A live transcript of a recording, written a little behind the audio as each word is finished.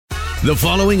The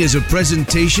following is a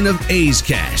presentation of A's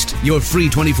Cast, your free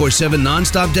 24/7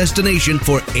 nonstop destination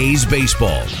for A's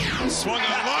baseball. Swung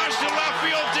on, launched to left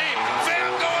field deep. Pham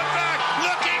going back,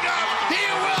 looking up. He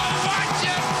will watch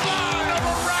it fly. A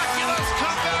miraculous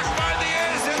comeback by the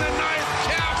A's in the ninth,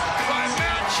 capped by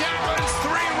Matt Chapman's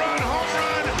 3-run home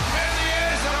run, and the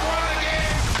A's have won the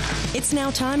game. It's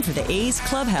now time for the A's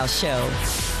Clubhouse Show.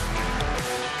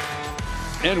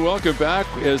 And welcome back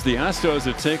as the Astros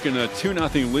have taken a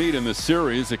 2-0 lead in the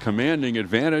series, a commanding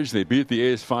advantage. They beat the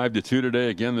A's 5-2 today.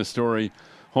 Again, the story,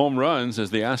 home runs, as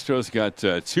the Astros got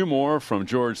two more from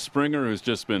George Springer, who's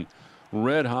just been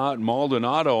red hot.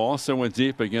 Maldonado also went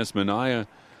deep against Minaya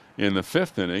in the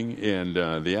fifth inning. And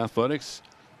the Athletics,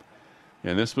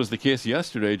 and this was the case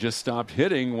yesterday, just stopped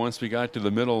hitting once we got to the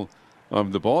middle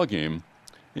of the ball game.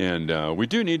 And we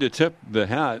do need to tip the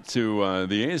hat to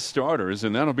the A's starters,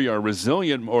 and that'll be our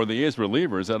resilient, or the A's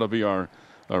relievers. That'll be our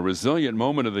resilient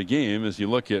moment of the game as you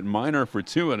look at Minor for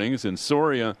 2 innings and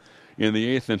Soria in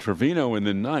the 8th and Trevino in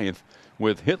the 9th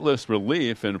with hitless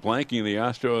relief and blanking the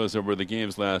Astros over the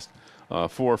game's last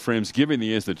 4 frames, giving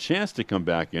the A's the chance to come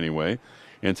back anyway.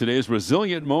 And today's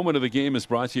resilient moment of the game is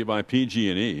brought to you by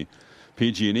PG&E.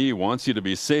 PG&E wants you to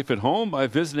be safe at home by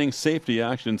visiting Safety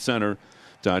Action Center.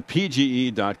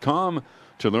 .pge.com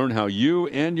to learn how you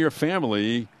and your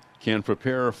family can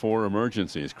prepare for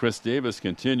emergencies. Chris Davis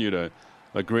continued a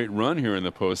great run here in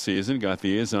the postseason, got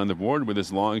the A's on the board with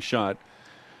his long shot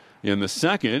in the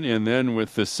second, and then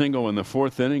with the single in the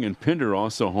 4th inning, and Pinder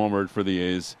also homered for the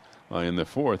A's in the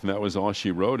 4th, and that was all she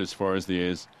wrote as far as the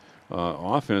A's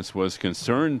offense was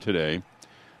concerned today,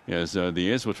 as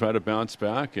the A's will try to bounce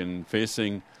back and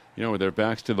facing, with their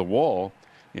backs to the wall.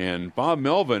 And Bob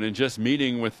Melvin, in just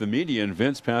meeting with the media, and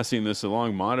Vince passing this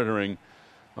along, monitoring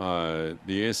the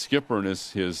A's skipper and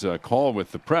his call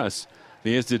with the press.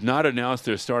 The A's did not announce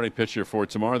their starting pitcher for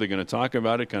tomorrow. They're going to talk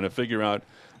about it, kind of figure out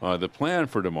the plan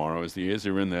for tomorrow, as the A's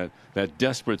are in that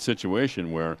desperate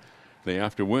situation where they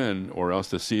have to win or else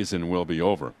the season will be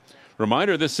over.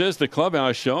 Reminder, this is the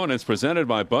Clubhouse Show, and it's presented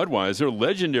by Budweiser.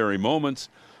 Legendary moments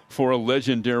for a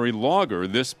legendary lager.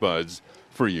 This Bud's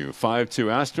for you. 5-2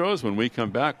 Astros. When we come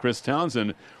back, Chris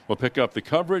Townsend will pick up the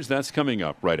coverage. That's coming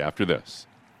up right after this.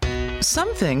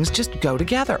 Some things just go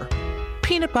together.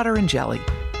 Peanut butter and jelly,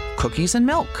 cookies and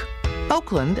milk,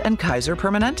 Oakland and Kaiser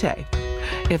Permanente.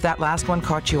 If that last one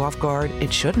caught you off guard,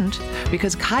 it shouldn't,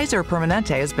 because Kaiser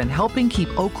Permanente has been helping keep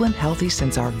Oakland healthy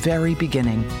since our very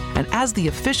beginning. And as the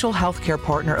official healthcare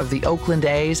partner of the Oakland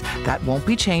A's, that won't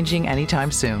be changing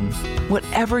anytime soon.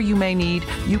 Whatever you may need,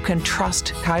 you can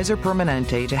trust Kaiser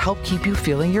Permanente to help keep you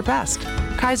feeling your best.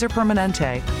 Kaiser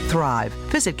Permanente. Thrive.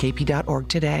 Visit kp.org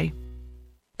today.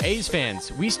 A's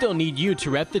fans, we still need you to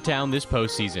rep the town this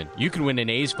postseason. You can win an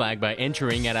A's flag by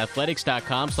entering at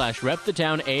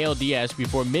athletics.com/repthetownalds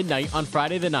before midnight on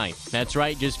Friday the 9th. That's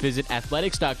right, just visit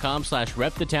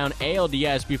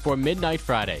athletics.com/repthetownalds before midnight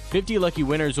Friday. 50 lucky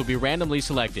winners will be randomly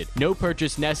selected. No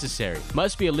purchase necessary.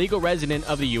 Must be a legal resident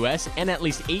of the U.S. and at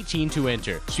least 18 to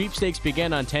enter. Sweepstakes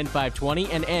begin on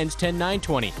 10/5/20 and ends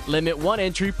 10/9/20. Limit 1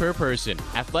 entry per person.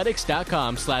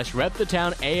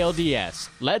 athletics.com/repthetownalds.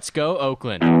 Let's go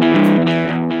Oakland.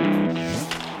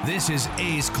 This is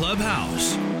A's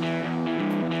Clubhouse.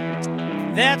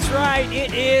 That's right.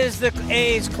 It is the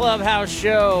A's Clubhouse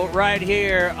Show right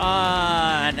here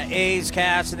on A's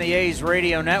Cast and the A's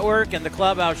Radio Network. And the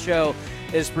Clubhouse Show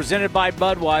is presented by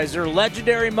Budweiser.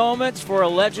 Legendary moments for a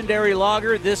legendary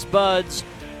lager. This Bud's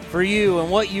for you.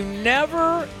 And what you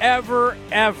never, ever,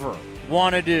 ever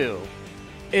want to do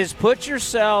is put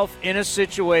yourself in a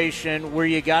situation where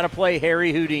you got to play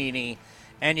Harry Houdini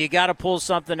and you got to pull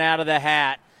something out of the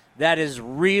hat. That is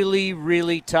really,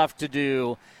 really tough to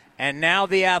do. And now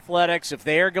the Athletics, if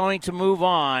they are going to move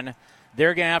on,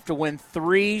 they're going to have to win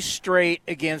 3 straight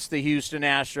against the Houston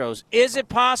Astros. Is it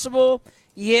possible?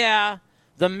 Yeah.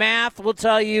 The math will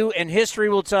tell you and history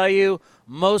will tell you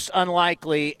most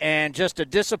unlikely. And just a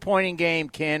disappointing game,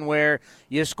 Ken, where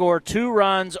you score 2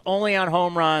 runs only on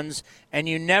home runs and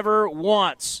you never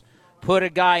once put a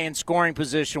guy in scoring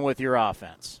position with your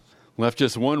offense. Left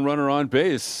just 1 runner on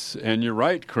base, and you're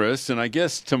right, Chris. And I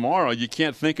guess tomorrow you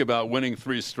can't think about winning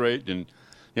 3 straight, and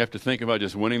you have to think about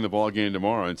just winning the ball game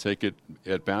tomorrow and take it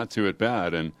at bat to at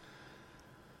bat. And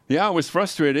yeah, it was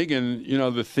frustrating. And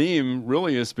the theme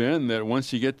really has been that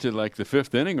once you get to like the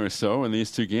 5th inning or so in these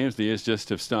 2 games, the A's just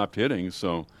have stopped hitting.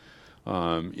 So,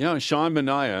 Sean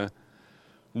Manaea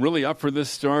really up for this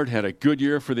start. Had a good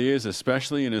year for the A's,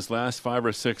 especially in his last 5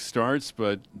 or 6 starts,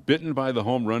 but bitten by the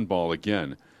home run ball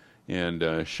again.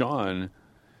 And Sean,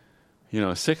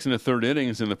 6 1/3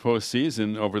 innings in the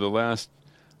postseason over the last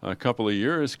couple of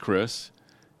years, Chris,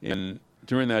 and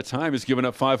during that time has given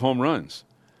up 5 home runs.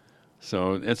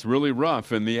 So it's really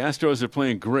rough, and the Astros are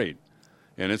playing great.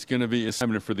 And it's going to be a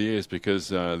assignment for the A's because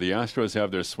the Astros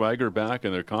have their swagger back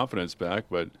and their confidence back.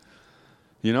 But,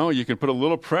 you can put a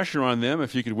little pressure on them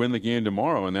if you could win the game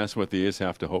tomorrow, and that's what the A's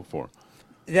have to hope for.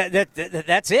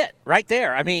 That's it right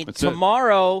there. I mean,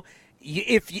 tomorrow,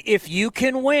 if you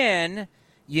can win,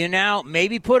 you now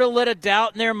maybe put a little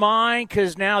doubt in their mind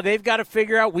because now they've got to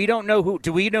figure out do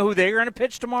we know who they're going to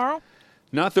pitch tomorrow?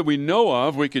 Not that we know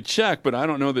of. We could check, but I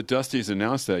don't know that Dusty's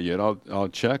announced that yet. I'll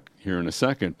check here in a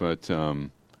second. But,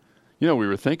 we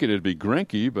were thinking it'd be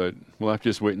Greinke, but we'll have to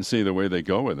just wait and see the way they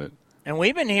go with it. And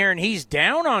we've been hearing he's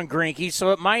down on Greinke,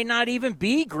 so it might not even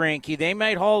be Greinke. They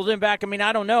might hold him back. I mean,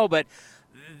 I don't know, but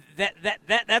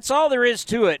that's all there is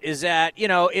to it is that,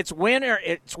 it's win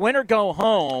or go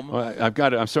home. Well,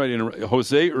 I'm sorry to interrupt.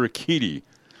 Jose Urquidy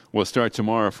will start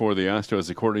tomorrow for the Astros,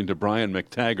 according to Brian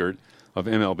McTaggart of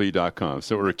MLB.com.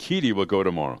 So Urquidy will go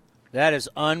tomorrow. That is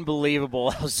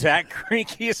unbelievable. Zach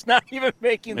Greinke is not even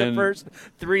making the first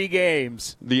 3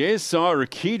 games. The A's saw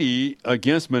Urquidy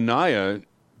against Minaya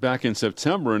back in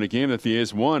September in a game that the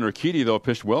A's won. Urquidy, though,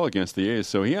 pitched well against the A's.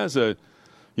 So he has a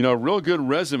real good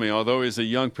resume. Although he's a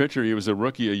young pitcher, he was a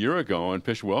rookie a year ago and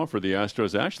pitched well for the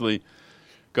Astros. Actually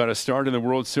got a start in the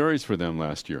World Series for them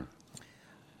last year.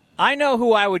 I know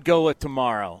who I would go with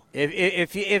tomorrow.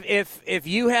 If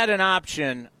you had an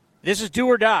option, this is do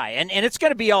or die, and it's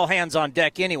going to be all hands on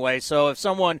deck anyway. So if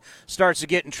someone starts to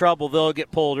get in trouble, they'll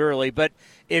get pulled early. But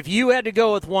if you had to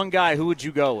go with one guy, who would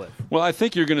you go with? Well, I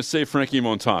think you're going to say Frankie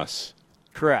Montas.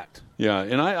 Correct. Yeah,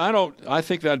 and I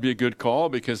think that'd be a good call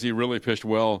because he really pitched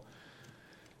well.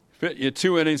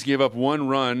 2 innings, gave up 1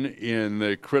 run in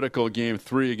the critical Game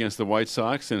 3 against the White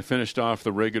Sox and finished off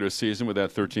the regular season with that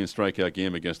 13-strikeout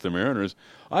game against the Mariners.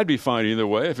 I'd be fine either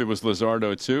way if it was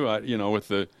Luzardo, too, with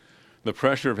the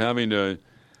pressure of having to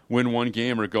win 1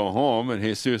 game or go home, and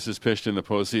Jesus has pitched in the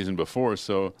postseason before.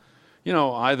 So,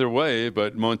 either way,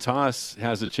 but Montas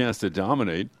has a chance to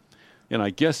dominate. And I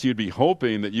guess you'd be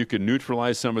hoping that you could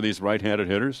neutralize some of these right-handed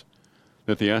hitters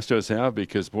that the Astros have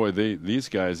because, boy, these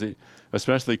guys,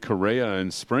 especially Correa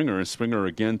and Springer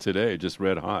again today, just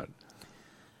red hot.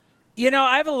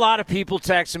 I have a lot of people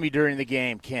texting me during the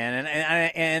game, Ken,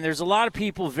 and there's a lot of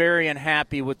people very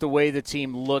unhappy with the way the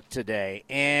team looked today.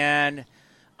 And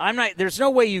there's no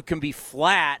way you can be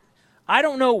flat. I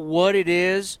don't know what it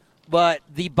is, but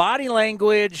the body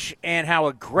language and how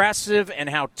aggressive and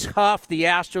how tough the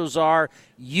Astros are,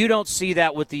 you don't see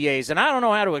that with the A's. And I don't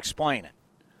know how to explain it.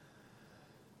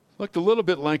 Looked a little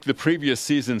bit like the previous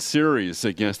season series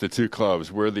against the 2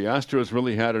 clubs where the Astros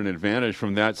really had an advantage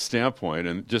from that standpoint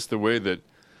and just the way that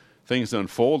things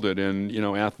unfolded and,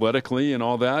 athletically and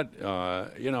all that.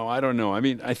 I don't know. I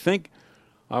mean, I think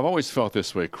I've always felt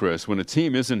this way, Chris. When a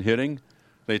team isn't hitting,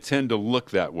 they tend to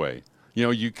look that way.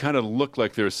 You kind of look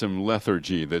like there's some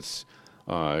lethargy that's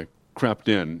crept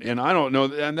in. And I don't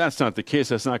know, and that's not the case.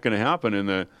 That's not going to happen in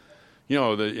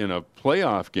in a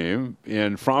playoff game,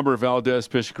 and Framber Valdez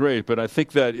pitched great, but I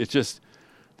think that it's just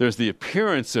there's the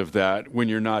appearance of that when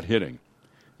you're not hitting,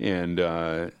 and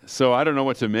so I don't know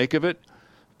what to make of it.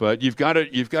 But you've got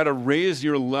to raise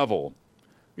your level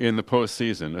in the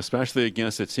postseason, especially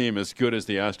against a team as good as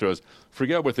the Astros.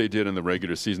 Forget what they did in the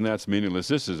regular season; that's meaningless.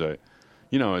 This is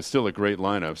it's still a great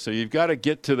lineup. So you've got to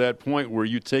get to that point where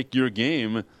you take your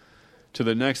game to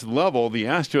the next level. The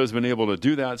Astros have been able to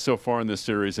do that so far in this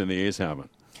series, and the A's haven't.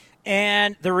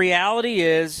 And the reality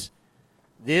is,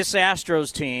 this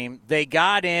Astros team, they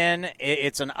got in.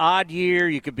 It's an odd year.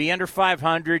 You could be under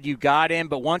 500. You got in.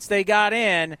 But once they got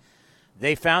in,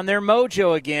 they found their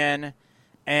mojo again.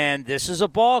 And this is a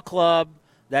ball club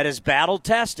that is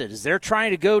battle-tested as they're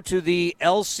trying to go to the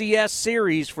LCS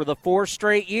series for the 4th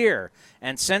straight year.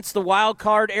 And since the wild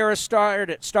card era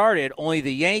started, only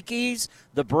the Yankees,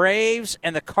 the Braves,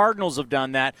 and the Cardinals have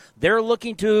done that. They're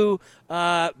looking to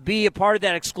be a part of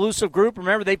that exclusive group.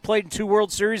 Remember, they played in 2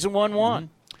 World Series and won 1.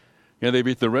 Yeah, they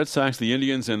beat the Red Sox, the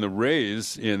Indians, and the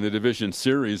Rays in the division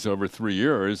series over 3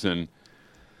 years. And,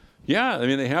 yeah, I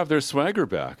mean, they have their swagger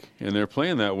back, and they're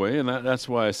playing that way. And that's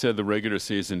why I said the regular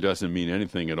season doesn't mean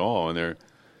anything at all. And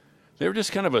they were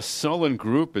just kind of a sullen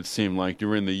group, it seemed like,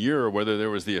 during the year, whether there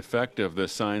was the effect of the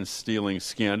sign-stealing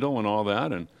scandal and all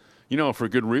that. And, for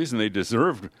good reason, they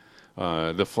deserved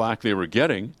the flack they were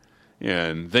getting.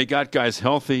 And they got guys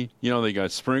healthy. They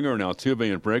got Springer and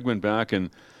Altuve and Bregman back. And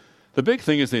the big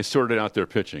thing is they sorted out their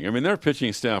pitching. I mean, their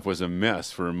pitching staff was a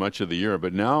mess for much of the year.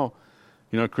 But now,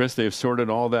 Chris, they've sorted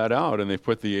all that out, and they've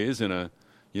put the A's in a,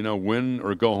 win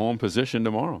or go home position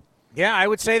tomorrow. Yeah, I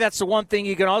would say that's the one thing.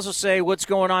 You can also say what's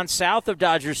going on south of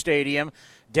Dodger Stadium.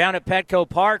 down at Petco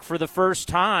Park for the first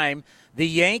time. The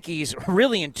Yankees,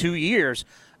 really in 2 years,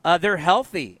 they're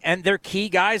healthy, and their key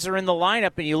guys are in the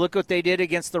lineup. And you look what they did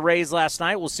against the Rays last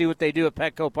night. We'll see what they do at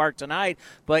Petco Park tonight.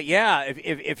 But, yeah,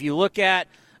 if you look at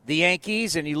the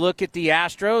Yankees and you look at the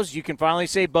Astros, you can finally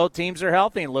say both teams are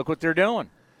healthy, and look what they're doing.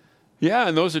 Yeah,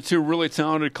 and those are two really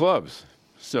talented clubs.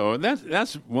 So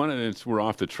that's one of it. We're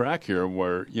off the track here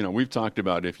where, we've talked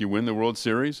about if you win the World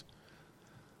Series,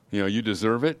 you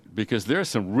deserve it, because there's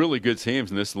some really good teams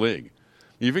in this league.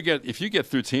 If you get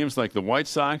through teams like the White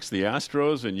Sox, the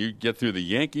Astros, and you get through the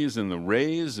Yankees and the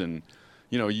Rays, and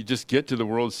you just get to the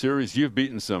World Series, you've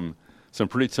beaten some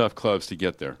pretty tough clubs to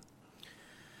get there.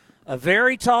 A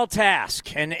very tall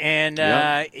task, and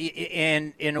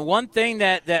one thing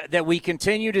that we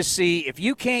continue to see, if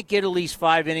you can't get at least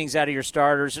 5 innings out of your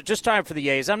starters, just time for the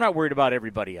A's. I'm not worried about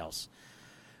everybody else.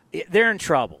 They're in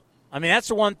trouble. I mean, that's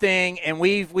the one thing, and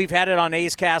we've had it on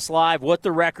A's Cast Live, what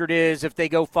the record is if they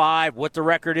go 5, what the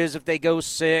record is if they go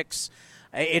 6.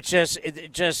 It's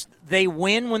just they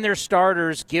win when their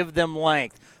starters give them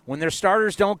length. When their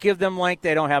starters don't give them length,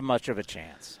 they don't have much of a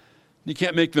chance. You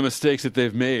can't make the mistakes that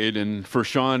they've made, and for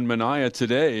Sean Manaea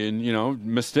today, and,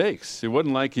 mistakes. It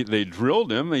wasn't like they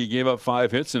drilled him. He gave up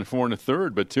 5 hits and 4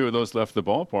 1/3, but 2 of those left the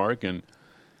ballpark, and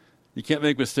you can't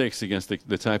make mistakes against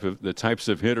the types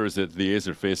of hitters that the A's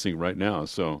are facing right now.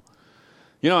 So,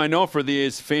 I know for the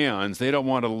A's fans, they don't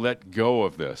want to let go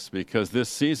of this because this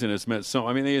season has meant so.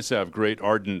 I mean, they used to have great,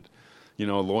 ardent,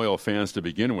 loyal fans to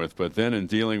begin with, but then in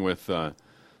dealing with,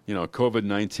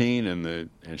 COVID-19 and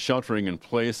sheltering in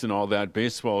place and all that,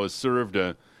 baseball has served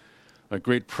a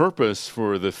great purpose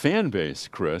for the fan base,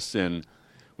 Chris. And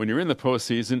when you're in the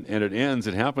postseason and it ends,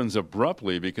 it happens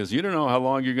abruptly because you don't know how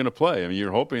long you're going to play. I mean,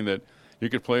 you're hoping that you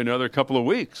could play another couple of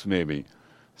weeks maybe.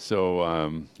 So,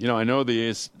 I know the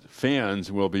A's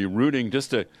fans will be rooting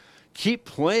just to keep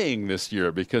playing this year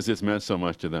because it's meant so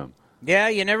much to them. Yeah,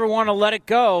 you never want to let it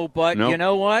go, but Nope. You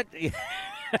know what?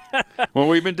 Well,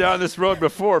 we've been down this road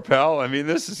before, pal. I mean,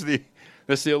 this is the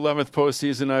 11th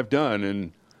postseason I've done,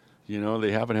 and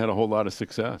they haven't had a whole lot of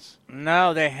success.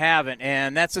 No, they haven't,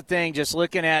 and that's the thing. Just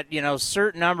looking at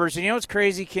certain numbers, and what's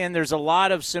crazy, Ken? There's a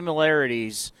lot of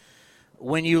similarities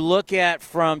when you look at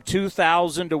from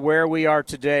 2000 to where we are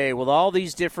today with all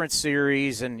these different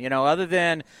series, and other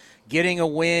than getting a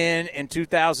win in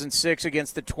 2006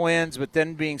 against the Twins, but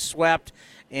then being swept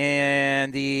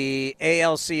in the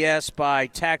ALCS by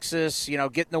Texas,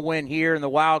 getting the win here in the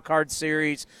wild card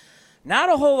series. Not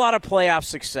a whole lot of playoff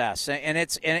success, and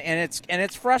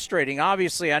it's frustrating.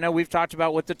 Obviously, I know we've talked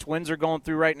about what the Twins are going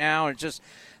through right now, and it's just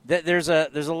that there's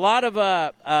a lot of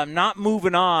not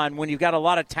moving on when you've got a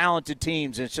lot of talented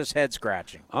teams. And it's just head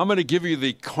scratching. I'm going to give you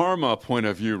the karma point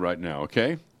of view right now,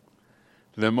 okay?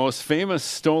 The most famous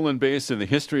stolen base in the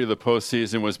history of the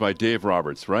postseason was by Dave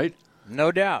Roberts, right?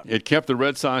 No doubt. It kept the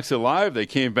Red Sox alive. They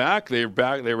came back. They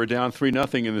were down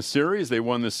 3-0 in the series. They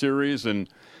won the series, and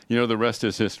the rest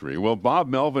is history. Well, Bob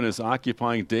Melvin is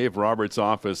occupying Dave Roberts'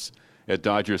 office at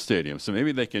Dodger Stadium, so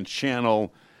maybe they can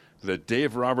channel the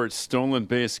Dave Roberts stolen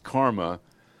base karma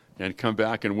and come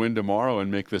back and win tomorrow and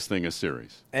make this thing a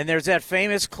series. And there's that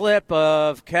famous clip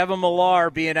of Kevin Millar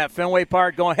being at Fenway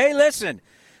Park going, "Hey, listen.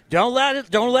 Don't let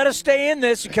us stay in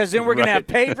this because then we're going to have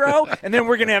Pedro and then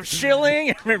we're going to have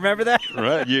Schilling." Remember that?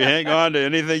 Right. You hang on to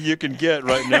anything you can get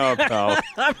right now, pal.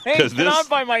 I'm hanging on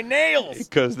by my nails.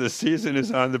 Because the season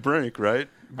is on the brink, right?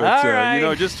 But, all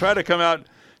right. Just try to come out.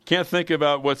 Can't think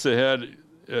about what's ahead,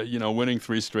 winning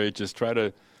 3 straight. Just try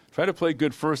to play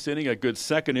good first inning, a good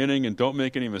second inning, and don't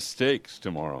make any mistakes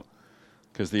tomorrow.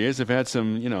 Because the A's have had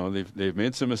some, they've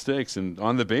made some mistakes and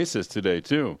on the bases today,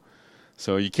 too.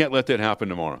 So you can't let that happen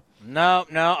tomorrow. No.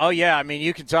 Oh, yeah. I mean,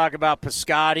 you can talk about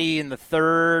Piscotty in the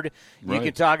 3rd. Right. You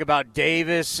can talk about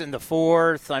Davis in the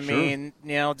 4th. I mean,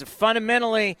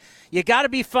 fundamentally, you got to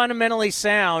be fundamentally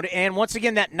sound. And once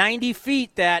again, that 90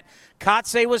 feet that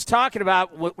Kotze was talking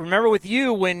about, remember with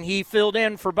you when he filled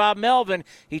in for Bob Melvin,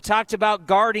 he talked about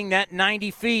guarding that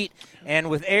 90 feet. And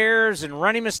with errors and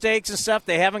running mistakes and stuff,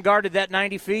 they haven't guarded that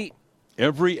 90 feet.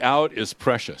 Every out is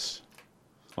precious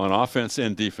on offense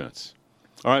and defense.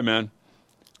 All right, man.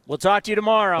 We'll talk to you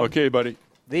tomorrow. Okay, buddy.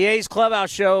 The A's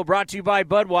Clubhouse Show brought to you by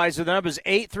Budweiser. The number is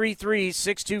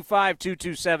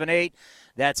 833-625-2278.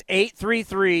 That's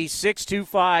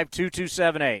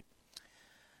 833-625-2278.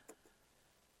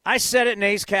 I said it in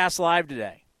A's Cast Live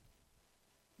today.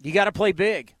 You got to play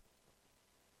big.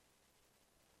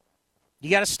 You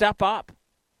got to step up.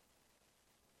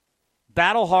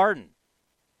 Battle hardened.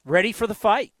 Ready for the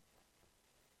fight.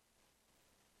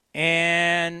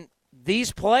 And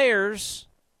these players,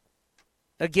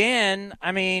 again,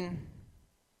 I mean,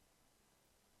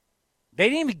 They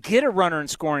didn't even get a runner in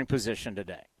scoring position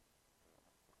today.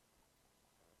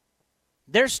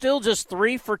 They're still just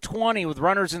 3 for 20 with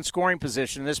runners in scoring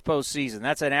position this postseason.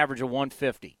 That's an average of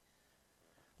 150.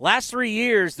 Last 3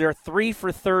 years, they're 3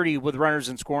 for 30 with runners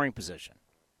in scoring position.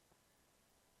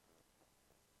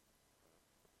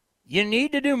 You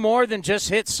need to do more than just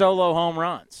hit solo home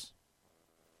runs.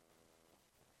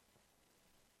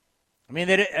 I mean,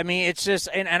 it's just,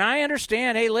 and I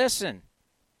understand. Hey, listen,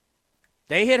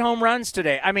 they hit home runs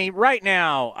today. I mean, right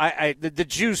now, the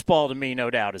juice ball to me, no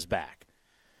doubt, is back.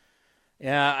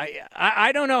 Yeah,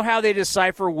 I don't know how they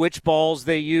decipher which balls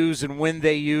they use and when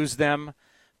they use them.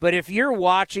 But if you're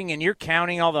watching and you're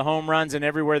counting all the home runs and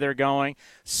everywhere they're going,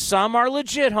 some are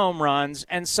legit home runs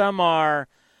and some are,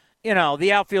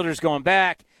 the outfielder's going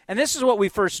back. And this is what we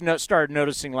first started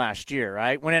noticing last year,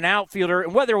 right? When an outfielder,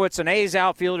 whether it's an A's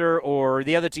outfielder or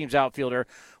the other team's outfielder,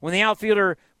 when the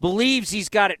outfielder believes he's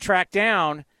got it tracked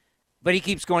down, but he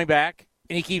keeps going back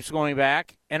and he keeps going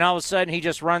back, and all of a sudden he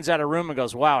just runs out of room and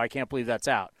goes, wow, I can't believe that's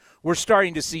out. We're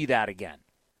starting to see that again.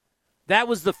 That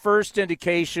was the first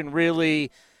indication,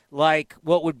 really, like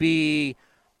what would be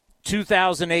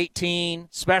 2018,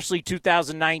 especially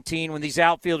 2019, when these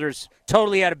outfielders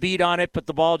totally had a beat on it, but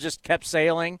the ball just kept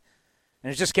sailing,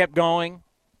 and it just kept going.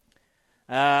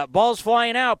 Ball's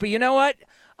flying out. But you know what?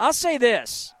 I'll say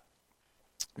this.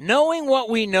 Knowing what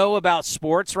we know about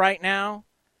sports right now,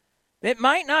 it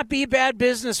might not be bad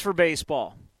business for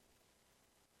baseball.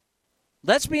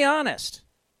 Let's be honest.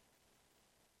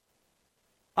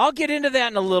 I'll get into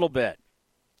that in a little bit.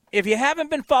 If you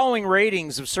haven't been following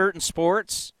ratings of certain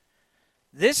sports,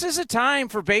 this is a time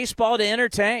for baseball to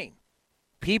entertain.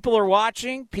 People are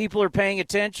watching. People are paying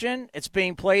attention. It's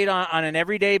being played on an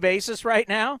everyday basis right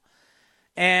now.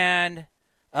 And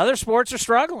other sports are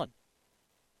struggling.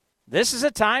 This is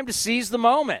a time to seize the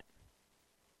moment.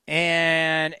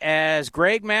 And as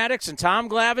Greg Maddux and Tom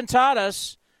Glavine taught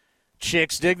us,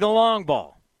 chicks dig the long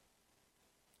ball.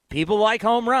 People like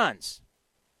home runs.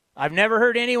 I've never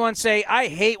heard anyone say, I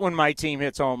hate when my team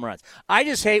hits home runs. I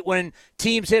just hate when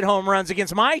teams hit home runs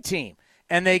against my team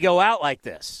and they go out like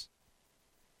this.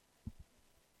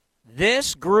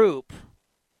 This group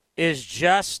is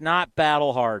just not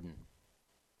battle-hardened.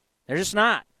 They're just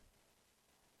not.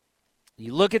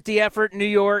 You look at the effort in New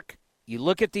York. You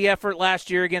look at the effort last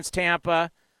year against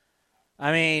Tampa.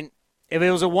 I mean, if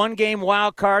it was a one-game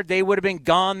wild card, they would have been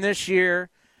gone this year.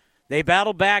 They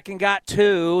battled back and got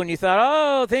 2, and you thought,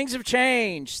 oh, things have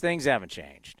changed. Things haven't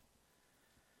changed.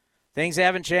 Things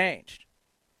haven't changed.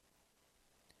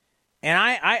 And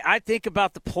I think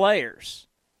about the players.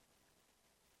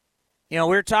 We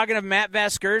were talking to Matt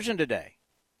Vasgersian today.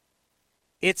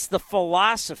 It's the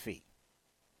philosophy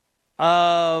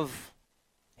of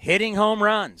hitting home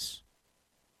runs.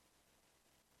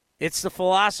 It's the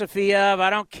philosophy of, I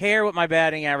don't care what my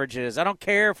batting average is. I don't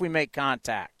care if we make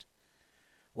contact.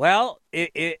 Well,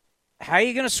 how are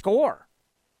you going to score?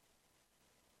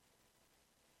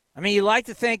 I mean, you like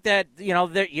to think that,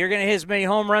 that you're going to hit as many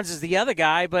home runs as the other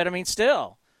guy, but, I mean,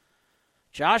 still.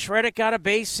 Josh Reddick got a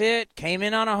base hit, came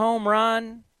in on a home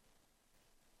run.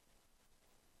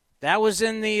 That was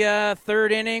in the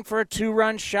third inning for a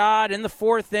 2-run shot. In the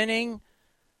fourth inning,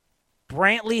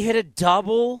 Brantley hit a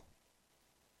double.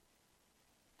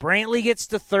 Brantley gets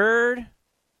to third.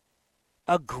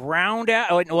 A ground out.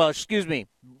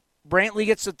 Brantley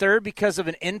gets to third because of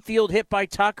an infield hit by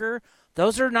Tucker.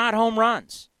 Those are not home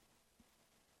runs.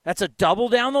 That's a double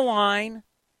down the line,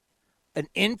 an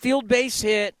infield base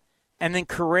hit, and then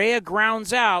Correa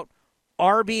grounds out.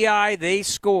 RBI, they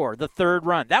score the third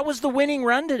run. That was the winning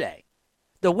run today.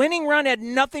 The winning run had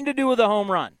nothing to do with the home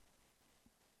run.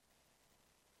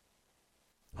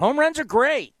 Home runs are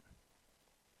great.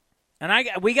 And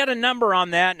we got a number on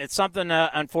that, and it's something,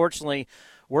 unfortunately,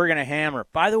 we're going to hammer.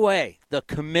 By the way, the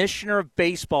commissioner of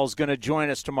baseball is going to join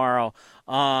us tomorrow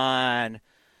on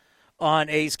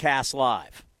A's Cast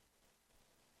Live.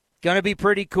 Going to be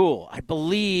pretty cool. I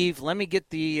believe, let me get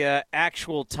the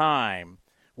actual time.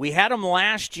 We had him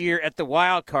last year at the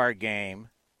wild card game,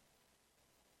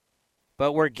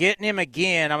 but we're getting him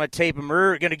again. I'm going to tape him.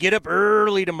 Going to get up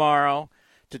early tomorrow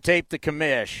to tape the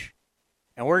commish.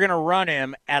 And we're going to run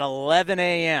him at 11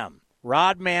 a.m.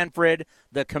 Rod Manfred,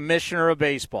 the commissioner of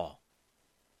baseball.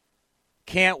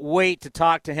 Can't wait to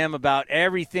talk to him about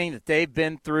everything that they've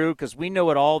been through, because we know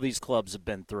what all these clubs have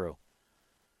been through.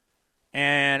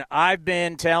 And I've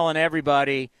been telling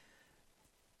everybody,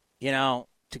 to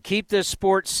keep this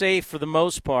sport safe for the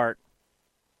most part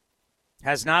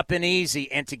has not been easy.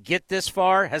 And to get this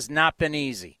far has not been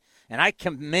easy. And I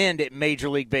commend Major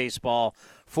League Baseball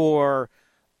for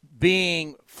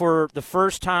being, for the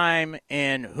first time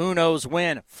in who knows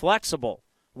when, flexible,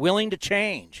 willing to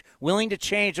change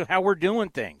how we're doing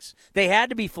things. They had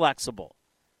to be flexible.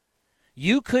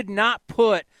 You could not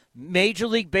put Major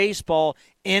League Baseball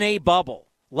in a bubble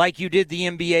like you did the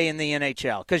NBA and the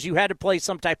NHL because you had to play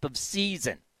some type of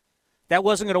season. That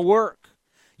wasn't going to work.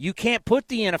 You can't put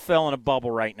the NFL in a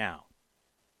bubble right now.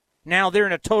 Now they're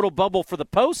in a total bubble for the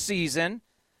postseason,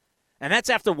 and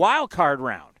that's after wild card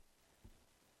round.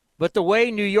 But the way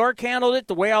New York handled it,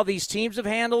 the way all these teams have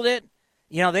handled it,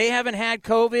 they haven't had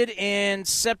COVID in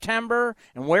September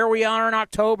and where we are in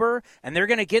October, and they're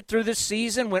going to get through this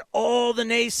season when all the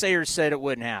naysayers said it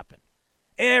wouldn't happen.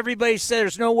 Everybody said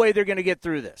there's no way they're going to get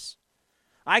through this.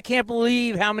 I can't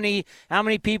believe how many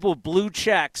people with blue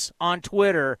checks on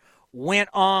Twitter went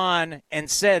on and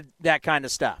said that kind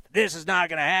of stuff. This is not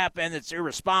going to happen. It's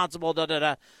irresponsible,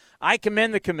 da-da-da. I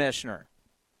commend the commissioner.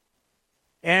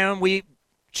 And we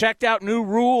checked out new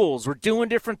rules. We're doing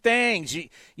different things.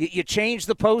 You change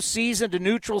the postseason to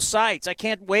neutral sites. I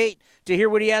can't wait to hear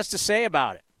what he has to say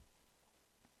about it.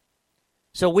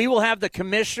 So we will have the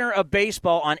commissioner of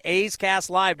baseball on A's Cast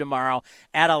Live tomorrow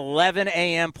at 11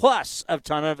 a.m. plus a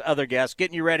ton of other guests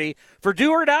getting you ready for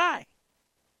Do or Die.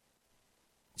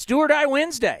 It's Do or Die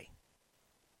Wednesday.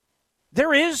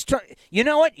 There is, you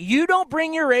know what? You don't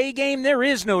bring your A game, there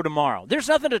is no tomorrow. There's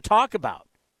nothing to talk about.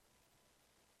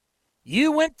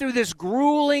 You went through this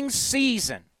grueling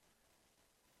season.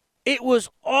 It was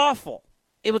awful.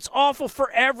 It was awful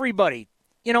for everybody.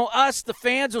 Us, the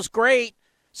fans, was great,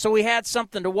 so we had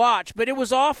something to watch, but it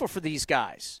was awful for these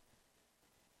guys.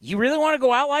 You really want to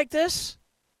go out like this?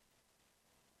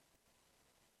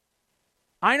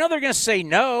 I know they're going to say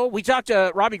no. We talked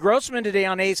to Robbie Grossman today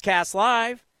on A's Cast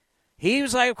Live. He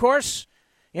was like, of course,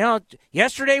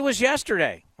 yesterday was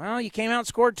yesterday. Well, you came out and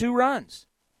scored 2 runs.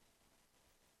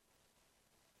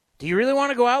 Do you really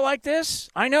want to go out like this?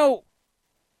 I know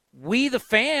we, the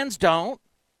fans, don't.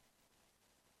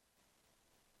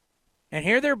 And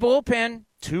here their bullpen,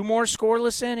 2 more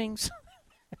scoreless innings.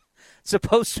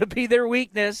 Supposed to be their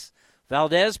weakness.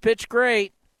 Valdez pitched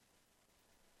great.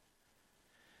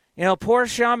 Poor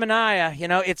Sean Manaea,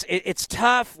 it's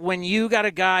tough when you got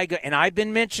a guy, and I've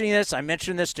been mentioning this. I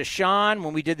mentioned this to Sean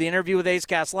when we did the interview with A's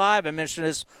Cast Live. I mentioned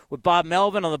this with Bob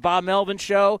Melvin on the Bob Melvin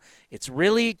Show. It's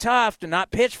really tough to not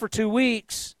pitch for 2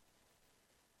 weeks.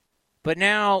 But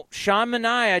now Sean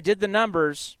Manaea did the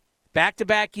numbers,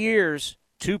 back-to-back years,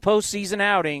 2 postseason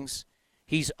outings.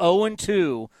 He's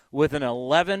 0-2 with an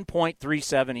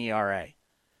 11.37 ERA.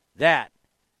 That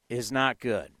is not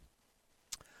good.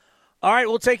 All right,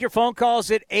 we'll take your phone calls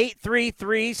at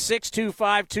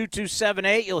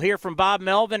 833-625-2278. You'll hear from Bob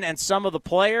Melvin and some of the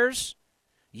players.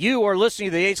 You are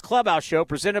listening to the A's Clubhouse Show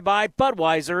presented by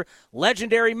Budweiser,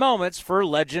 legendary moments for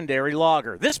legendary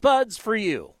lager. This Bud's for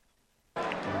you.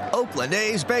 Oakland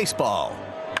A's baseball.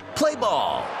 Play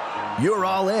ball. You're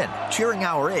all in, cheering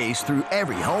our A's through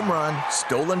every home run,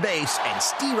 stolen base, and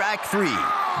Steerack 3.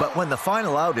 But when the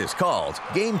final out is called,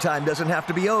 game time doesn't have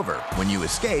to be over when you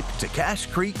escape to Cache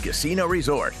Creek Casino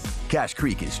Resort. Cache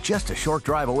Creek is just a short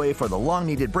drive away for the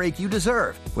long-needed break you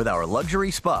deserve with our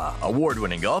luxury spa,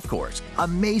 award-winning golf course,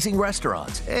 amazing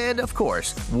restaurants, and, of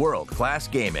course, world-class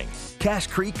gaming. Cache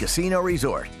Creek Casino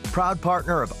Resort, proud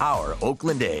partner of our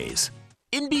Oakland A's.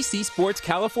 NBC Sports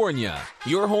California,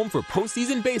 your home for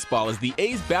postseason baseball as the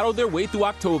A's battle their way through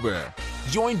October.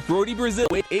 Join Brody Brazil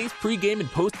with A's pregame and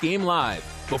postgame live,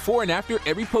 before and after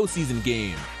every postseason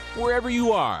game. Wherever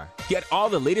you are, get all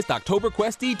the latest October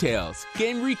Quest details,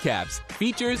 game recaps,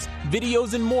 features,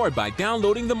 videos, and more by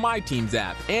downloading the My Teams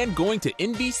app and going to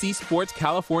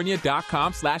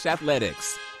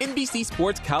NBCSportsCalifornia.com/athletics. NBC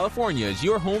Sports California is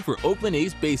your home for Oakland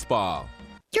A's baseball.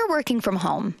 You're working from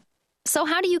home. So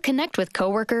how do you connect with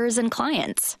coworkers and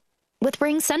clients? With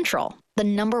RingCentral, the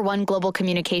 #1 global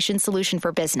communication solution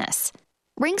for business.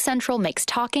 RingCentral makes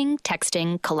talking,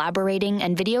 texting, collaborating,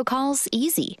 and video calls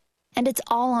easy. And it's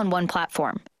all on one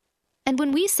platform. And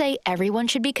when we say everyone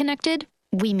should be connected,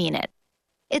 we mean it.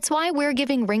 It's why we're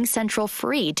giving RingCentral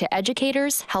free to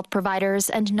educators, health providers,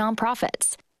 and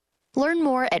nonprofits. Learn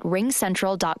more at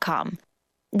ringcentral.com.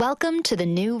 Welcome to the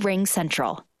new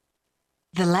RingCentral.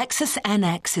 The Lexus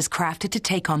NX is crafted to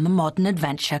take on the modern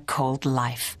adventure called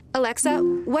life. Alexa,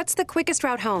 what's the quickest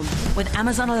route home? With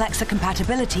Amazon Alexa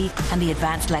compatibility and the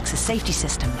advanced Lexus safety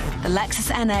system, the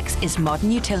Lexus NX is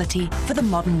modern utility for the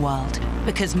modern world.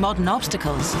 Because modern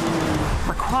obstacles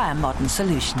require modern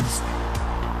solutions.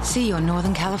 See your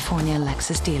Northern California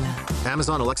Lexus dealer.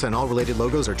 Amazon Alexa and all related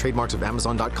logos are trademarks of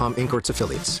Amazon.com Inc. or its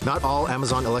affiliates. Not all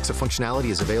Amazon Alexa functionality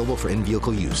is available for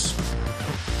in-vehicle use.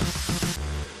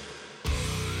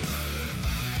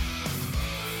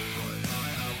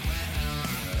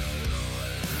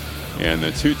 And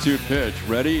the 2-2 pitch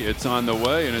ready. It's on the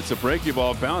way, and it's a breaky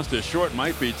ball. Bounced to short,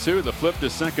 might be two. The flip to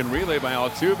second relay by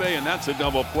Altuve, and that's a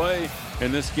double play,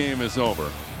 and this game is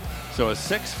over. So a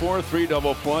 6-4-3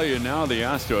 double play, and now the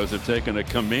Astros have taken a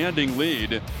commanding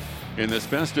lead in this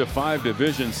best-of-5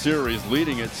 division series,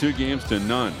 leading it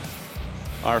 2-0.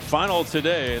 Our final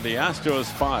today, the Astros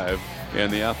 5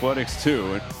 and the Athletics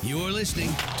 2. You're listening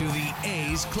to the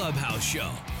A's Clubhouse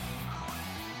Show.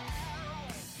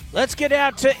 Let's get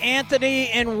out to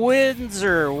Anthony in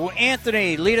Windsor.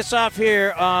 Anthony, lead us off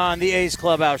here on the A's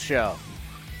Clubhouse Show.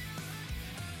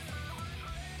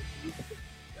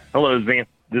 Hello, this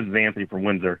is Anthony from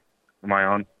Windsor. Am I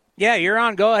on? Yeah, you're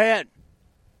on. Go ahead.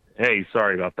 Hey,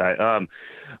 sorry about that.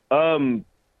 I'm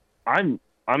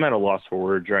at a loss for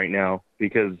words right now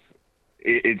because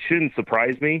it shouldn't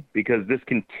surprise me because this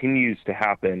continues to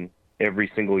happen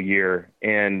every single year,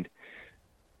 and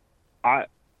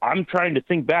I'm trying to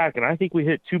think back, and I think we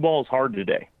hit 2 balls hard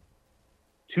today.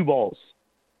 2 balls.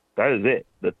 That is it.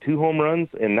 The 2 home runs,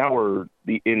 and now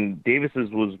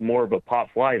Davis's was more of a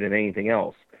pop fly than anything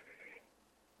else.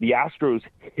 The Astros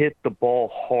hit the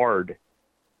ball hard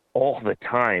all the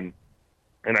time,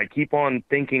 and I keep on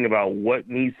thinking about what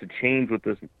needs to change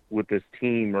with this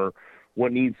team, or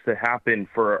what needs to happen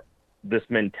for this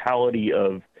mentality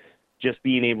of just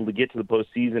being able to get to the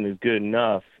postseason is good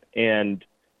enough. And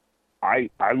I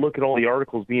look at all the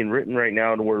articles being written right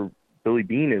now to where Billy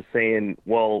Beane is saying,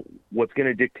 well, what's going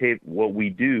to dictate what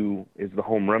we do is the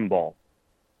home run ball.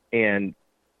 And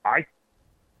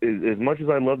as much as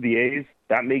I love the A's,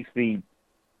 that makes me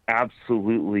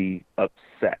absolutely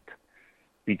upset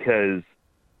because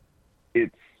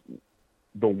it's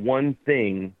the one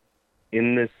thing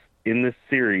in this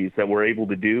series that we're able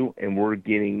to do, and we're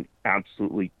getting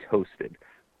absolutely toasted.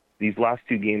 These last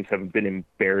 2 games have been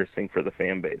embarrassing for the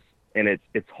fan base. And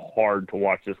it's hard to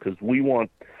watch this because we wanted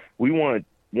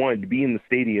to be in the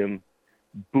stadium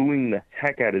booing the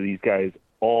heck out of these guys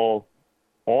all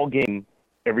game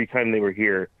every time they were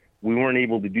here. We weren't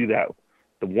able to do that.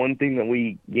 The one thing that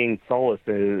we gained solace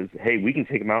is, hey, we can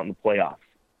take them out in the playoffs,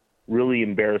 really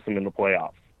embarrass them in the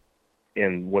playoffs.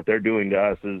 And what they're doing to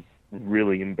us is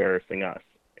really embarrassing us.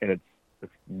 And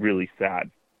it's really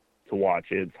sad to watch.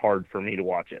 It's hard for me to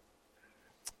watch it.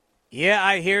 Yeah,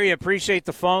 I hear you. Appreciate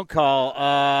the phone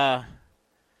call.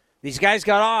 These guys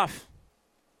got off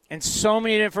in so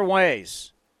many different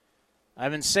ways.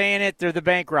 I've been saying it. They're the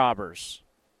bank robbers.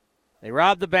 They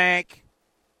robbed the bank.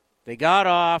 They got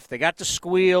off. They got to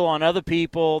squeal on other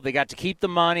people. They got to keep the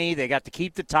money. They got to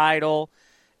keep the title.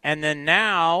 And then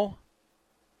now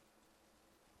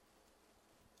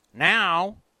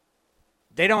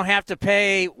they don't have to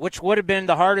pay, which would have been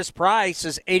the hardest price,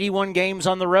 is 81 games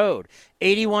on the road.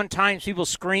 81 times people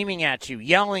screaming at you,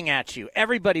 yelling at you.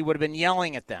 Everybody would have been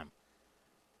yelling at them.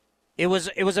 It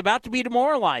was about to be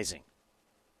demoralizing.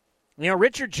 You know,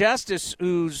 Richard Justice,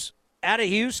 who's out of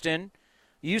Houston,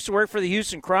 used to work for the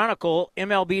Houston Chronicle,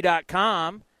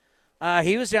 MLB.com.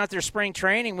 He was down there spring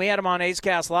training. We had him on A's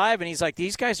Cast Live, and he's like,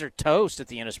 these guys are toast at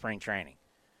the end of spring training.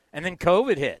 And then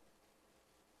COVID hit.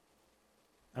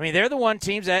 I mean, they're the one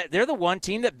team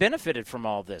that benefited from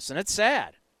all this, and it's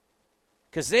sad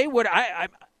because they would have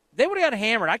got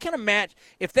hammered. I can imagine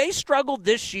if they struggled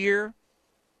this year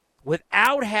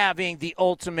without having the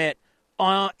ultimate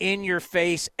in your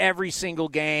face every single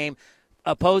game,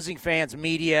 opposing fans,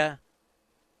 media.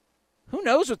 Who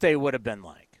knows what they would have been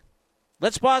like?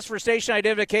 Let's pause for station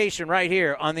identification right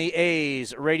here on the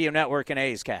A's Radio Network and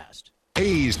A's Cast.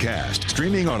 A's Cast,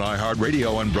 streaming on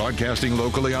iHeartRadio and broadcasting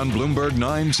locally on Bloomberg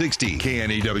 960,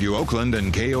 KNEW Oakland,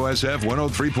 and KOSF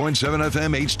 103.7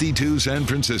 FM HD2 San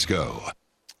Francisco.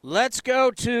 Let's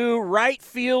go to right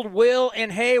field, Will in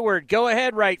Hayward. Go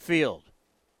ahead, right field.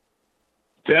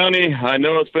 Tony, I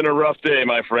know it's been a rough day,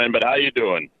 my friend, but how you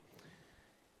doing?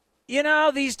 You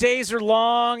know, these days are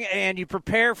long, and you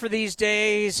prepare for these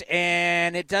days,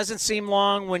 and it doesn't seem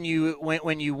long when you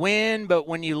win, but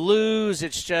when you lose,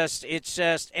 it's just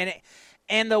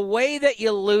and the way that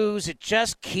you lose, it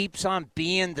just keeps on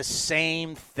being the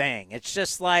same thing. It's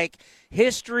just like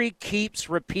history keeps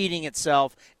repeating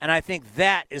itself, and I think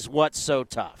that is what's so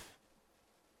tough.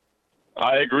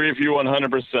 I agree with you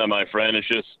 100%, my friend. It's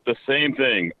just the same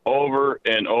thing over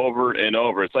and over and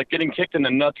over. It's like getting kicked in the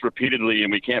nuts repeatedly,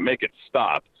 and we can't make it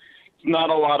stop. It's not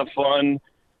a lot of fun.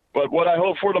 But what I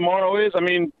hope for tomorrow is, I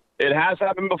mean, it has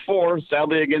happened before,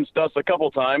 sadly against us a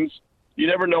couple times. You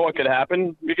never know what could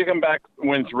happen. We could come back and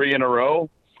win 3 in a row.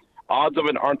 Odds of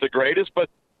it aren't the greatest, but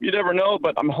you never know.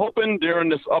 But I'm hoping during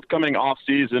this upcoming off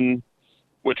season,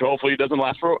 which hopefully doesn't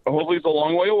last for, hopefully it's a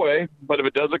long way away, but if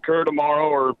it does occur tomorrow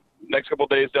or next couple of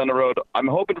days down the road, I'm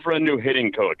hoping for a new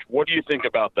hitting coach. What do you think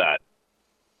about that?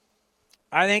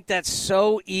 I think that's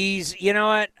so easy. You know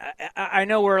what? I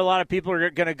know where a lot of people are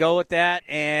going to go with that,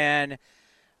 and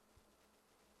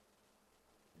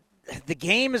the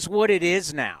game is what it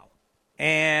is now.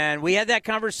 And we had that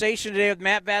conversation today with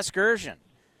Matt Vasgersian.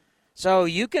 So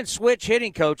you can switch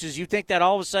hitting coaches. You think that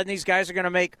all of a sudden these guys are going to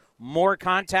make more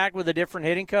contact with a different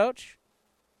hitting coach?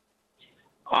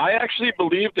 I actually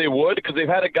believe they would, because they've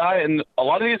had a guy, and a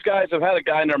lot of these guys have had a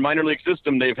guy in their minor league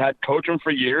system. They've had coach him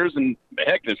for years, and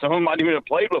heck, some of them might even have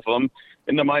played with him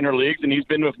in the minor leagues, and he's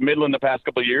been with Midland the past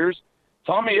couple of years.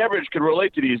 Tommy Everidge could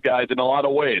relate to these guys in a lot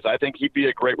of ways. I think he'd be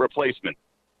a great replacement.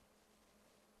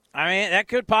 I mean, that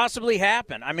could possibly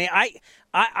happen. I mean,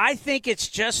 I think it's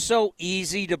just so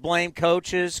easy to blame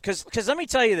coaches, because let me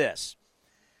tell you this.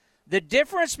 The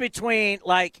difference between,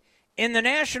 like, in the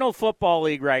National Football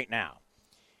League right now,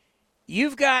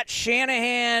 you've got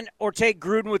Shanahan or take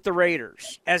Gruden with the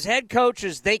Raiders. As head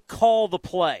coaches, they call the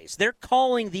plays. They're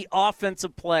calling the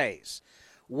offensive plays.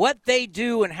 What they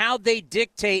do and how they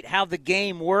dictate how the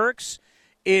game works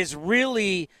is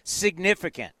really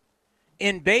significant.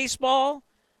 In baseball,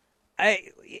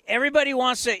 everybody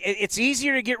wants to – it's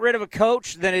easier to get rid of a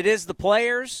coach than it is the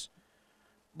players,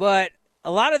 but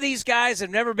a lot of these guys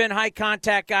have never been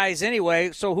high-contact guys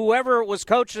anyway, so whoever was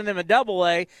coaching them in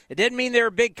Double-A, it didn't mean they were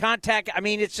big contact. I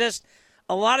mean, it's just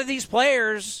a lot of these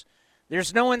players,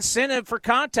 there's no incentive for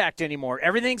contact anymore.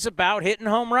 Everything's about hitting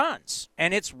home runs,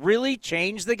 and it's really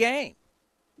changed the game.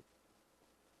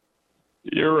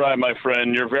 You're right, my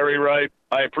friend. You're very right.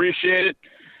 I appreciate it.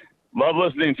 Love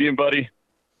listening to you, buddy.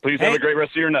 Please have a great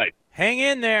rest of your night. Hang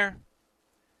in there.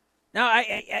 No,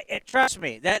 I trust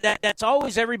me. That's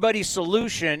always everybody's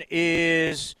solution.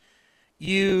 Is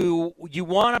you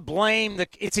want to blame the?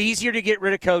 It's easier to get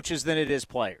rid of coaches than it is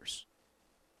players.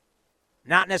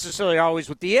 Not necessarily always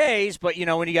with the A's, but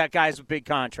when you got guys with big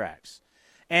contracts.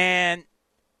 And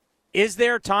is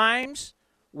there times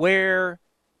where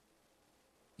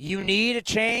you need a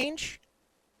change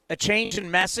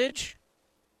in message?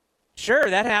 Sure,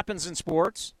 that happens in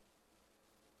sports.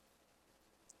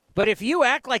 But if you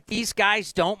act like these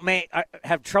guys don't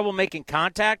have trouble making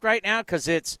contact right now because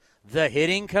it's the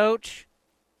hitting coach,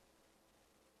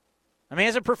 I mean,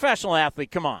 as a professional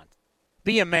athlete, come on,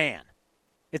 be a man.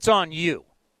 It's on you.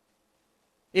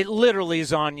 It literally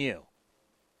is on you.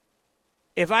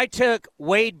 If I took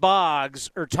Wade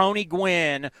Boggs or Tony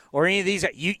Gwynn or any of these,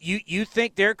 you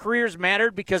think their careers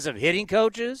mattered because of hitting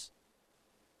coaches?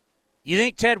 You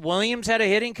think Ted Williams had a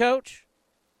hitting coach?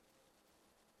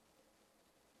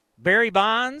 Barry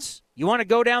Bonds? You want to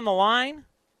go down the line?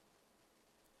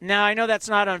 Now, I know that's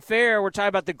not unfair. We're talking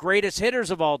about the greatest hitters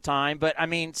of all time, but, I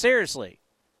mean, seriously.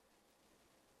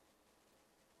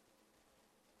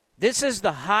 This is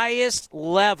the highest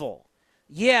level.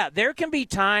 Yeah, there can be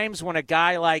times when a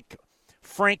guy like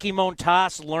Frankie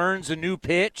Montas learns a new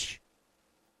pitch,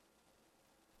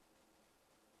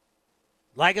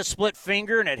 like a split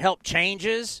finger, and it helped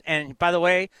changes. And, by the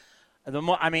way,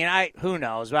 who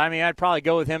knows? I'd probably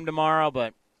go with him tomorrow,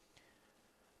 but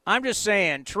I'm just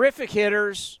saying, terrific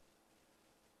hitters.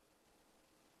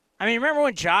 I mean, remember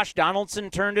when Josh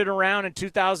Donaldson turned it around in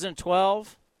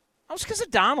 2012? That was because of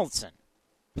Donaldson.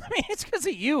 I mean, it's because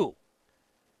of you.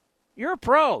 You're a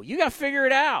pro. You got to figure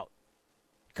it out.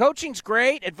 Coaching's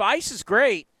great. Advice is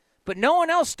great. But no one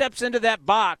else steps into that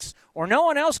box or no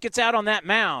one else gets out on that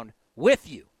mound with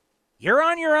you. You're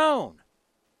on your own.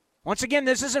 Once again,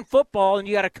 this isn't football, and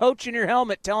you got a coach in your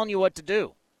helmet telling you what to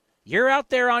do. You're out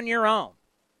there on your own.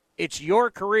 It's your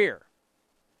career.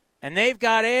 And they've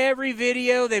got every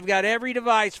video, they've got every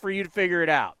device for you to figure it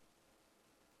out.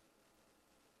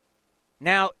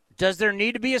 Now, does there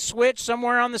need to be a switch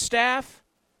somewhere on the staff?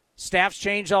 Staffs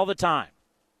change all the time.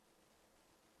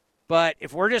 But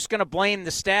if we're just going to blame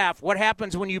the staff, what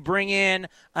happens when you bring in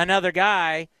another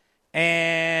guy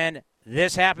and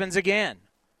this happens again?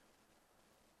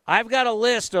 I've got a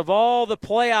list of all the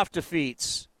playoff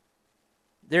defeats.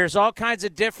 There's all kinds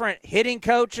of different hitting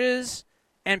coaches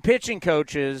and pitching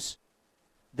coaches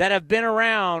that have been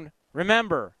around.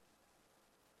 Remember,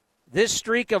 this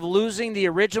streak of losing the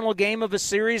original game of a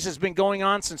series has been going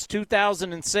on since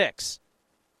 2006.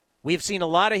 We've seen a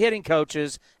lot of hitting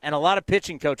coaches and a lot of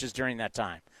pitching coaches during that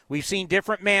time. We've seen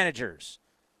different managers.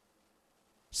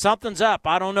 Something's up.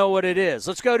 I don't know what it is.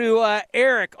 Let's go to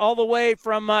Eric all the way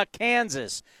from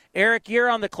Kansas. Eric, you're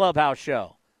on the Clubhouse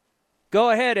Show. Go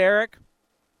ahead, Eric.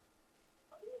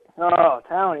 Oh,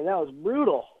 Tony, that was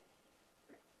brutal.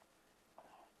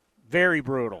 Very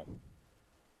brutal.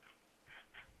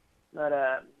 But,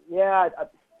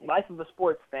 life of a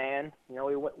sports fan.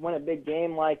 We win a big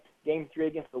game like Game 3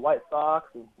 against the White Sox,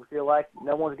 and we feel like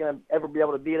no one's going to ever be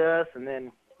able to beat us. And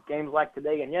then games like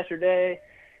today and yesterday,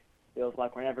 feels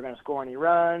like we're never going to score any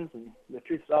runs. And the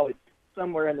truth is always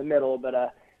somewhere in the middle.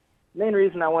 But main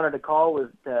reason I wanted to call was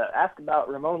to ask about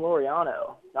Ramon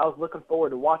Laureano. I was looking forward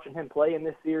to watching him play in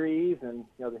this series, and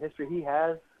the history he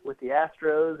has with the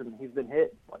Astros, and he's been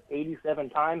hit 87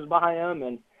 times by him.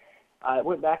 And I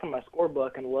went back in my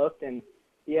scorebook and looked, and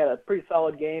he had a pretty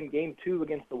solid game, Game 2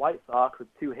 against the White Sox with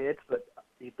 2 hits, but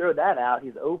you throw that out,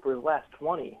 he's 0 for his last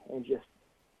 20, and just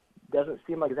doesn't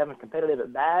seem like he's having competitive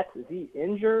at-bats. Is he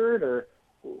injured, or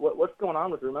what's going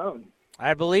on with Ramon?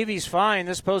 I believe he's fine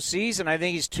this postseason. I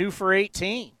think he's 2 for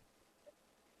 18.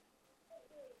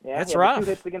 Yeah, that's rough. 2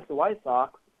 hits against the White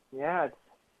Sox. Yeah,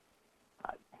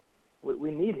 we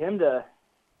need him to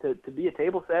be a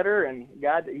table setter, and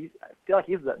God, I feel like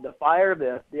he's the fire of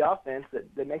the offense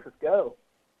that makes us go.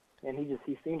 And he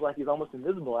seems like he's almost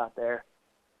invisible out there.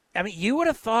 I mean, you would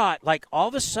have thought, all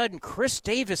of a sudden, Chris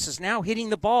Davis is now hitting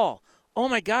the ball. Oh,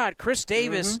 my God, Chris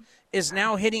Davis is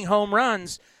now hitting home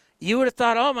runs. You would have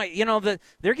thought, oh, my, you're going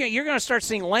to start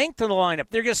seeing length in the lineup.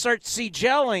 They're going to start to see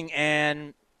gelling,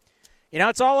 and,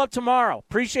 it's all up tomorrow.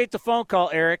 Appreciate the phone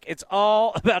call, Eric. It's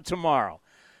all about tomorrow.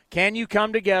 Can you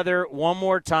come together one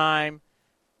more time?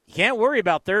 You can't worry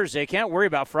about Thursday. Can't worry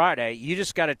about Friday. You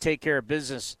just got to take care of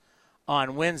business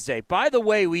on Wednesday. By the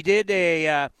way, we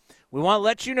want to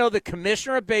let you know the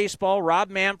Commissioner of Baseball, Rob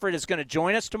Manfred, is going to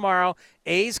join us tomorrow.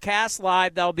 A's Cast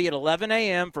Live. That'll be at 11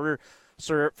 a.m. For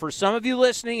some of you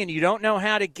listening and you don't know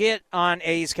how to get on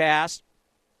A's Cast,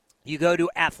 you go to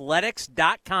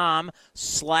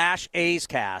athletics.com/A's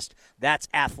Cast. That's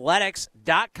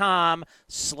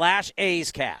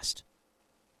athletics.com/A's Cast.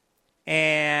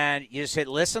 And you just hit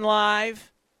listen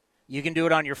live. You can do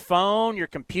it on your phone, your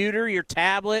computer, your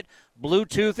tablet,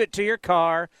 Bluetooth it to your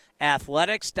car,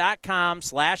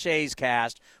 athletics.com/A's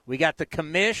Cast. We got the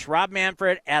commish, Rob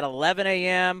Manfred, at 11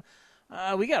 a.m.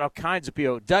 We got all kinds of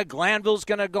people. Doug Glanville's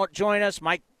going to join us.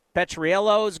 Mike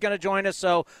Petriello is going to join us.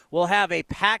 So we'll have a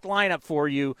packed lineup for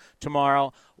you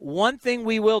tomorrow. One thing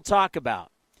we will talk about,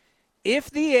 if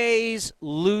the A's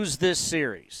lose this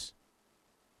series,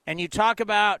 and you talk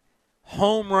about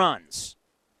home runs,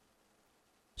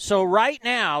 so right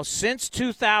now, since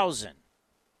 2000,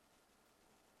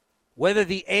 whether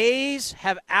the A's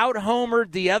have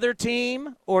out-homered the other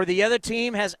team or the other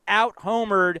team has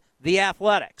out-homered the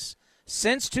Athletics,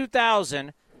 since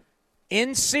 2000,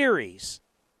 in series,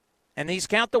 and these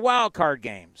count the wild card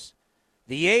games,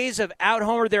 the A's have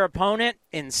out-homered their opponent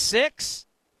in 6.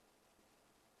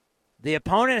 The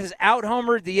opponent has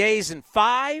out-homered the A's in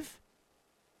 5.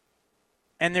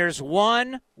 And there's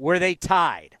 1 where they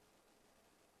tied.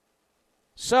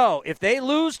 So if they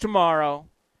lose tomorrow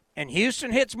and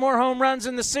Houston hits more home runs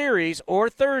in the series or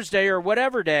Thursday or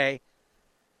whatever day,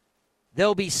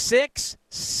 they'll be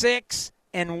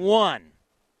 6-6-1.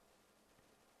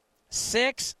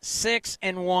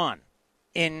 6-6-1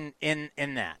 in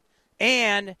that.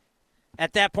 And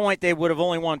at that point, they would have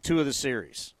only won 2 of the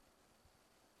series.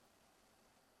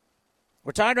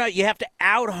 We're talking about you have to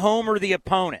out-homer the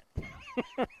opponent.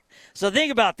 So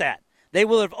think about that. They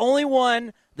will have only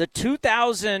won the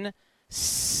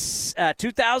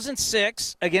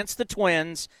 2006 against the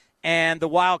Twins and the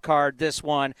wild card, this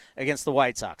one, against the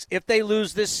White Sox, if they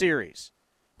lose this series.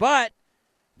 But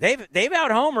they've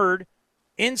out-homered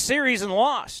in series and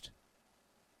lost.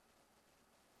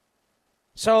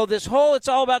 So this whole it's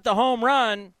all about the home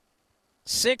run,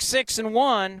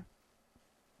 6-6-1,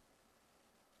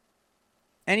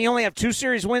 and you only have 2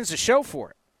 series wins to show for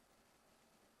it.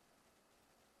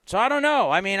 So I don't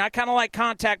know. I mean, I kind of like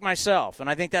contact myself, and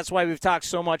I think that's why we've talked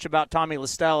so much about Tommy La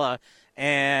Stella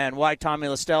and why Tommy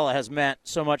La Stella has meant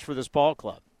so much for this ball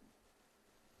club.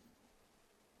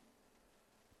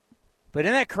 But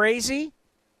isn't that crazy?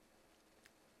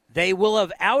 They will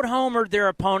have out-homered their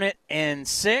opponent in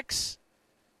 6,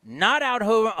 not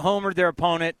out-homered their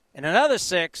opponent in another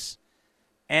 6,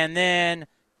 and then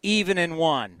even in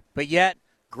 1. But yet,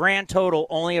 grand total,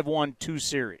 only have won 2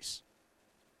 series.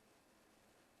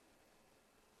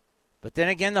 But then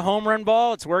again, the home run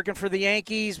ball, it's working for the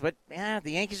Yankees. But, the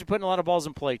Yankees are putting a lot of balls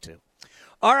in play, too.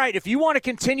 All right, if you want to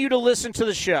continue to listen to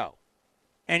the show,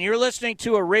 and you're listening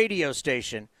to a radio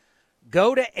station,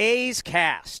 go to A's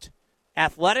Cast,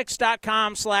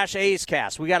 athletics.com/A's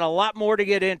Cast. We got a lot more to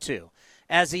get into.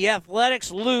 As the Athletics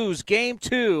lose Game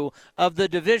 2 of the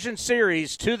Division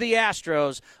Series to the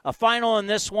Astros, a final in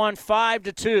this one,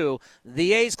 5-2.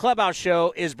 The A's Clubhouse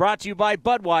Show is brought to you by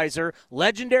Budweiser.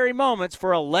 Legendary moments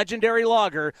for a legendary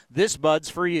lager. This Bud's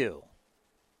for you.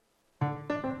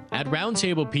 At Round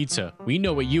Table Pizza, we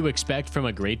know what you expect from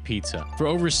a great pizza. For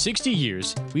over 60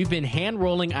 years, we've been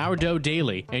hand-rolling our dough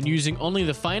daily and using only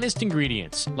the finest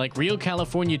ingredients, like real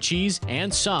California cheese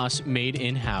and sauce made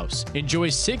in-house. Enjoy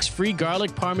 6 free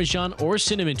garlic parmesan or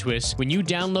cinnamon twists when you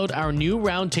download our new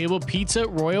Round Table Pizza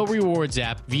Royal Rewards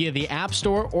app via the App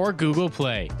Store or Google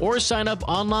Play. Or sign up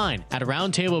online at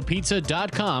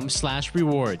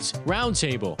roundtablepizza.com/rewards. Round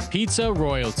Table, pizza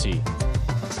royalty.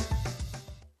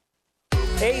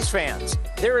 A's fans,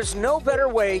 there is no better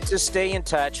way to stay in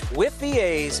touch with the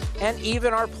A's and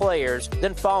even our players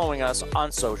than following us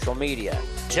on social media.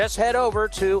 Just head over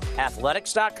to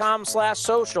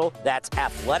athletics.com/social. That's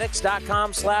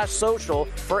athletics.com/social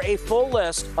for a full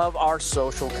list of our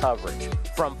social coverage,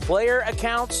 from player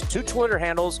accounts to Twitter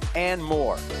handles and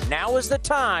more. Now is the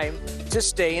time to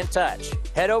stay in touch.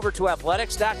 Head over to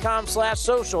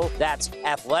athletics.com/social. That's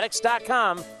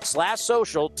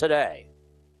athletics.com/social today.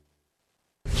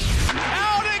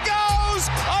 Out it goes!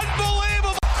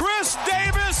 Unbelievable! Chris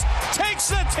Davis takes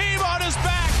the team on his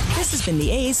back. This has been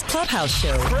the A's Clubhouse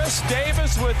Show. Chris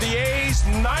Davis with the A's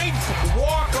 9th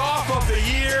walk-off of the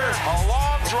year. A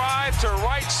long drive to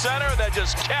right center that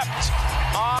just kept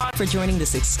on. For joining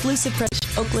this exclusive press,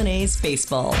 Oakland A's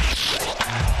baseball.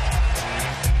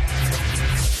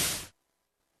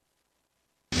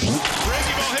 Breaking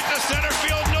ball hit to center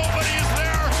field. Nobody is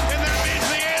there, and that means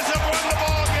the A's have won the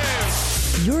ball game.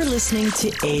 You're listening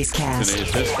to A's Cast.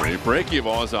 Today's history. Breaking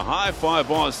ball is a high fly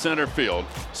ball in center field.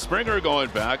 Springer going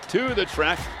back to the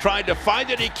track, trying to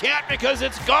find it. He can't because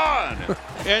it's gone.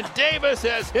 And Davis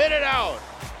has hit it out.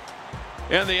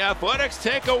 And the Athletics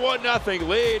take a 1-0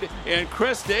 lead, and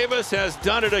Chris Davis has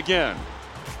done it again.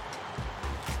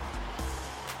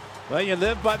 Well, you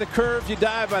live by the curve, you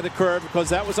die by the curve, because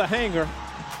that was a hanger.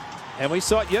 And we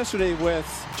saw it yesterday with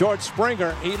George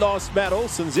Springer. He lost Matt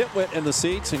Olson's. It went in the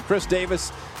seats, and Chris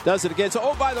Davis does it again. So,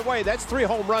 oh, by the way, that's 3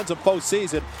 home runs of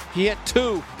postseason. He hit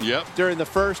 2 during the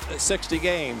first 60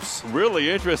 games.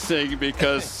 Really interesting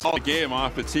because saw the game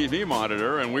off the TV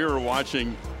monitor, and we were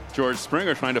watching George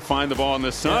Springer trying to find the ball in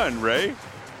the sun, Ray.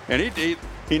 And he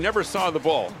never saw the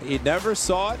ball. He never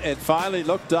saw it, and finally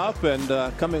looked up, and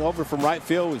coming over from right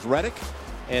field was Reddick.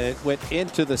 And it went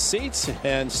into the seats,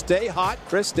 and stay hot,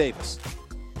 Chris Davis.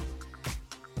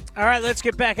 All right, let's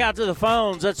get back out to the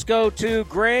phones. Let's go to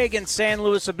Greg in San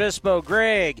Luis Obispo.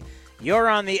 Greg, you're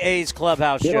on the A's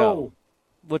Clubhouse Show.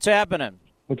 What's happening?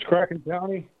 What's cracking,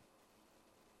 Tony?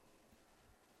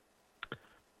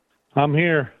 I'm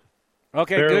here.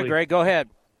 Okay, Barely. good, Greg. Go ahead.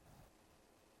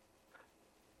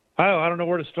 I don't know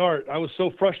where to start. I was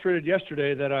so frustrated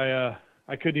yesterday that I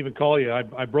couldn't even call you.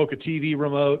 I broke a TV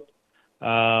remote.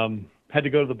 Had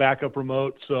to go to the backup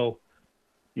remote. So,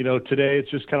 today it's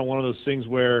just kind of one of those things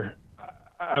where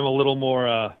I'm a little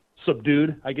more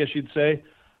subdued, I guess you'd say.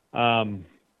 At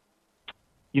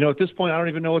this point, I don't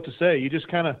even know what to say. You just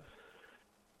kind of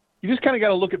got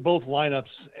to look at both lineups.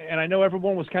 And I know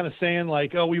everyone was kind of saying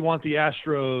like, oh, we want the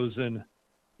Astros and,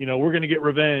 we're going to get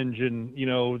revenge and,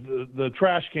 the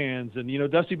trash cans.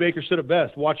 And, Dusty Baker said it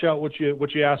best. Watch out what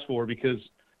you ask for, because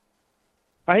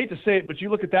I hate to say it, but you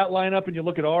look at that lineup and you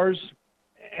look at ours,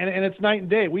 and it's night and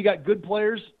day. We got good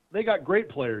players. They got great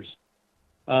players.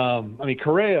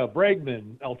 Correa,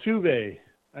 Bregman, Altuve,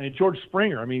 George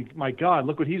Springer. My God,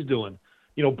 look what he's doing.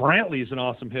 Brantley's an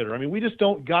awesome hitter. We just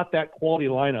don't got that quality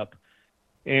lineup.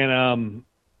 And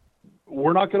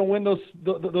we're not going to win those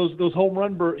home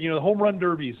run home run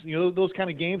derbies, those kind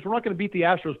of games. We're not going to beat the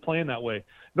Astros playing that way.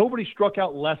 Nobody struck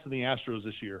out less than the Astros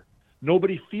this year.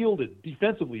 Nobody fielded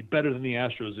defensively better than the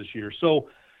Astros this year. So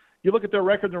you look at their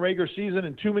record in the regular season,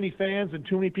 and too many fans and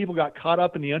too many people got caught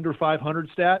up in the under 500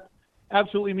 stat.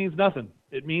 Absolutely means nothing.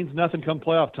 It means nothing come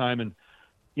playoff time. And,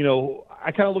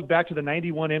 I kind of look back to the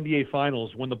 91 NBA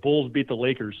Finals when the Bulls beat the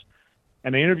Lakers,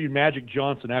 and they interviewed Magic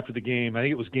Johnson after the game. I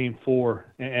think it was Game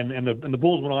 4, and the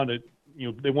Bulls went on to,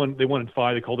 they won in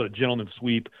 5. They called it a gentleman's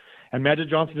sweep. And Magic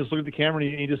Johnson just looked at the camera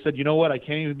and he just said, you know what, I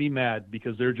can't even be mad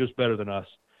because they're just better than us.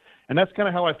 And that's kind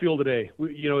of how I feel today.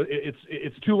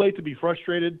 It's too late to be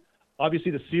frustrated.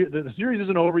 Obviously, the series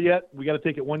isn't over yet. We got to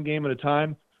take it one game at a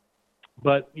time.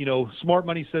 But smart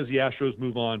money says the Astros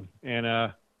move on,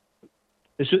 and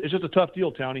it's just a tough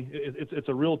deal, Townie. It's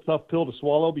a real tough pill to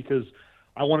swallow because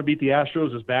I want to beat the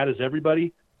Astros as bad as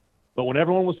everybody. But when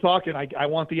everyone was talking, I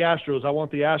want the Astros. I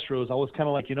was kind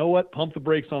of like, you know what? Pump the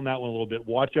brakes on that one a little bit.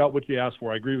 Watch out what you ask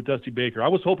for. I agree with Dusty Baker. I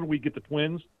was hoping we'd get the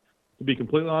Twins. To be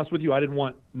completely honest with you, I didn't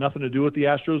want nothing to do with the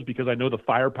Astros because I know the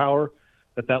firepower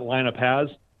that lineup has,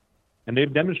 and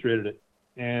they've demonstrated it.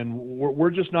 And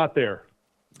we're just not there.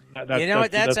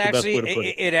 That's actually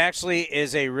it. Actually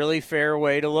is a really fair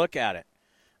way to look at it.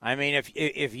 I mean,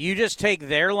 if you just take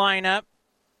their lineup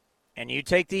and you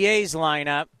take the A's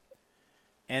lineup,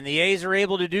 and the A's are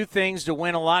able to do things to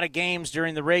win a lot of games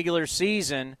during the regular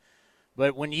season,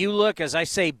 but when you look, as I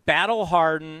say, battle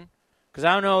harden, because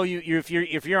I don't know if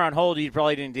you're on hold, you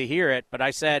probably didn't hear it, but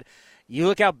I said you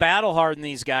look how battle hardened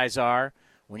these guys are.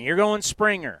 When you're going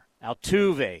Springer,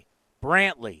 Altuve,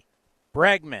 Brantley,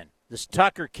 Bregman, this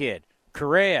Tucker kid,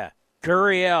 Correa,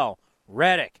 Gurriel,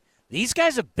 Reddick. These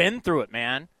guys have been through it,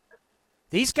 man.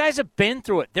 These guys have been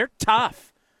through it. They're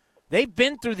tough. They've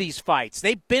been through these fights.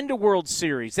 They've been to World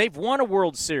Series. They've won a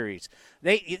World Series.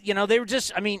 They were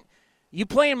just, I mean, you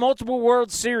play in multiple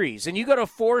World Series, and you go to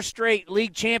 4 straight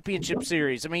league championship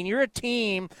series. I mean, you're a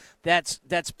team that's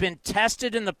been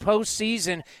tested in the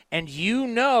postseason, and you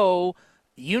know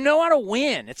how to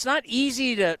win. It's not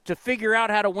easy to figure out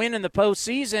how to win in the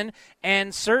postseason,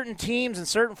 and certain teams and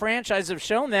certain franchises have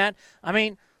shown that. I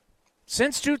mean,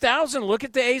 since 2000, look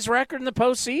at the A's record in the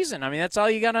postseason. I mean, that's all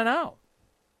you got to know.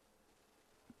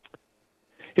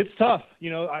 It's tough.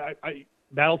 I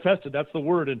battle tested. That's the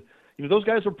word. And those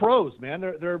guys are pros, man.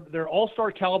 They're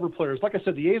all-star caliber players. Like I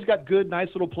said, the A's got good, nice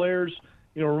little players.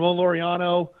 Ramon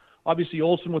Laureano, obviously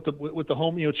Olsen with the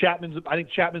home. I think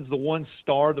Chapman's the one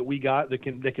star that we got that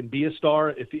can be a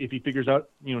star if he figures out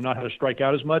not how to strike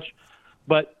out as much.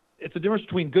 But it's a difference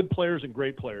between good players and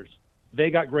great players. They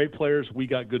got great players. We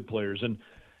got good players. And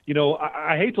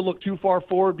I hate to look too far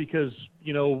forward because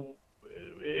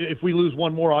if we lose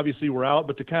one more, obviously we're out.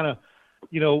 But to kind of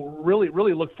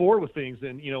really look forward with things.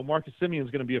 And Marcus Semion's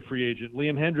going to be a free agent.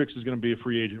 Liam Hendricks is going to be a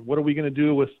free agent. What are we going to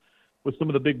do with some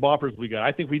of the big boppers we got?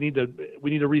 I think we need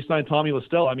to re-sign Tommy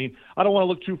LaStella. I mean, I don't want to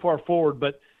look too far forward,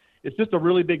 but it's just a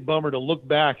really big bummer to look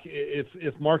back if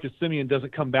Marcus Semien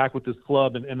doesn't come back with this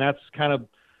club, and that's kind of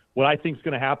what I think is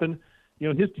going to happen.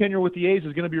 His tenure with the A's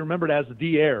is going to be remembered as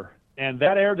the error, and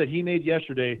that error that he made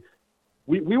yesterday,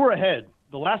 we were ahead.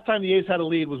 The last time the A's had a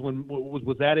lead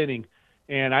was that inning,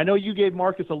 and I know you gave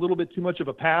Marcus a little bit too much of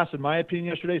a pass, in my opinion,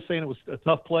 yesterday, saying it was a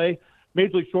tough play.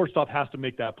 Major League shortstop has to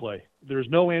make that play. There's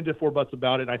no and, if, or, buts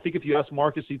about it. I think if you ask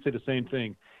Marcus, he'd say the same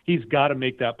thing. He's got to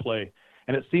make that play.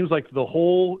 And it seems like the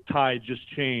whole tide just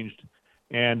changed,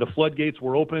 and the floodgates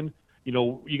were open.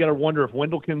 You got to wonder if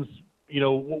Wendelken's,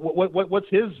 what's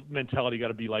his mentality got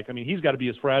to be like? I mean, he's got to be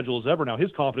as fragile as ever now.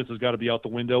 His confidence has got to be out the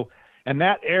window. And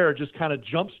that error just kind of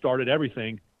jump-started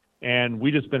everything, and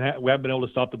we haven't been able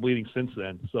to stop the bleeding since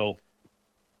then. So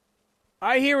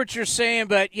I hear what you're saying,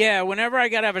 but, yeah, whenever I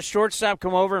got to have a shortstop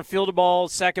come over and field a ball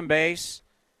second base,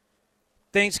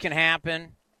 things can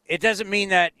happen. It doesn't mean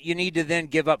that you need to then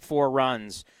give up 4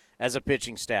 runs as a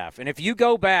pitching staff. And if you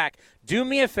go back, do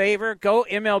me a favor, go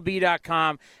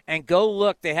MLB.com and go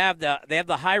look. They have the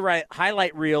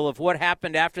highlight reel of what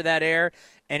happened after that error.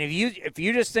 And if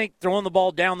you just think throwing the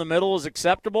ball down the middle is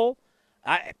acceptable,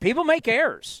 people make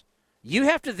errors. You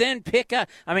have to then pick up.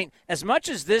 I mean, as much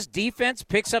as this defense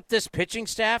picks up this pitching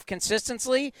staff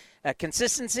consistently,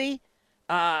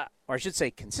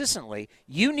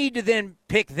 you need to then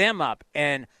pick them up.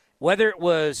 And whether it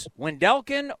was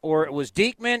Wendelken or it was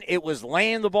Diekman, it was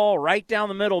laying the ball right down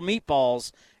the middle,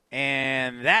 meatballs,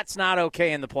 and that's not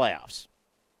okay in the playoffs.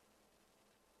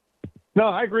 No,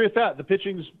 I agree with that. The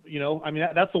pitching's,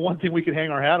 that's the one thing we can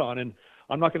hang our hat on, and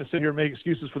I'm not going to sit here and make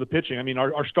excuses for the pitching. I mean,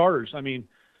 our starters,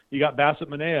 you got Bassett,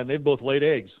 Manaea, and they've both laid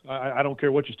eggs. I don't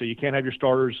care what you say. You can't have your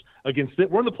starters against it.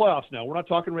 We're in the playoffs now. We're not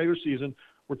talking regular season.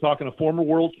 We're talking a former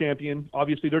world champion.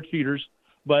 Obviously, they're cheaters,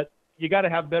 but you got to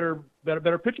have better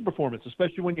pitching performance,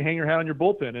 especially when you hang your hat on your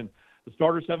bullpen. And the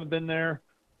starters haven't been there.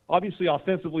 Obviously,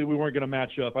 offensively, we weren't going to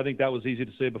match up. I think that was easy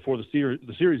to say before the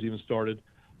series even started.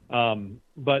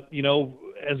 But,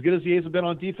 as good as the A's have been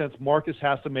on defense, Marcus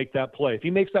has to make that play. If he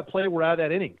makes that play, we're out of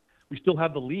that inning. We still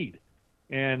have the lead.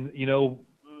 And,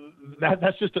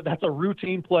 that's a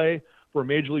routine play for a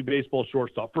Major League Baseball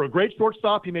shortstop. For a great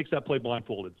shortstop, he makes that play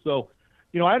blindfolded. So,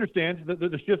 I understand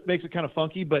the shift makes it kind of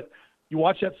funky, but you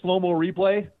watch that slow-mo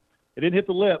replay, it didn't hit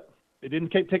the lip. It didn't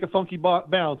take a funky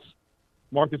bounce.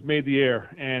 Marcus made the error,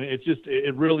 and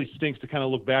it really stinks to kind of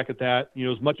look back at that.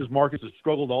 As much as Marcus has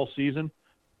struggled all season,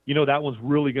 that one's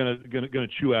really gonna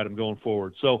chew at him going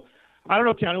forward. So I don't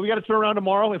know, Tony. We got to turn around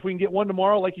tomorrow. If we can get one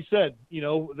tomorrow, like you said,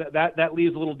 that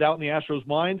leaves a little doubt in the Astros'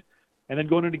 mind, and then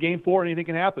going into Game 4, anything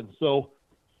can happen. So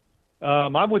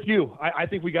I'm with you. I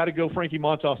think we got to go Frankie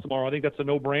Montas tomorrow. I think that's a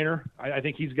no-brainer. I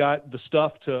think he's got the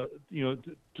stuff to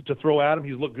throw at him.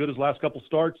 He's looked good his last couple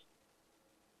starts.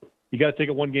 You got to take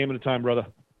it one game at a time, brother.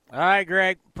 All right,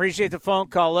 Greg. Appreciate the phone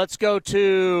call. Let's go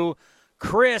to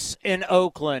Chris in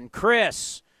Oakland.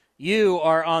 Chris, you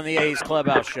are on the A's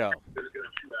Clubhouse Show.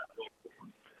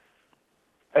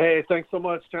 Hey, thanks so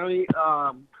much, Tony.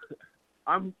 I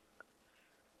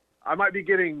might be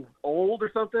getting old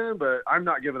or something, but I'm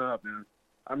not giving up, man.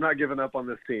 I'm not giving up on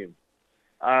this team.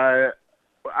 I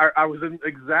was in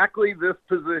exactly this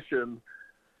position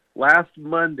last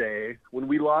Monday when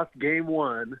we lost Game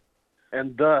 1,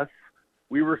 and thus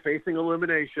we were facing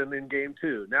elimination in Game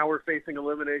 2. Now we're facing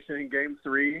elimination in Game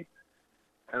 3,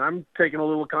 and I'm taking a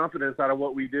little confidence out of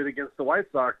what we did against the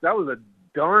White Sox. That was a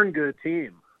darn good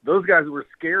team. Those guys were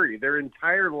scary. Their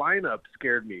entire lineup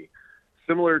scared me,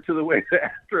 similar to the way the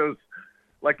Astros,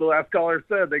 like the last caller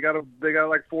said, they got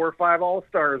like 4 or 5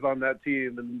 all-stars on that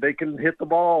team, and they can hit the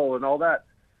ball and all that.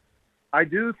 I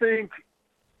do think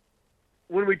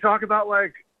when we talk about,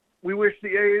 like, we wish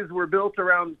the A's were built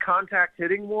around contact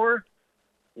hitting more,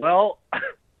 well,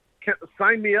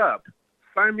 sign me up.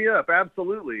 Sign me up,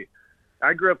 absolutely.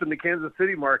 I grew up in the Kansas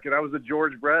City market. I was a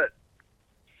George Brett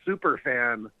super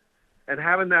fan. And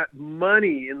having that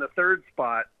money in the third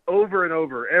spot over and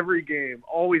over every game,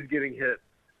 always getting hit,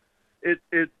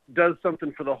 it does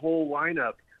something for the whole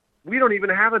lineup. We don't even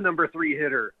have a number 3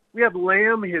 hitter. We have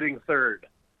Lamb hitting third,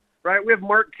 right? We have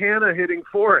Mark Canha hitting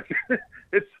fourth.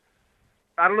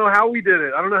 I don't know how we did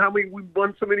it. I don't know how we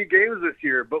won so many games this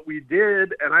year, but we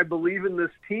did, and I believe in this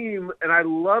team, and I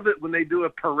love it when they do a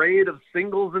parade of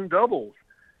singles and doubles.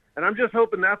 And I'm just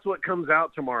hoping that's what comes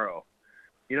out tomorrow.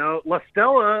 You know, La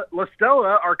Stella,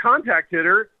 our contact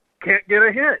hitter, can't get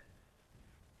a hit.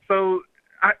 So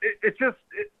it's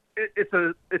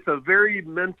a very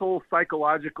mental,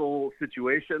 psychological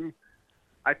situation.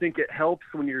 I think it helps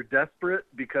when you're desperate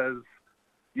because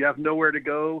you have nowhere to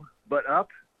go but up.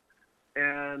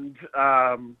 And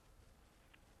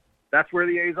that's where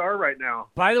the A's are right now.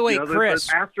 By the way, Chris,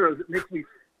 the Astros, it makes me,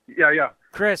 yeah.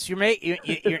 Chris, you're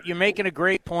making a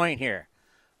great point here.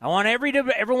 I want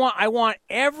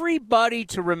everybody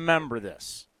to remember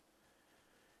this.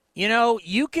 You know,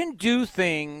 you can do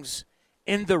things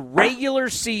in the regular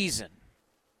season,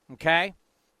 okay?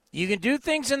 You can do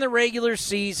things in the regular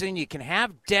season. You can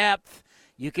have depth.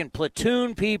 You can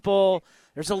platoon people.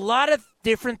 There's a lot of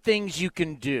different things you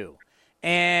can do.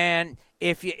 And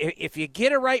if you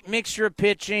get a right mixture of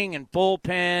pitching and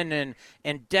bullpen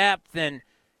and depth, then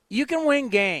you can win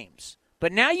games.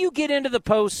 But now you get into the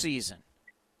postseason.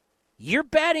 You're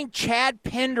batting Chad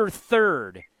Pinder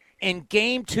third in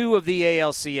Game 2 of the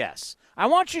ALCS. I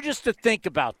want you just to think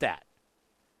about that.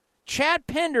 Chad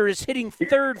Pinder is hitting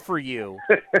third for you,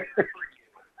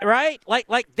 right?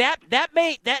 Like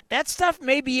that stuff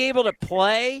may be able to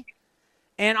play,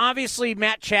 and obviously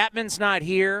Matt Chapman's not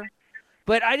here.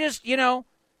 But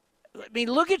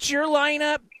look at your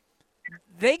lineup.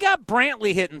 They got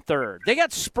Brantley hitting third. They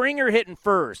got Springer hitting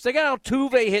first. They got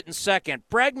Altuve hitting second.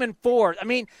 Bregman fourth. I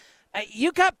mean,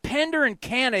 you got Pinder and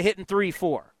Canha hitting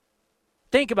 3-4.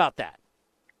 Think about that.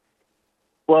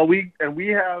 Well, we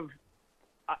have.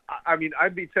 I mean,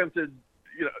 I'd be tempted.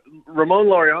 You know, Ramon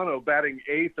Laureano batting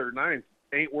 8th or 9th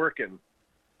ain't working.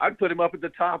 I'd put him up at the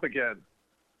top again.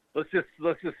 Let's just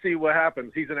see what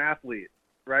happens. He's an athlete,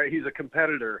 right? He's a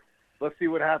competitor. Let's see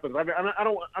what happens. I mean,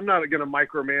 I'm not going to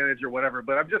micromanage or whatever,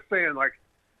 but I'm just saying, like,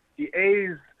 the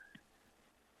A's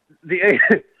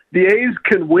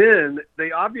can win.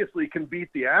 They obviously can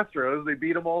beat the Astros. They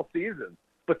beat them all season.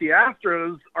 But the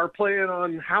Astros are playing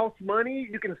on house money.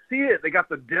 You can see it. They got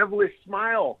the devilish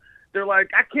smile. They're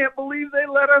like, I can't believe they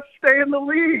let us stay in the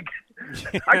league.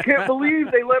 I can't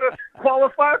believe they let us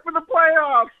qualify for the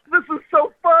playoffs. This is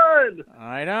so fun.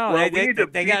 I know. Well,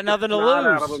 they got nothing to lose.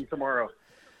 Out of them tomorrow.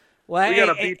 Well, we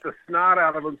got to beat the snot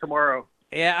out of them tomorrow.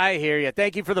 Yeah, I hear you.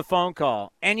 Thank you for the phone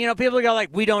call. And, you know, people go like,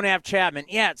 we don't have Chapman.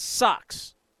 Yeah, it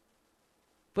sucks.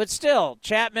 But still,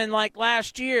 Chapman, like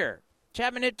last year,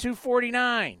 Chapman hit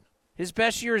 249. His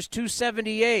best year is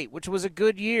 278, which was a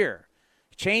good year.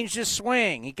 He changed his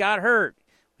swing. He got hurt.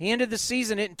 He ended the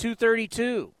season hitting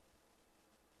 232.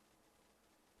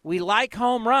 We like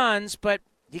home runs, but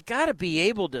you got to be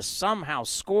able to somehow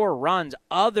score runs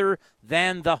other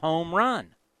than the home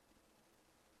run.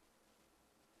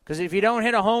 Because if you don't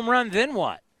hit a home run, then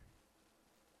what?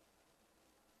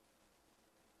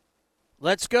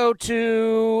 Let's go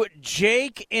to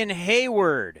Jake in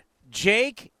Hayward.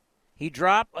 Jake, he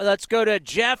dropped. Let's go to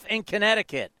Jeff in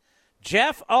Connecticut.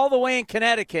 Jeff, all the way in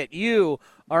Connecticut, you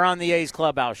are on the A's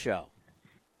Clubhouse Show.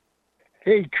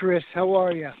 Hey, Chris, how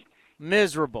are you?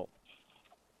 Miserable.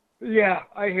 Yeah,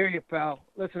 I hear you, pal.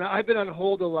 Listen, I've been on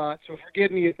hold a lot, so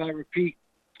forgive me if I repeat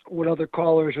what other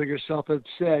callers or yourself have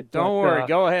said. Don't worry,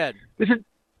 go ahead. This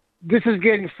is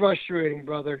getting frustrating,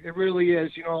 brother. It really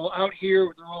is. You know, out here,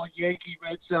 we're all Yankee,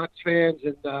 Red Sox fans,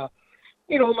 and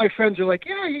my friends are like,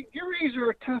 yeah, your A's are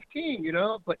a tough team,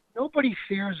 but nobody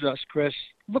fears us, Chris.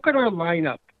 Look at our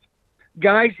lineup.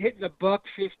 Guys hitting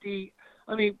 $150.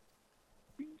 I mean,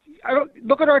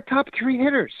 look at our top 3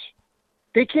 hitters.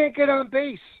 They can't get on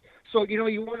base. So,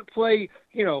 you want to play,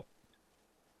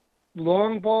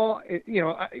 long ball.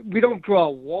 We don't draw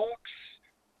walks.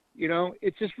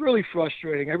 It's just really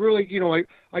frustrating. I really,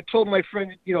 I told my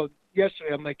friend,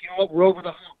 yesterday, I'm like, what, we're over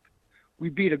the hump. We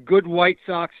beat a good White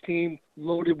Sox team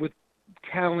loaded with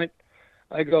talent.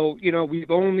 I go,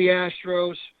 we've owned the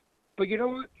Astros. But you know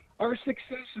what? Our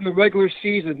success in the regular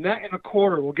season, that and a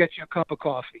quarter will get you a cup of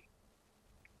coffee.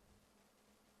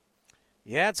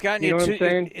 Yeah, it's gotten You know what I'm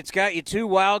saying? It's got you 2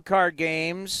 wild card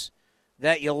games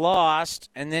that you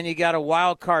lost, and then you got a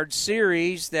wild card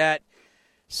series that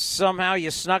somehow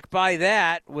you snuck by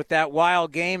that with that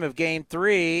wild game of Game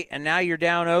 3, and now you're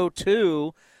down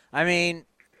 0-2. I mean,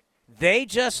 they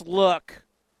just look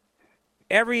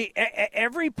every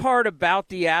part about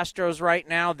the Astros right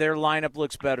now. Their lineup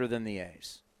looks better than the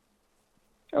A's.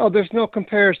 Oh, there's no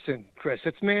comparison, Chris.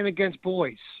 It's man against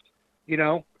boys.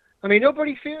 I mean,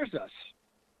 nobody fears us.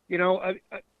 In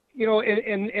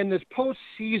this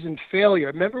postseason failure.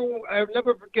 Remember, I'll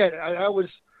never forget.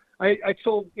 I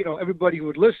told everybody who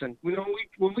would listen.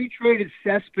 When we traded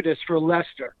Cespedes for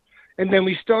Lester, and then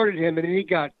we started him, and then he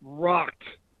got rocked.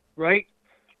 Right?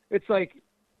 It's like,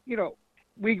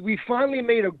 we finally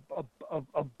made a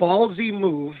ballsy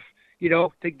move,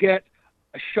 to get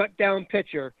a shutdown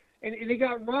pitcher, and he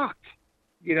got rocked.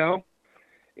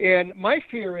 And my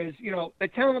fear is, the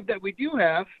talent that we do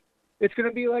have, it's going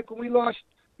to be like when we lost,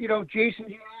 Jason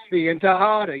Giambi and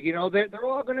Tejada. They're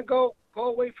all going to go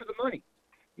away for the money.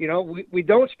 We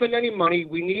don't spend any money.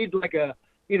 We need like a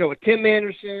Tim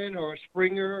Anderson or a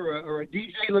Springer or a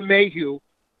DJ LeMahieu,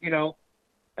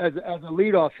 as a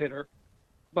leadoff hitter.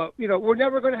 But, we're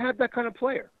never going to have that kind of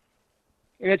player.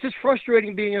 And it's just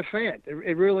frustrating being a fan.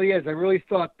 It really is. I really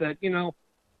thought that,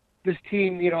 this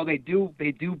team, they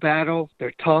do battle.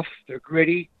 They're tough. They're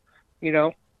gritty,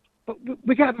 But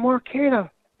we got Mark Canha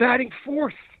batting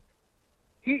 4th.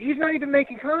 He's not even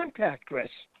making contact, Chris.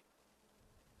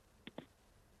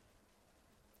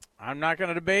 I'm not going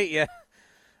to debate you.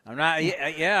 I'm not.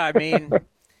 Yeah, I mean,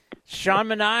 Sean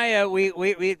Manaea. We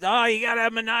you got to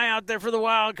have Manaea out there for the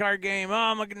wild card game.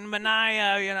 Oh,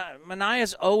 Manaea.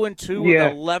 Manaea's 0-2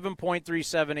 with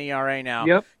 11.37 ERA now.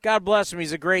 Yep. God bless him.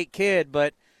 He's a great kid,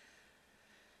 but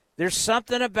there's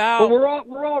something about. But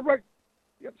we're all right.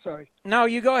 Yep. Sorry. No,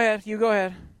 you go ahead.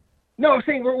 No, I'm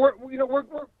saying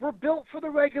we're built for the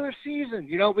regular season.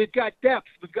 We've got depth.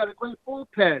 We've got a great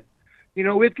bullpen.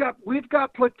 We've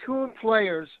got platoon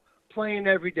players playing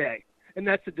every day, and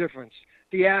that's the difference.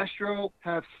 The Astros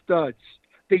have studs.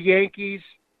 The Yankees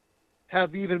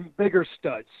have even bigger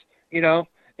studs.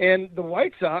 And the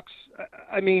White Sox.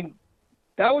 I mean,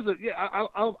 that was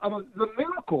the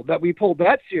miracle that we pulled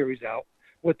that series out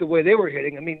with the way they were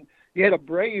hitting. I mean, you had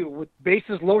Abreu with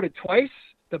bases loaded twice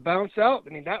to bounce out. I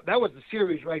mean, that was the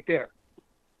series right there.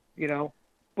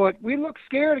 But we look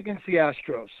scared against the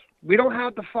Astros. We don't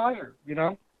have the fire,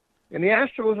 and the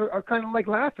Astros are kind of like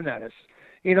laughing at us,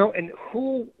 and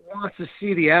who wants to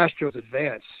see the Astros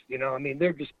advance? I mean,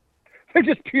 they're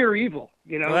just pure evil,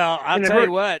 Well, I'll tell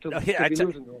you what.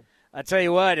 I'll tell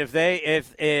you what, if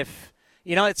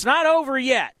it's not over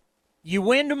yet. You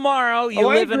win tomorrow, you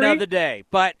live another day.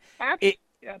 But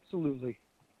absolutely.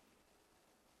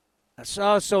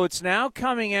 So it's now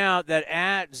coming out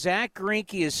that Zach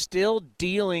Greinke is still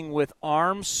dealing with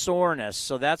arm soreness,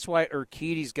 so that's why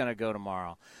Urquidy's going to go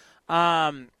tomorrow.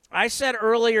 I said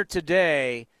earlier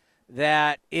today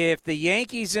that if the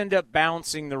Yankees end up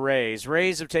bouncing the Rays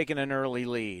have taken an early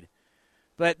lead.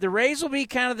 But the Rays will be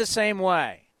kind of the same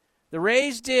way. The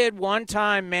Rays did one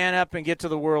time man up and get to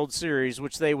the World Series,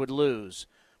 which they would lose.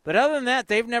 But other than that,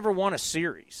 they've never won a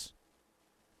series.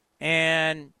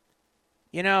 And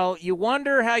you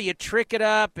wonder how you trick it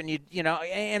up, and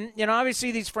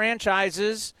obviously these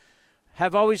franchises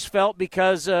have always felt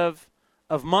because of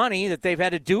money that they've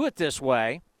had to do it this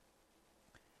way.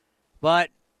 But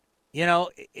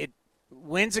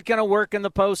when's it going to work in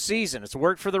the postseason? It's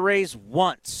worked for the Rays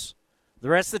once. The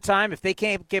rest of the time, if they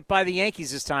can't get by the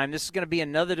Yankees this time, this is going to be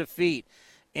another defeat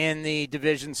in the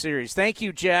division series. Thank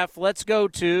you, Jeff. Let's go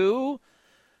to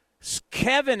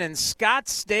Kevin in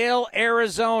Scottsdale,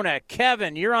 Arizona.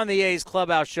 Kevin, you're on the A's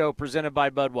Clubhouse Show presented by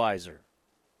Budweiser.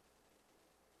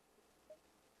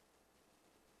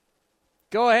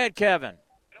 Go ahead, Kevin.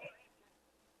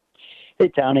 Hey,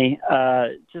 Tony.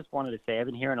 Just wanted to say I've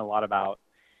been hearing a lot about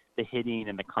the hitting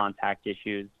and the contact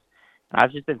issues.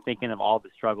 I've just been thinking of all the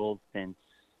struggles since,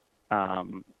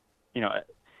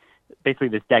 basically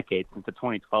this decade since the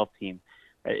 2012 team.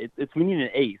 We need an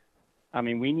ace. I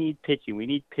mean, we need pitching. We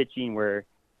need pitching where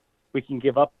we can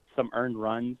give up some earned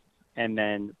runs, and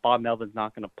then Bob Melvin's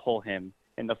not going to pull him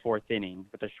in the fourth inning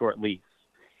with a short leash.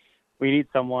 We need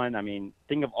someone. I mean,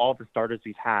 think of all the starters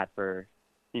we've had for,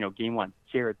 game one: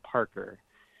 Jared Parker,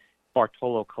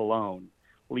 Bartolo Colon,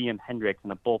 Liam Hendricks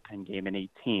in a bullpen game in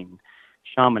 18,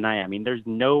 Sean Manaea. I mean, there's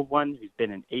no one who's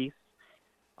been an ace.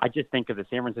 I just think of the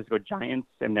San Francisco Giants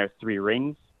and their 3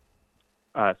 rings.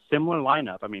 Similar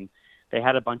lineup. I mean, they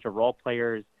had a bunch of role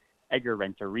players. Edgar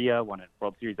Renteria won a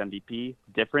World Series MVP.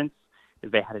 Difference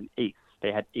is they had an ace.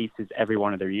 They had aces every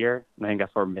one of their year, and I think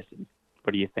that's what we're missing.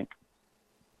 What do you think?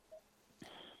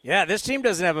 Yeah, this team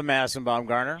doesn't have a Madison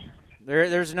Bumgarner.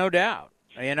 There's no doubt.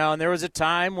 And there was a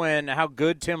time when how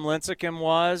good Tim Lincecum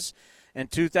was in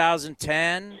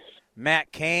 2010,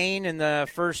 Matt Cain in the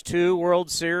first 2 World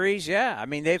Series. Yeah, I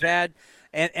mean, they've had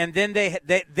and then they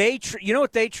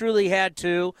what they truly had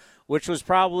too, which was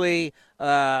probably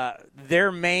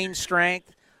their main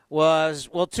strength was,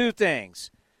 2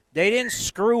 things. They didn't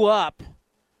screw up,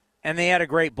 and they had a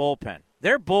great bullpen.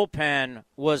 Their bullpen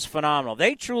was phenomenal.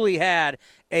 They truly had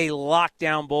a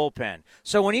lockdown bullpen.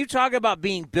 So when you talk about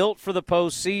being built for the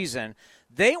postseason,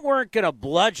 they weren't going to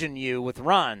bludgeon you with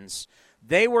runs.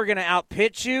 They were going to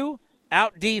outpitch you,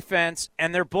 out-defense,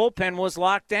 and their bullpen was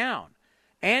locked down.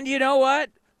 And you know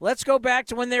what? Let's go back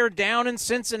to when they were down in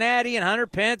Cincinnati and Hunter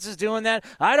Pence is doing that.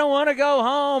 I don't want to go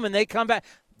home, and they come back.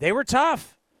 They were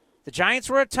tough. The Giants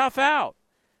were a tough out.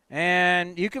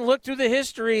 And you can look through the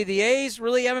history. The A's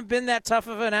really haven't been that tough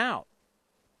of an out.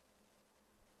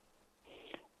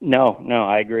 No,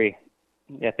 I agree.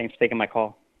 Yeah, thanks for taking my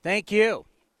call. Thank you.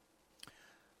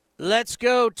 Let's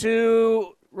go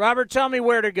to Robert. Tell me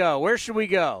where to go. Where should we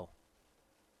go?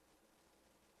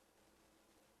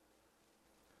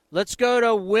 Let's go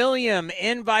to William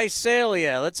in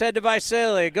Visalia. Let's head to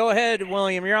Visalia. Go ahead,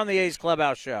 William. You're on the A's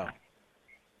Clubhouse Show.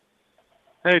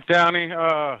 Hey,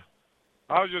 Townie.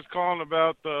 I was just calling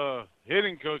about the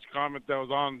hitting coach comment that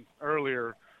was on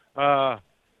earlier. I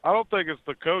don't think it's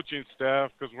the coaching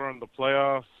staff because we're in the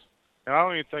playoffs, and I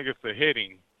don't even think it's the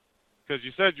hitting because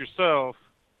you said yourself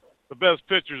the best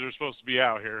pitchers are supposed to be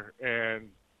out here, and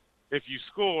if you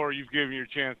score, you've given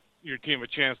your team a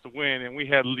chance to win, and we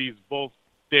had leads both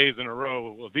days in a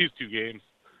row of these 2 games.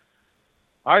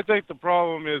 I think the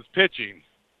problem is pitching.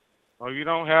 Well, you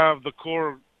don't have the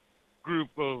core group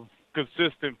of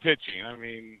consistent pitching. I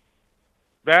mean,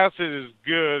 Bassett is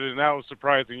good, and that was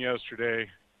surprising yesterday.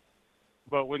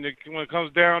 But when it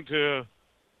comes down to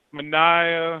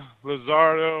Manaea,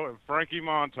 Luzardo, and Frankie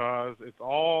Montas, it's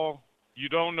all you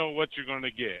don't know what you're going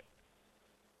to get.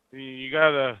 You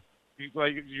gotta,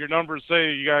 like your numbers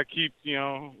say, you gotta keep.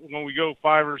 When we go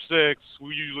 5 or 6,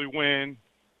 we usually win.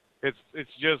 It's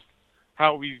just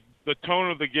how the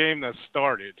tone of the game that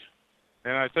started,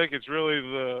 and I think it's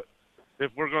really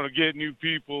if we're going to get new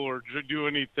people or do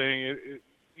anything,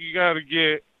 you got to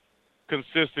get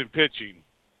consistent pitching.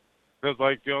 Because,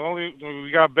 we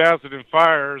got Bassett and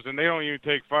Fiers, and they don't even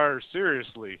take Fiers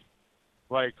seriously.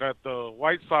 Like at the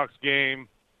White Sox game,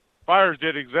 Fiers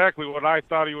did exactly what I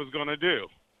thought he was going to do.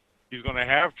 He's going to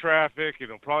have traffic, and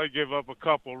he'll probably give up a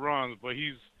couple runs, but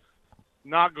he's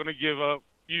not going to give up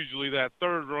usually that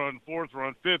 3rd run, 4th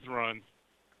run, 5th run,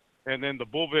 and then the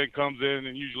bullpen comes in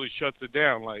and usually shuts it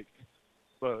down.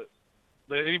 But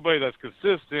anybody that's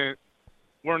consistent,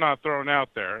 we're not throwing out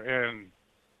there. And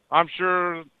I'm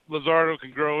sure Luzardo can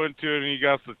grow into it, and he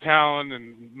got the talent,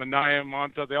 and Manaea and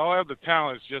Monta, they all have the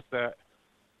talent. It's just that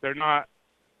they're not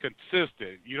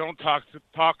consistent. You don't talk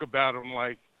about them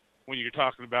like when you're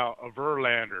talking about a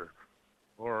Verlander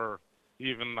or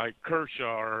even like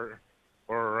Kershaw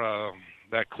or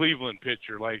that Cleveland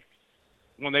pitcher. Like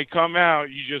when they come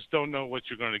out, you just don't know what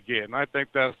you're going to get. And I think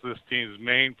that's this team's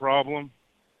main problem.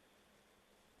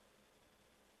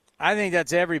 I think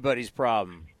that's everybody's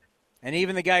problem. And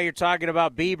even the guy you're talking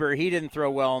about, Bieber, he didn't throw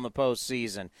well in the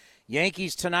postseason.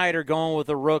 Yankees tonight are going with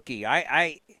a rookie.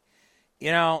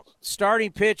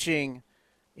 Starting pitching,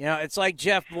 it's like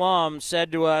Jeff Blum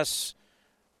said to us,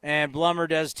 and Blummer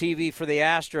does TV for the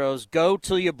Astros, go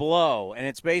till you blow. And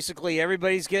it's basically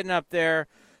everybody's getting up there,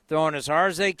 throwing as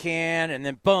hard as they can, and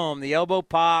then boom, the elbow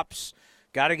pops.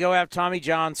 Got to go have Tommy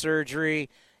John surgery.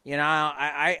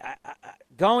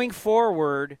 Going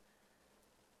forward,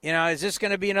 is this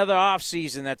going to be another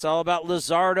offseason that's all about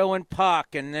Luzardo and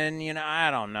Puck? And then,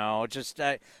 I don't know.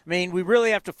 We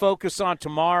really have to focus on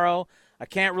tomorrow. I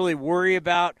can't really worry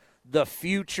about the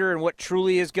future and what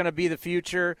truly is going to be the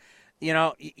future. You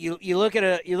look at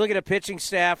a pitching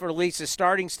staff, or at least a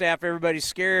starting staff everybody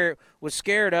was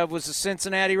scared of was the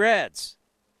Cincinnati Reds.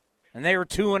 and they were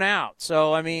 2-out.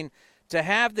 So, I mean, to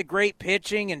have the great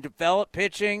pitching and develop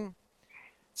pitching,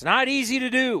 it's not easy to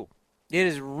do. It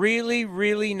is really,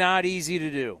 really not easy to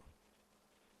do.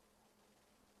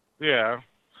 Yeah,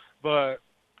 but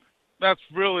that's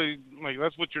really,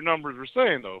 that's what your numbers were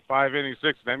saying, though. 5 innings,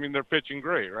 6. I mean, they're pitching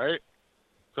great, right?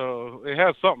 So it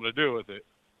has something to do with it.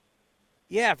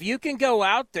 Yeah, if you can go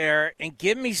out there and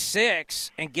give me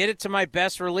 6 and get it to my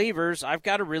best relievers, I've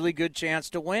got a really good chance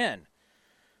to win.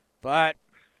 But,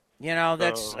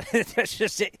 that's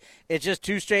just it. It's just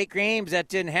 2 straight games that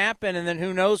didn't happen, and then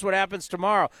who knows what happens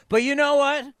tomorrow. But you know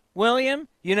what, William?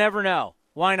 You never know.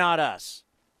 Why not us?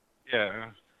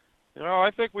 Yeah.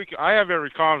 I think I have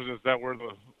every confidence that we're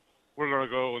going to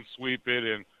go and sweep it,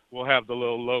 and we'll have the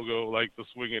little logo like the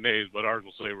Swinging A's, but ours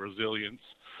will say resilience.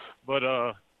 But,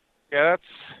 yeah,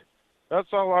 that's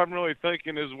all I'm really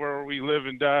thinking is where we live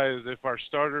and die is if our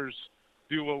starters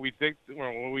do what we think,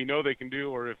 or what we know they can do,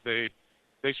 or if they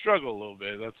struggle a little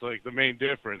bit. That's like the main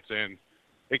difference. And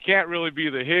it can't really be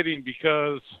the hitting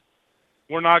because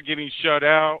we're not getting shut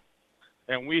out,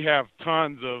 and we have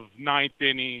tons of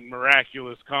ninth-inning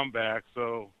miraculous comebacks.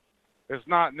 So it's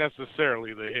not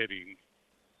necessarily the hitting.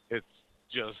 It's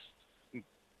just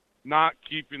not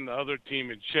keeping the other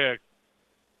team in check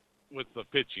with the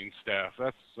pitching staff.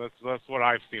 That's what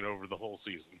I've seen over the whole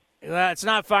season. It's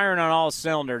not firing on all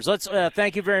cylinders. Let's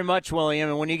thank you very much, William.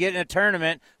 And when you get in a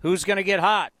tournament, who's going to get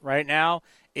hot? Right now,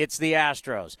 it's the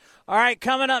Astros. All right,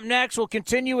 coming up next, we'll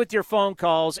continue with your phone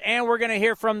calls, and we're going to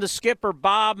hear from the skipper,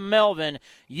 Bob Melvin.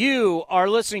 You are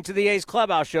listening to the A's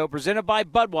Clubhouse Show, presented by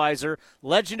Budweiser.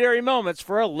 Legendary moments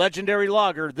for a legendary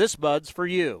lager. This Bud's for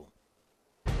you.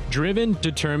 Driven,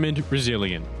 determined,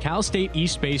 resilient. Cal State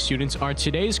East Bay students are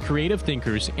today's creative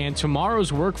thinkers and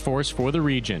tomorrow's workforce for the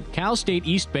region. Cal State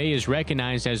East Bay is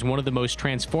recognized as one of the most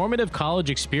transformative college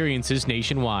experiences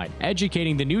nationwide,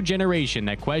 educating the new generation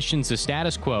that questions the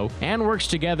status quo and works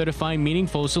together to find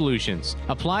meaningful solutions.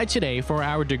 Apply today for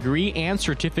our degree and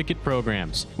certificate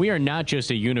programs. We are not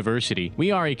just a university,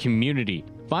 we are a community.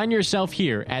 Find yourself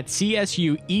here at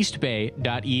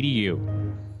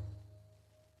csueastbay.edu.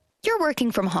 You're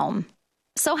working from home.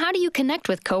 So how do you connect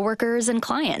with coworkers and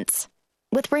clients?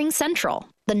 With RingCentral,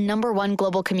 the #1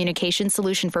 global communication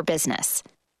solution for business.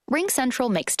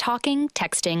 RingCentral makes talking,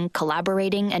 texting,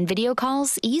 collaborating, and video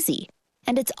calls easy.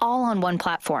 And it's all on one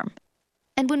platform.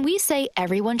 And when we say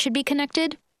everyone should be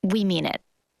connected, we mean it.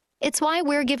 It's why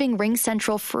we're giving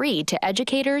RingCentral free to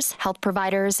educators, health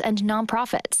providers, and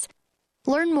nonprofits.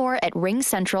 Learn more at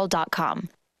ringcentral.com.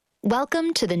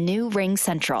 Welcome to the new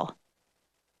RingCentral.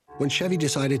 When Chevy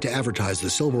decided to advertise the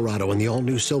Silverado and the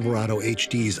all-new Silverado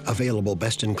HD's available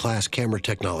best-in-class camera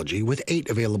technology with 8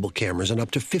 available cameras and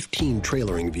up to 15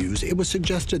 trailering views, it was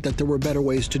suggested that there were better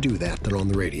ways to do that than on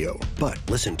the radio. But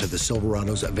listen to the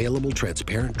Silverado's available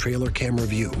transparent trailer camera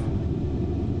view.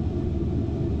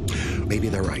 Maybe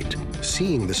they're right.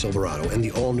 Seeing the Silverado and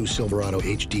the all-new Silverado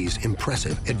HD's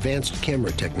impressive advanced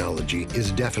camera technology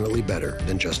is definitely better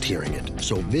than just hearing it.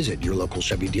 So visit your local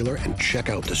Chevy dealer and check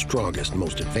out the strongest,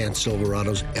 most advanced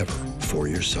Silverados ever for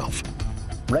yourself.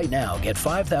 Right now, get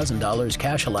 $5,000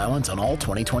 cash allowance on all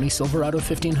 2020 Silverado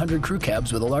 1500 crew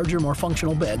cabs with a larger, more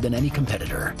functional bed than any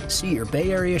competitor. See your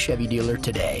Bay Area Chevy dealer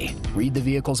today. Read the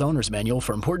vehicle's owner's manual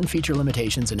for important feature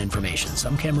limitations and information.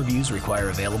 Some camera views require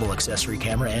available accessory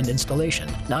camera and installation.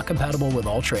 Not compatible with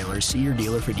all trailers. See your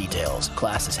dealer for details.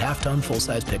 Class is half-ton,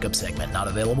 full-size pickup segment. Not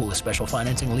available with special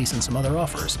financing, lease, and some other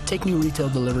offers. Take new retail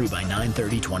delivery by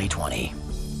 9/30/2020.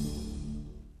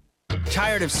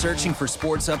 Tired of searching for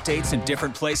sports updates in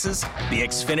different places? The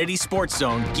Xfinity Sports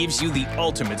Zone gives you the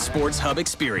ultimate sports hub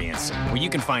experience, where you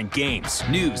can find games,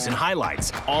 news, and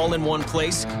highlights all in one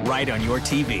place right on your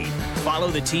TV. Follow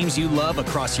the teams you love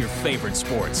across your favorite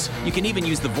sports. You can even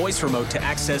use the voice remote to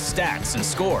access stats and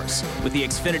scores. With the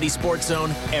Xfinity Sports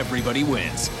Zone, everybody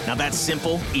wins. Now that's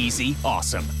simple, easy,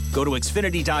 awesome. Go to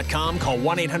Xfinity.com, call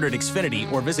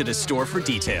 1-800-XFINITY, or visit a store for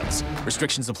details.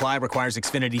 Restrictions apply. Requires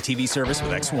Xfinity TV service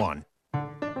with X1.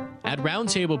 At Round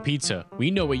Table Pizza,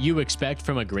 we know what you expect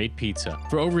from a great pizza.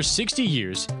 For over 60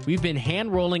 years, we've been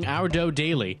hand-rolling our dough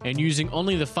daily and using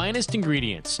only the finest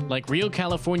ingredients, like real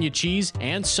California cheese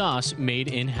and sauce made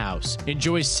in-house.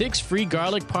 Enjoy 6 free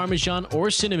garlic parmesan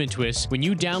or cinnamon twists when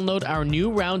you download our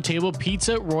new Round Table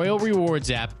Pizza Royal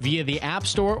Rewards app via the App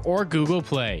Store or Google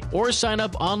Play. Or sign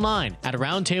up online at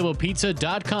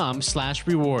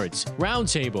roundtablepizza.com/rewards. Round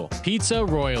Table, pizza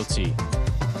royalty.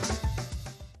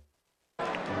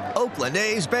 Oakland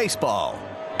A's baseball.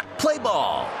 Play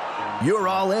ball. You're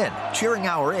all in, cheering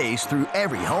our A's through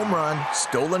every home run,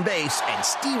 stolen base, and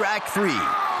Steerack 3.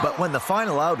 But when the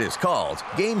final out is called,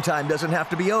 game time doesn't have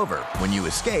to be over when you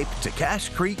escape to Cache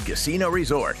Creek Casino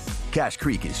Resort. Cache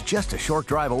Creek is just a short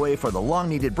drive away for the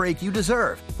long-needed break you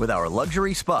deserve with our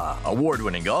luxury spa,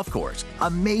 award-winning golf course,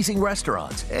 amazing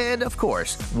restaurants, and, of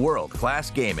course, world-class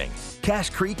gaming.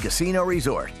 Cache Creek Casino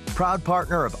Resort, proud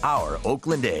partner of our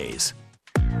Oakland A's.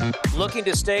 Looking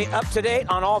to stay up to date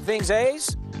on all things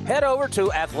A's? Head over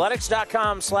to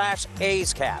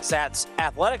athletics.com/A'sCast. That's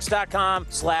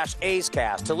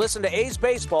athletics.com/A'sCast to listen to A's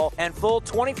baseball and full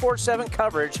 24/7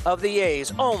 coverage of the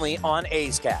A's only on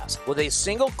A's Cast. With a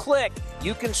single click,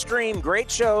 you can stream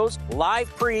great shows,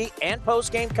 live pre- and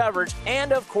post-game coverage,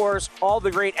 and, of course, all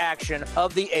the great action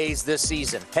of the A's this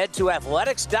season. Head to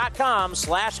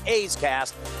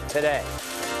athletics.com/A'sCast today.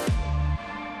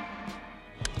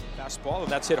 Fastball,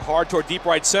 and that's hit hard toward deep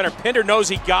right center. Pinder knows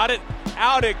he got it.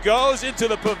 Out it goes into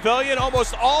the pavilion,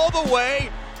 almost all the way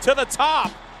to the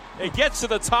top. It gets to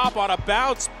the top on a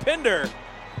bounce. Pinder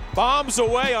bombs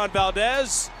away on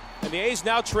Valdez, and the A's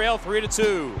now trail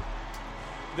 3-2.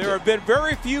 There have been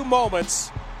very few moments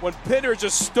when Pinder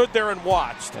just stood there and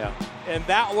watched, and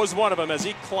that was one of them as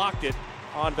he clocked it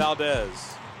on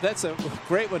Valdez. That's a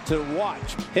great one to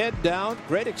watch. Head down,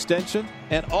 great extension,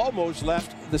 and almost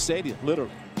left the stadium,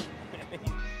 literally.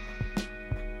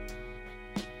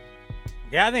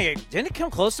 Yeah, I think didn't it come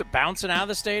close to bouncing out of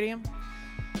the stadium?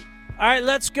 All right,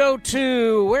 let's go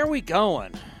to, where are we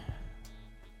going?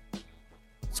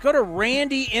 Let's go to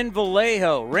Randy in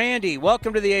Vallejo. Randy,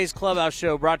 welcome to the A's Clubhouse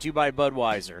Show, brought to you by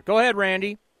Budweiser. Go ahead,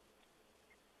 Randy.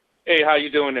 Hey, how you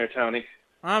doing there, Tony?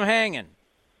 I'm hanging.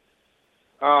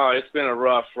 Oh, it's been a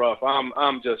rough.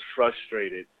 I'm just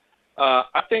frustrated.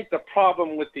 I think the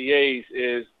problem with the A's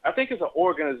is, I think it's an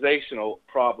organizational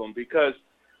problem because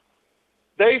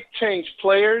they've changed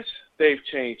players, they've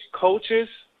changed coaches,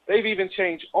 they've even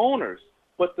changed owners,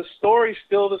 but the story's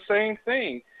still the same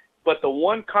thing. But the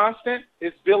one constant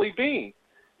is Billy Beane.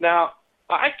 Now,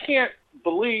 I can't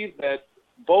believe that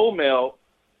Bowmel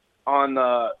on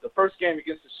the first game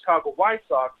against the Chicago White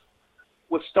Sox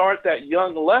would start that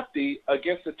young lefty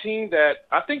against a team that,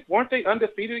 I think, weren't they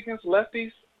undefeated against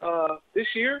lefties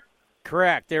this year?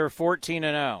 Correct. They were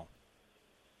 14-0.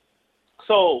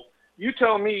 So you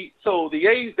tell me, so the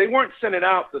A's, they weren't sending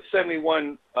out the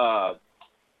 71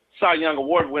 Cy Young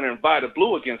Award winner and Vida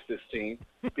Blue against this team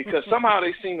because somehow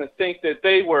they seem to think that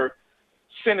they were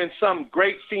sending some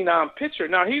great phenom pitcher.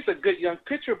 Now, he's a good young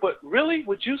pitcher, but really,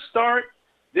 would you start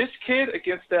this kid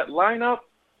against that lineup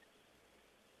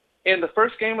in the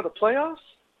first game of the playoffs?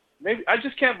 Maybe I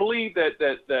just can't believe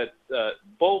that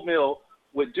Bowmel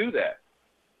would do that.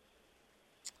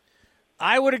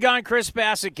 I would have gone Chris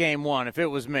Bassett game one if it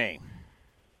was me.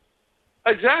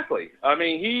 Exactly. I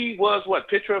mean, he was,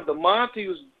 pitcher of the month? He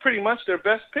was pretty much their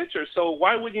best pitcher. So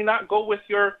why would you not go with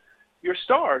your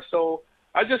star? So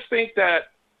I just think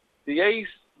that the A's,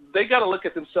 they got to look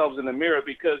at themselves in the mirror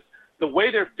because the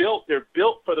way they're built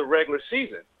for the regular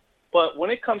season. But when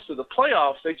it comes to the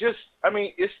playoffs,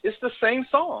 it's the same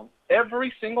song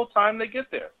every single time they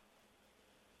get there.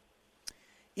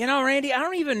 You know, Randy, I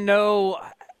don't even know.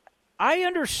 I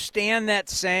understand that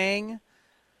saying,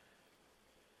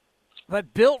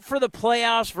 but built for the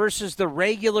playoffs versus the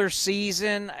regular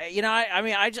season, you know,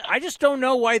 I just don't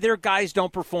know why their guys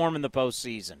don't perform in the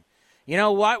postseason. You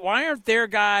know, why aren't their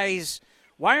guys,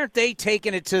 why aren't they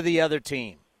taking it to the other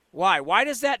team? Why? Why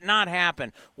does that not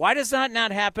happen? Why does that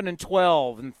not happen in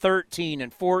 12 and 13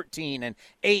 and 14 and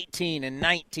 18 and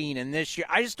 19 and this year?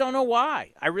 I just don't know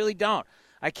why. I really don't.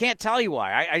 I can't tell you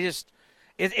why.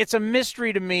 It's a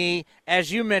mystery to me.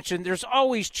 As you mentioned, there's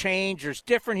always change. There's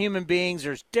different human beings.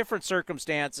 There's different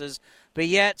circumstances. But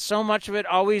yet so much of it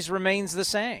always remains the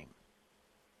same.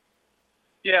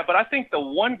 Yeah, but I think the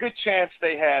one good chance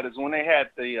they had is when they had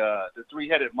the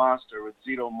three-headed monster with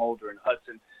Zito, Mulder, and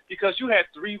Hudson, because you had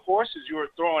three horses you were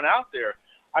throwing out there.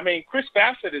 I mean, Chris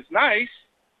Bassett is nice,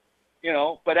 you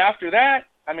know, but after that,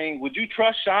 I mean, would you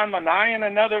trust Sean Manaea in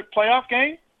another playoff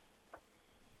game?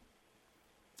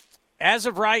 As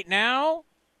of right now,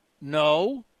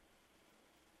 no.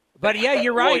 But, yeah,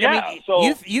 you're right. Well, yeah, I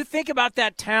mean, you think about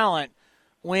that talent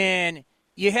when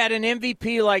you had an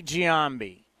MVP like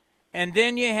Giambi, and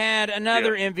then you had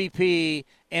another MVP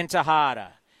in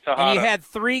Tejada. And you had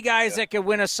three guys that could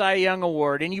win a Cy Young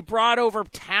Award, and you brought over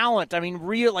talent. I mean,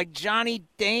 real like Johnny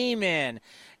Damon.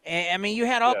 I mean, you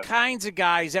had all kinds of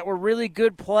guys that were really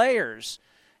good players,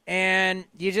 and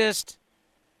you just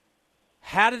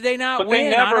how did they not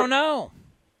win? I don't know.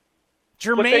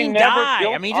 Jermaine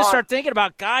Dye. I mean, you just start thinking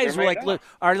about guys who like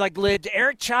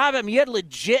Eric Chavez. I mean, you had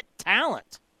legit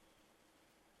talent.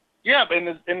 Yeah,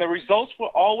 and the results were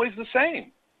always the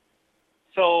same.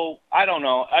 So I don't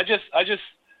know. I just,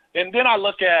 and then I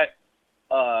look at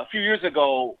a few years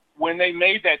ago when they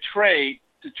made that trade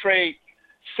to trade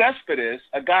Cespedes,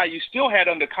 a guy you still had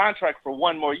under contract for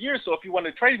one more year. So if you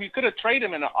wanted to trade him, you could have traded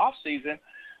him in the offseason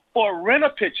or rent a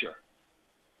pitcher.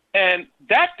 And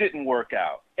that didn't work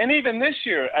out. And even this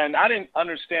year, and I didn't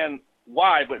understand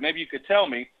why, but maybe you could tell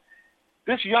me,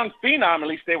 this young phenom, at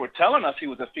least they were telling us he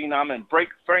was a phenom, and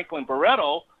Franklin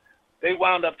Barreto, they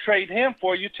wound up trading him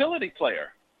for a utility player.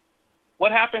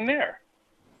 What happened there?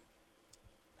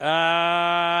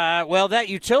 Well, that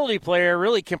utility player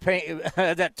really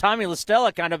that Tommy La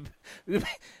Stella kind of,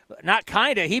 not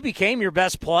kind of, he became your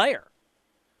best player.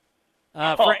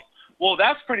 Well,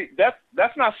 that's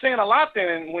not saying a lot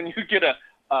then when you get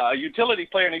a utility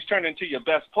player and he's turned into your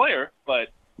best player. But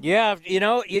yeah, you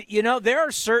know, there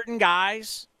are certain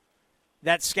guys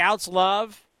that scouts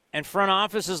love and front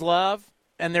offices love,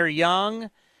 and they're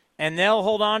young. And they'll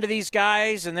hold on to these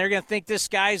guys, and they're going to think this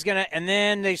guy's going to – and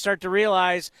then they start to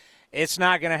realize it's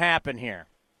not going to happen here.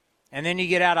 And then you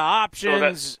get out of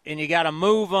options, and you got to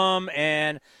move them,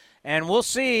 and we'll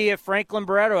see if Franklin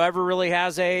Barreto ever really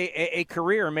has a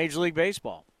career in Major League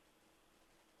Baseball.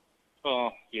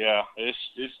 Oh, yeah. It's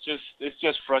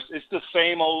just frustrating. It's the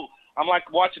same old – I'm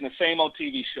like watching the same old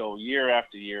TV show year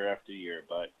after year after year,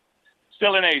 but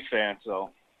still an A's fan, so.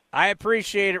 I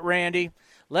appreciate it, Randy.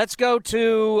 Let's go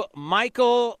to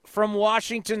Michael from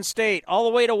Washington State, all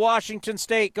the way to Washington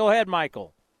State. Go ahead,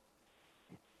 Michael.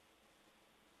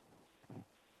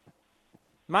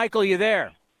 Michael, you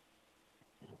there?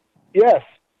 Yes.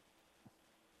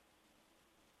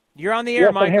 You're on the air,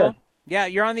 yes, Michael. I'm here. Yeah,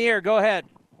 you're on the air. Go ahead.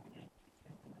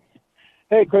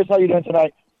 Hey, Chris, how you doing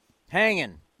tonight?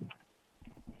 Hanging.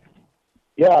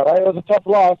 Yeah, right. It was a tough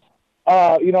loss.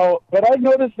 But I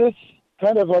noticed this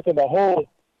kind of like in the whole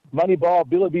Moneyball,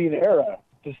 Billy Bean era,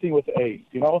 this thing with the A's.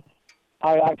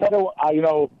 I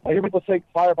hear people say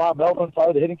fire Bob Melvin,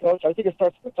 fire the hitting coach. I think it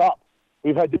starts at the top.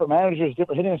 We've had different managers,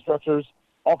 different hitting instructors,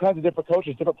 all kinds of different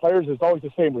coaches, different players. It's always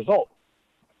the same result.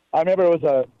 I remember it was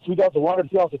a 2001 or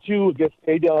 2002 against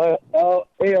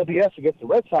ALDS against the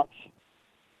Red Sox.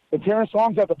 And Terrence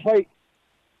Long's at the plate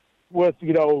with,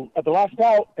 at the last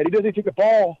out, and he doesn't take the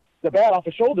bat off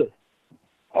his shoulder.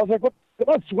 I was like, what?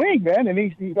 Come on, swing, man. And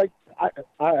he's like, I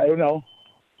don't know.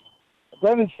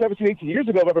 Granted, 17, 18 years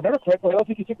ago, if I remember correctly, I don't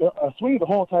think he took a swing the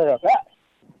whole entire bat.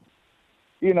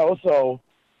 So,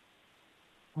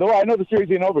 though I know the series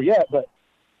ain't over yet, but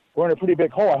we're in a pretty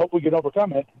big hole. I hope we can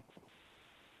overcome it.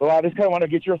 Well, I just kind of want to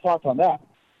get your thoughts on that.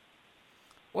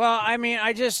 Well, I mean,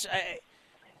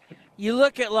 you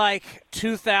look at like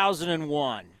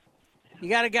 2001. You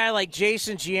got a guy like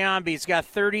Jason Giambi. He's got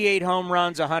 38 home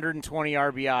runs, 120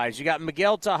 RBIs. You got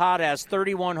Miguel Tejada has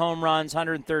 31 home runs,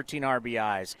 113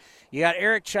 RBIs. You got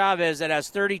Eric Chavez that has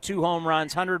 32 home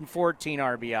runs, 114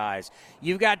 RBIs.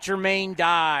 You've got Jermaine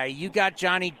Dye. You got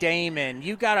Johnny Damon.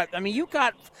 You got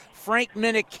Frank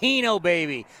Minichino,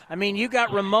 baby. I mean, you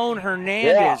got Ramon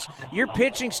Hernandez. Yeah. Your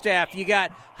pitching staff, you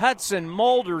got Hudson,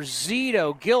 Mulder,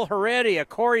 Zito, Gil Heredia,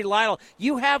 Corey Lytle.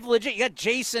 You have legit. You got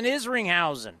Jason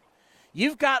Isringhausen.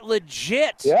 You've got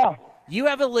legit. Yeah. You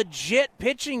have a legit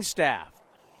pitching staff.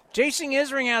 Jason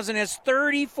Isringhausen has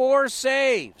 34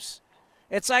 saves.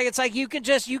 It's like you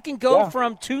can go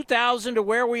from 2000 to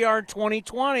where we are in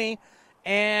 2020,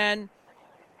 and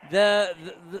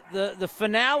the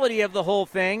finality of the whole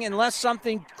thing, unless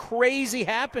something crazy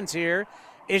happens here,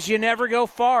 is you never go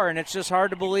far, and it's just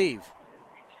hard to believe.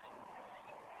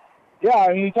 Yeah,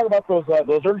 I mean, you talk about those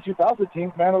early 2000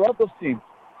 teams, man. I love those teams.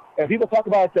 And people talk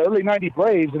about the early 90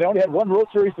 Braves, and they only had one World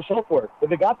Series to show for it. But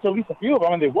they got to at least a few of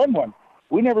them, and they won one.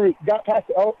 We never got past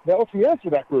the LCS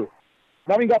with that crew.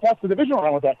 Not even got past the divisional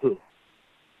round with that crew.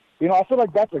 I feel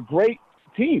like that's a great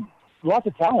team. Lots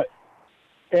of talent.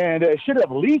 And it should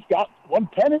have at least got one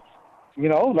pennant,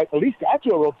 at least got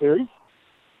to a World Series.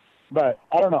 But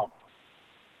I don't know.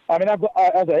 I mean, as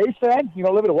an A's fan,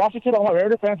 living in Washington, all my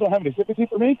Mariner fans don't have any sympathy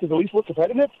for me because at least we're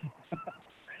competitive.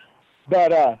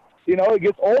 But, it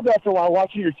gets old after a while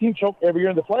watching your team choke every year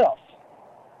in the playoffs.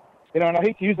 And I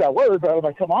hate to use that word, but I was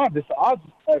like, come on, this odds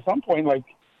at some point,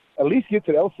 at least get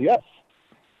to the LCS.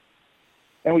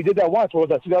 And we did that once. What was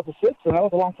that, 2006? And that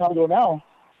was a long time ago now.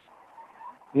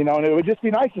 And it would just be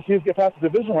nice to see us get past the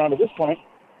division round at this point.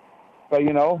 But,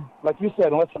 like you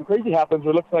said, unless something crazy happens,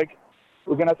 it looks like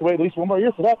we're going to have to wait at least one more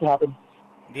year for that to happen.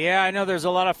 Yeah, I know there's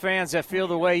a lot of fans that feel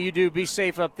the way you do. Be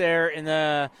safe up there in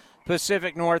the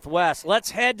Pacific Northwest.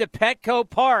 Let's head to Petco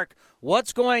Park.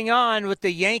 What's going on with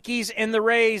the Yankees and the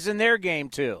Rays in their game,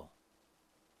 too?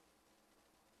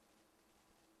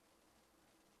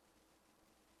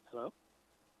 Hello?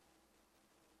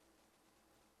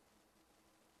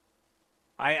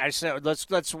 I said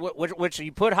let's which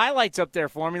you put highlights up there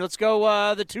for me. Let's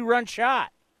go the 2-run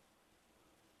shot.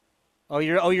 Oh,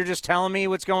 you're just telling me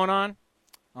what's going on?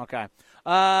 Okay.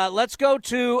 Let's go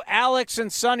to Alex in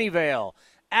Sunnyvale.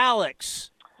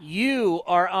 Alex, you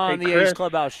are on the A's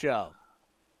Clubhouse show.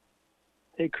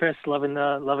 Hey, Chris, loving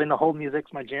the whole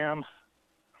music's my jam.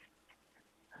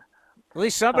 At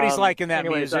least somebody's liking that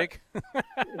music.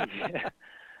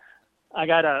 I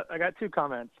got two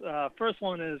comments. First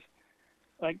one is,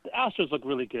 like, the Astros look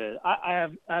really good. I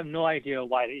have no idea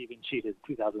why they even cheated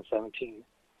 2017.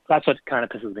 That's what kind of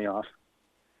pisses me off.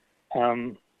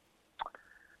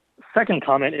 Second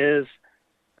comment is,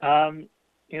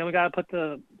 we got to put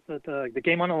the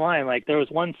game on the line. Like, there was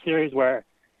one series where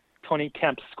Tony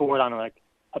Kemp scored on like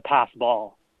a pass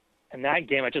ball, and that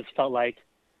game I just felt like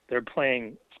they're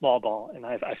playing small ball, and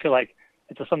I feel like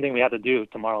it's just something we have to do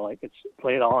tomorrow. Like, it's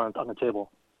play it all on the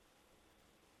table.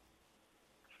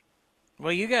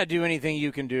 Well, you got to do anything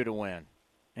you can do to win,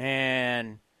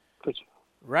 and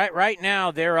right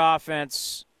now their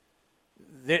offense,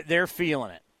 they're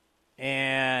feeling it,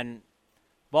 and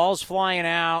ball's flying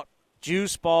out,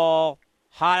 juice ball,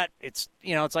 hot. It's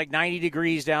it's like 90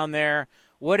 degrees down there.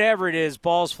 Whatever it is,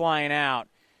 ball's flying out,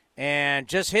 and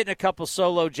just hitting a couple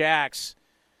solo jacks.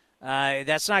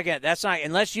 That's not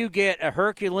unless you get a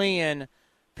Herculean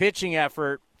pitching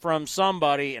effort from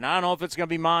somebody, and I don't know if it's going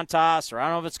to be Montas or I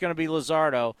don't know if it's going to be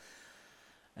Luzardo.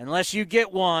 Unless you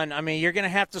get one, I mean, you're going to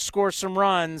have to score some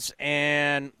runs,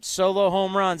 and solo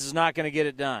home runs is not going to get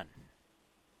it done.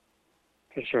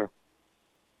 For sure.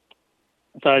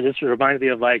 So it just reminded me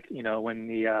of, like, when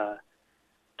the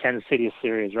Kansas City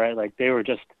series, right? Like, they're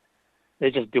just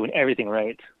doing everything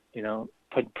right,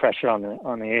 putting pressure on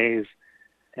the A's.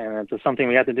 And it's just something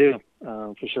we have to do,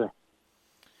 for sure.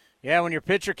 Yeah, when your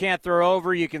pitcher can't throw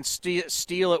over, you can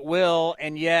steal at will,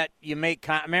 and yet you make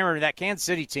remember that Kansas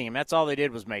City team, that's all they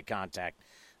did was make contact.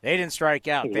 They didn't strike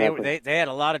out. Exactly. They had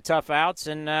a lot of tough outs,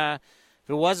 and if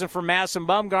it wasn't for Madison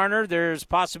Bumgarner, there's a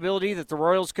possibility that the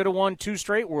Royals could have won 2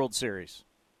 straight World Series.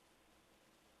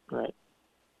 Right.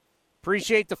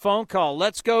 Appreciate the phone call.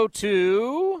 Let's go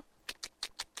to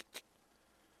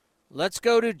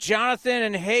Jonathan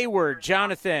and Hayward.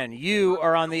 Jonathan, you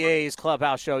are on the A's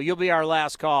Clubhouse show. You'll be our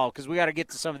last call because we got to get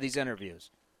to some of these interviews.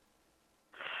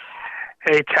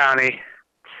 Hey, Tony.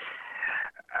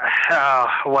 Oh,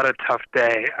 what a tough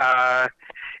day.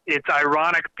 It's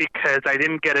ironic because I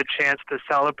didn't get a chance to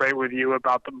celebrate with you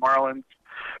about the Marlins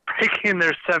breaking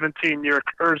their 17-year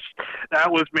curse.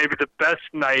 That was maybe the best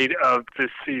night of this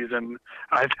season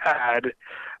I've had.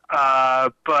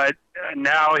 But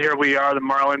now here we are. The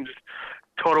Marlins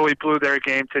totally blew their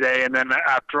game today, and then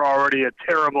after already a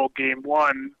terrible game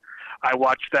one, I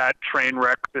watched that train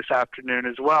wreck this afternoon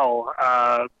as well.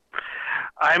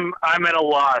 I'm at a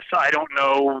loss. I don't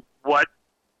know what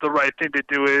the right thing to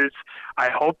do is. I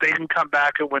hope they can come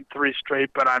back and win 3 straight,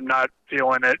 but I'm not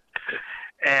feeling it.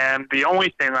 And the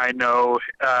only thing I know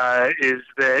is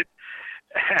that,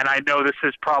 and I know this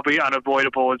is probably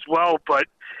unavoidable as well, but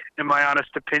in my honest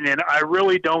opinion, I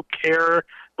really don't care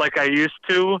like I used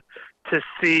to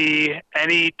see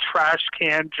any trash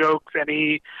can jokes,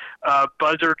 any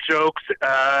buzzer jokes,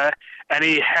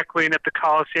 any heckling at the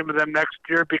Coliseum of them next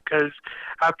year, because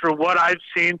after what I've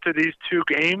seen through these 2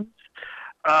 games,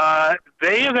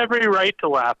 they have every right to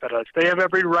laugh at us. They have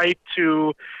every right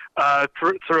to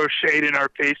throw shade in our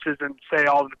faces and say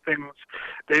all the things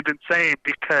they've been saying,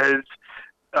 because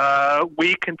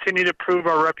we continue to prove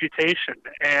our reputation.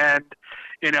 And,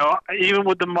 even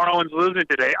with the Marlins losing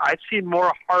today, I see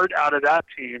more heart out of that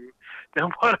team than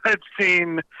what I've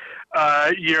seen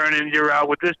year in and year out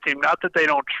with this team. Not that they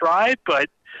don't try,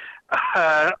 but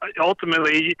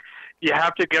ultimately you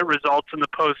have to get results in the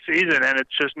postseason, and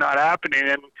it's just not happening.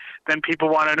 And then people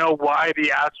want to know why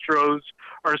the Astros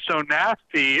are so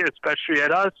nasty, especially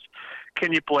at us.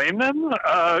 Can you blame them?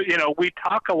 We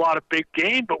talk a lot of big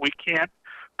game, but we can't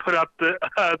put up the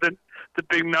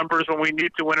big numbers when we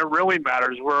need to, when it really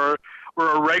matters. We're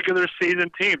a regular season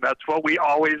team. That's what we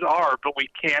always are, but we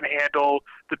can't handle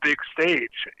the big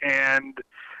stage. And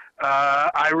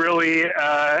I really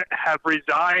have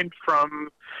resigned from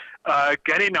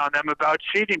getting on them about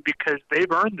cheating, because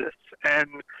they've earned this.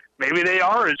 And maybe they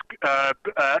are as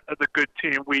the good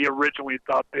team we originally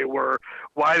thought they were.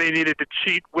 Why they needed to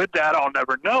cheat with that, I'll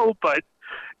never know. But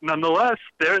nonetheless,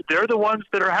 they're the ones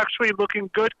that are actually looking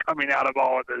good coming out of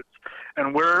all of this,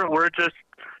 and we're just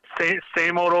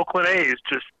same old Oakland A's,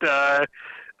 just the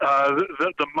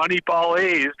Moneyball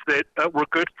A's that were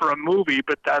good for a movie,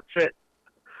 but that's it.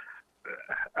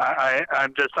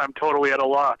 I'm totally at a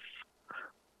loss.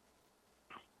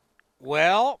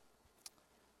 Well,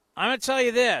 I'm going to tell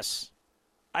you this.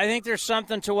 I think there's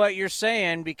something to what you're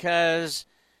saying, because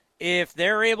if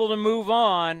they're able to move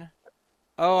on,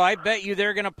 I bet you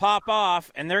they're going to pop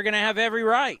off, and they're going to have every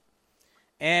right.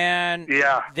 And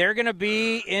they're going to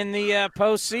be in the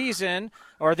postseason,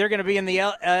 or they're going to be in the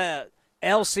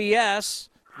LCS,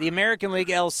 the American League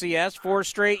LCS, 4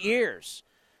 straight years.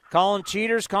 Call them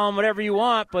cheaters, call them whatever you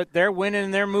want, but they're winning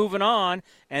and they're moving on.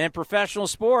 And in professional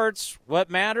sports, what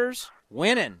matters?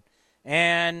 Winning.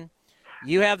 And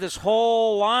you have this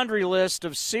whole laundry list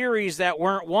of series that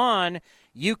weren't won.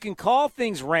 You can call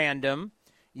things random.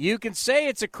 You can say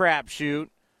it's a crapshoot,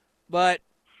 but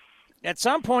at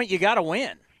some point you got to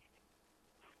win.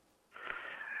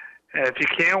 If you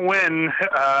can't win,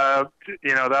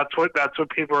 that's what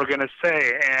people are going to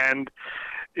say. And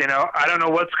I don't know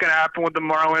what's going to happen with the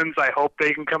Marlins. I hope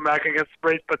they can come back against the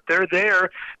Braves, but they're there,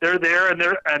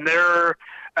 and they're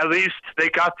at least they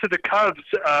got to the Cubs.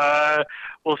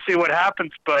 We'll see what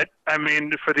happens. But I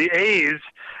mean, for the A's,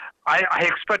 I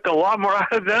expect a lot more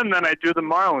out of them than I do the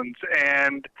Marlins.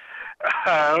 And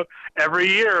every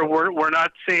year we're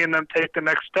not seeing them take the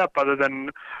next step other than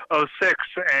 06.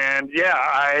 And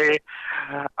I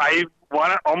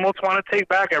almost want to take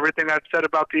back everything I've said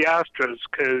about the Astros,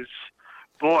 because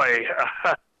boy.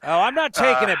 I'm not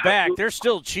taking it back. They're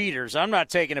still cheaters. I'm not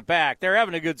taking it back. They're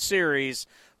having a good series,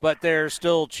 but they're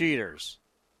still cheaters.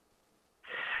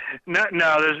 No,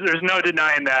 there's no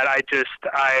denying that.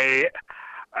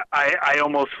 I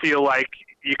almost feel like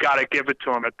you got to give it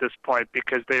to them at this point,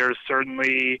 because they are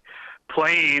certainly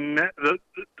playing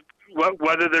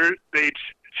whether they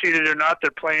cheated or not. They're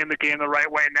playing the game the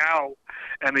right way now,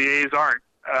 and the A's aren't.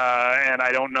 And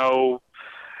I don't know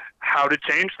how to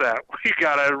change that. We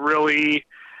got to really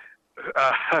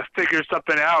figure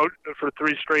something out for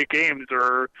 3 straight games,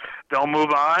 or they'll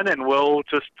move on and we'll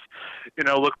just,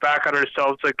 look back at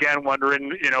ourselves again,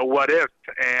 wondering, what if?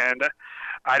 And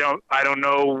I don't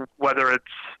know whether it's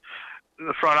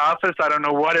the front office. I don't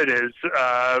know what it is,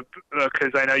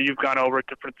 because I know you've gone over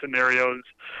different scenarios,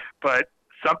 but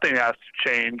something has to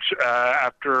change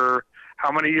after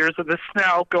how many years of this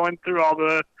now, going through all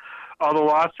the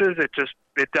losses.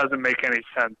 It doesn't make any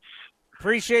sense.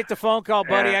 Appreciate the phone call,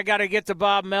 buddy. I got to get to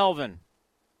Bob Melvin.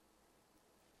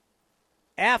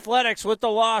 Athletics with the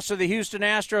loss of the Houston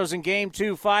Astros in Game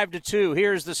 2, 5-2.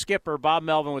 Here's the skipper, Bob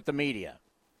Melvin, with the media.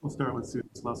 We'll start with Susan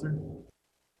Slusser.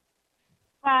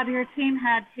 Bob, your team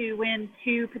had to win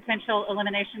 2 potential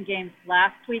elimination games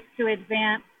last week to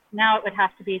advance. Now it would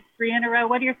have to be 3 in a row.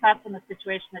 What are your thoughts on the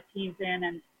situation the team's in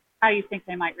and how you think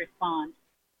they might respond?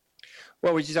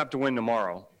 Well, we just have to win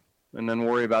tomorrow and then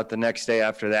worry about the next day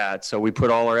after that. So we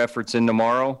put all our efforts in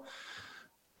tomorrow,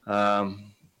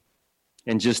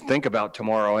 and just think about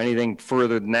tomorrow. Anything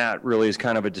further than that really is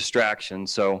kind of a distraction.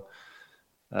 So,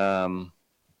 all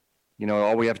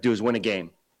we have to do is win a game.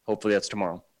 Hopefully that's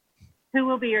tomorrow. Who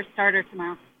will be your starter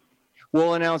tomorrow?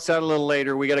 We'll announce that a little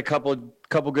later. We got a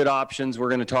couple good options. We're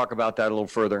going to talk about that a little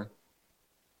further.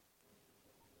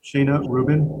 Shayna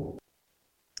Rubin.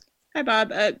 Hi,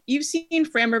 Bob. You've seen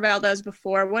Framber Valdez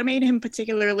before. What made him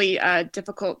particularly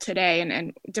difficult today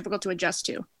and difficult to adjust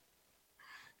to?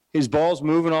 His ball's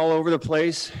moving all over the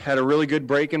place. Had a really good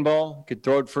breaking ball. Could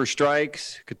throw it for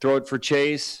strikes. Could throw it for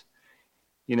chase.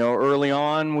 Early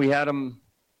on we had him,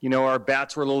 our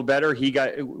bats were a little better.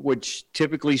 Which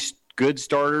typically good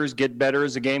starters get better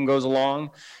as the game goes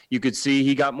along. You could see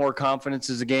he got more confidence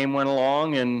as the game went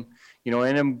along, and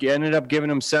ended up giving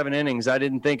him 7 innings. I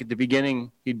didn't think at the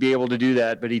beginning he'd be able to do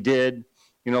that, but he did.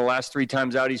 The last 3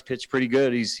 times out, he's pitched pretty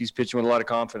good. He's pitching with a lot of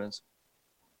confidence.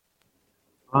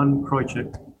 Ron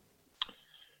Krojcik.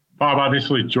 Bob,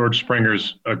 obviously George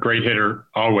Springer's a great hitter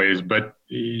always, but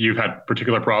you've had a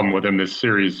particular problem with him this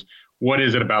series. What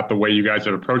is it about the way you guys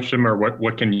have approached him, or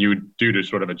what can you do to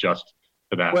sort of adjust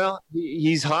to that? Well,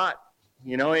 he's hot,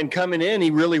 and coming in,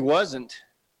 he really wasn't.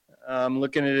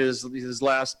 Looking at his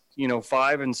last,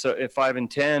 5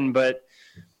 and 10, but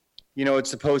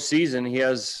it's the postseason.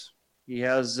 He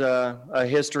has a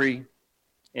history,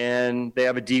 and they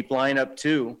have a deep lineup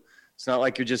too. It's not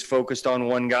like you're just focused on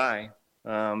one guy.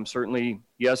 Certainly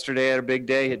yesterday had a big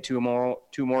day, hit two more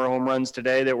home runs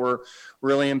today that were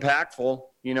really impactful.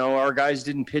 Our guys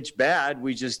didn't pitch bad.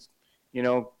 We just,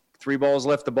 3 balls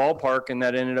left the ballpark, and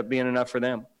that ended up being enough for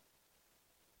them.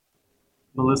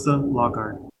 Melissa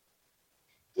Lockhart.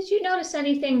 Did you notice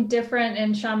anything different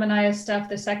in Sean Manaea's stuff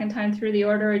the second time through the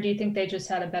order, or do you think they just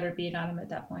had a better beat on him at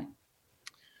that point?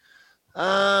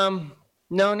 No,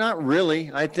 not really.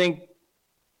 I think,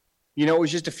 it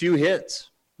was just a few hits,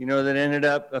 that ended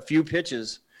up a few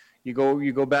pitches. You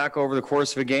go back over the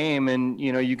course of a game, and,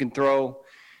 you can throw,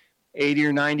 80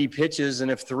 or 90 pitches, and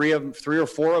if three or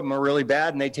four of them are really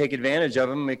bad and they take advantage of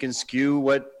them, it can skew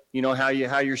what, how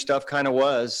your stuff kind of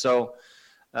was. So,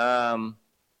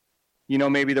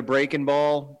 maybe the breaking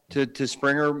ball to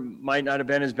Springer might not have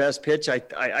been his best pitch.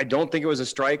 I don't think it was a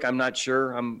strike. I'm not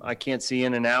sure. I can't see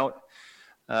in and out.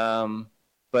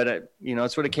 But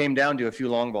it's what it came down to, a few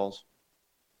long balls.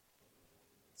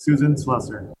 Susan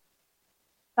Slusser.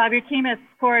 Bob, your team has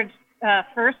scored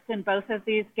first in both of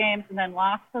these games and then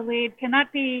lost the lead. Can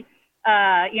that be,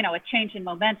 a change in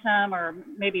momentum or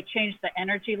maybe change the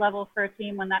energy level for a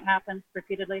team when that happens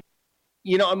repeatedly?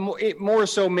 More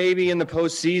so maybe in the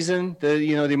postseason,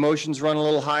 the emotions run a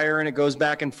little higher and it goes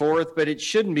back and forth, but it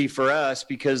shouldn't be for us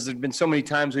because there've been so many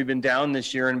times we've been down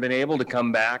this year and been able to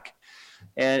come back.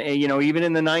 And even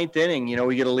in the ninth inning,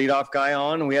 we get a leadoff guy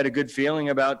on and we had a good feeling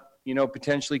about,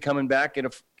 potentially coming back, get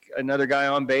another guy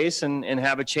on base and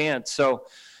have a chance. So,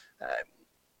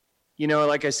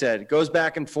 like I said, it goes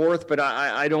back and forth, but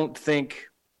I don't think,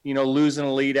 losing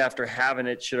a lead after having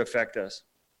it should affect us.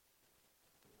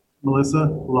 Melissa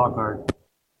Lockhart.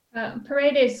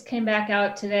 Paredes came back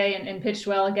out today and pitched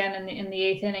well again in the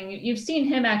eighth inning. You've seen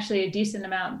him actually a decent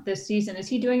amount this season. Is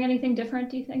he doing anything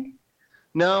different, do you think?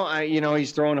 No,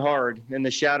 he's throwing hard, and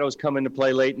the shadows come into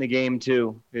play late in the game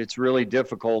too. It's really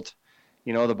difficult.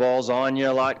 The ball's on you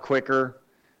a lot quicker.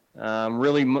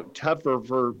 Really tougher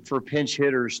for pinch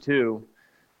hitters too.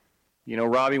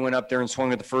 Robbie went up there and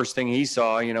swung at the first thing he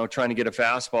saw, trying to get a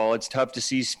fastball. It's tough to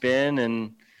see spin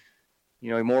and,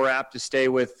 more apt to stay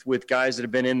with guys that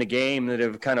have been in the game that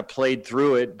have kind of played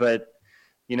through it. But,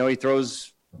 he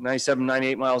throws 97,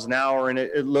 98 miles an hour, and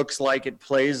it looks like it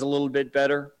plays a little bit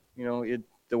better.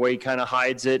 The way he kind of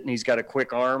hides it, and he's got a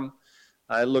quick arm.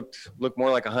 It looked more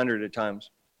like 100 at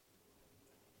times.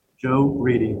 Joe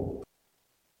Reedy.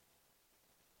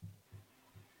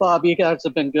 Bob, you guys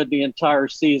have been good the entire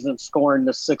season, scoring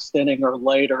the sixth inning or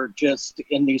later. Just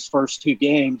in these first two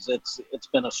games, it's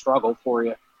been a struggle for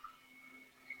you.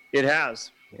 It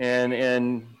has, and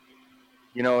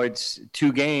it's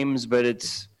two games, but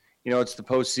it's it's the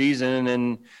postseason,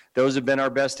 and those have been our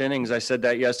best innings. I said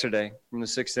that yesterday. From the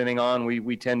sixth inning on,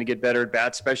 we tend to get better at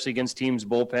bats, especially against teams'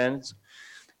 bullpens.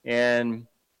 And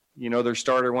their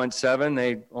starter went 7.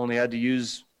 They only had to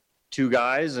use 2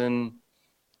 guys, and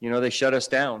they shut us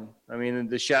down. I mean,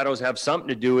 the shadows have something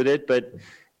to do with it, but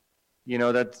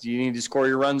that you need to score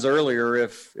your runs earlier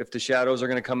if the shadows are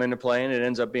going to come into play, and it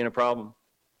ends up being a problem.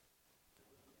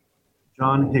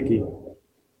 John Hickey.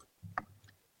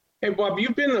 Hey, Bob,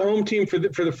 you've been the home team for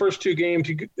the first 2 games.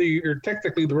 You're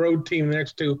technically the road team the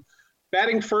next 2.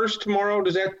 Batting first tomorrow,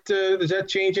 does that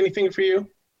change anything for you?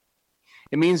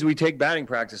 It means we take batting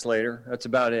practice later. That's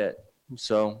about it.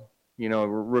 So,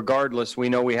 regardless, we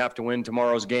know we have to win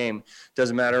tomorrow's game.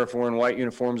 Doesn't matter if we're in white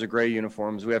uniforms or gray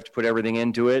uniforms. We have to put everything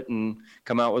into it and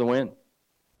come out with a win.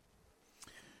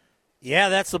 Yeah,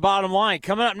 that's the bottom line.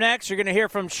 Coming up next, you're going to hear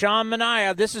from Sean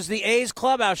Manaea. This is the A's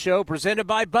Clubhouse Show presented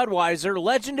by Budweiser.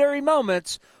 Legendary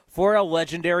moments for a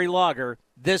legendary lager.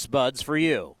 This Bud's for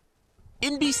you.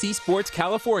 NBC Sports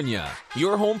California,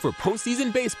 your home for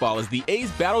postseason baseball as the A's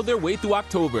battle their way through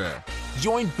October.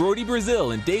 Join Brody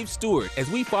Brazil and Dave Stewart as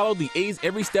we follow the A's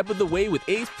every step of the way with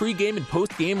A's pregame and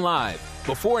postgame live,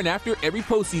 before and after every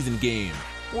postseason game.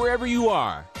 Wherever you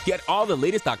are, get all the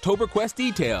latest October Quest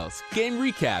details, game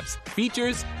recaps,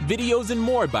 features, videos, and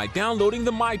more by downloading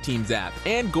the My Teams app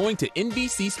and going to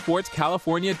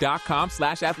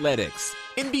NBCSportsCalifornia.com/athletics.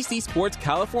 NBC Sports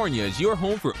California is your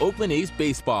home for Oakland A's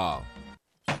baseball.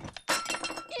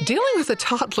 Dealing with a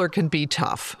toddler can be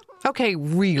tough. Okay,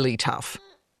 really tough.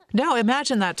 Now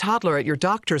imagine that toddler at your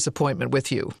doctor's appointment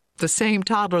with you. The same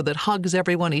toddler that hugs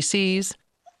everyone he sees.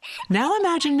 Now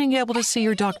imagine being able to see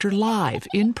your doctor live,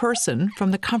 in person, from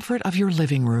the comfort of your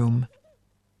living room.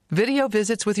 Video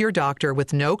visits with your doctor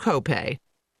with no copay.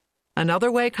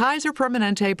 Another way Kaiser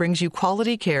Permanente brings you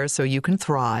quality care so you can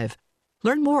thrive.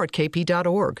 Learn more at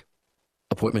kp.org.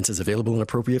 Appointments as available and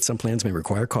appropriate. Some plans may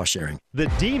require cost sharing. The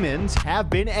demons have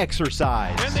been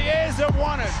exorcised. And the A's have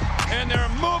won it, and they're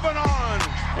moving on.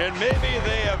 And maybe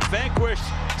they have vanquished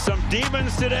some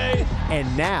demons today.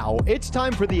 And now it's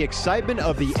time for the excitement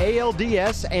of the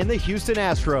ALDS and the Houston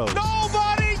Astros.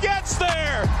 Nobody gets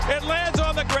there. It lands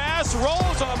on the grass,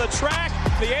 rolls on the track.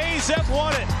 The A's have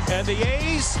won it, and the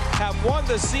A's have won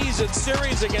the season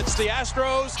series against the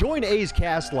Astros. Join A's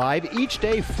Cast Live each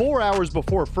day 4 hours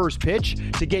before first pitch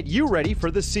to get you ready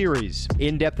for the series.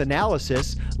 In-depth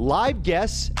analysis, live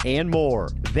guests, and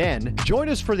more. Then, join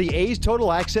us for the A's Total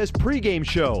Access pregame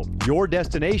show, your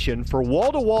destination for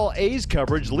wall-to-wall A's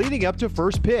coverage leading up to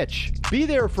first pitch. Be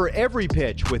there for every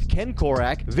pitch with Ken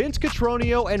Korak, Vince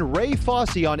Cotroneo, and Ray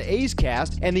Fosse on A's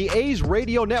Cast and the A's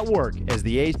Radio Network as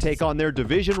the A's take on their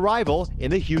division rival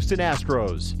in the Houston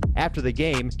Astros. After the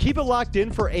game, keep it locked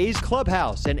in for A's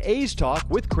Clubhouse and A's Talk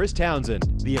with Chris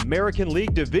Townsend. The American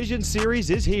League Division Series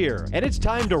is here, and it's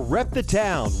time to rep the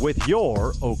town with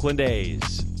your Oakland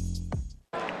A's.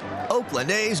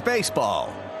 Oakland A's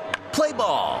baseball. Play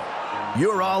ball.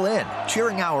 You're all in,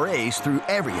 cheering our A's through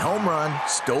every home run,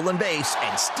 stolen base,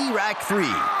 and Steerack 3.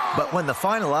 But when the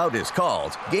final out is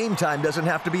called, game time doesn't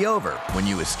have to be over when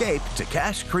you escape to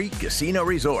Cache Creek Casino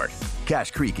Resort.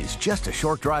 Cache Creek is just a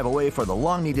short drive away for the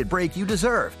long-needed break you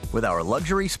deserve with our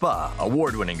luxury spa,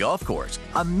 award-winning golf course,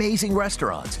 amazing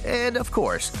restaurants, and, of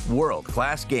course,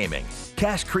 world-class gaming.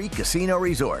 Cache Creek Casino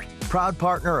Resort, proud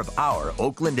partner of our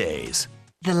Oakland A's.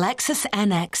 The Lexus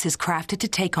NX is crafted to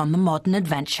take on the modern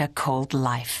adventure called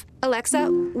life. Alexa,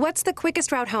 what's the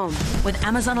quickest route home? With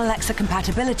Amazon Alexa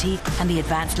compatibility and the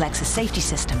advanced Lexus safety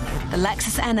system, the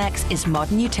Lexus NX is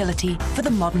modern utility for the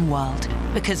modern world.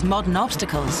 Because modern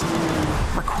obstacles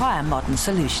require modern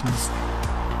solutions.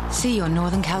 See your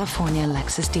Northern California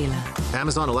Lexus dealer.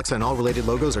 Amazon Alexa and all related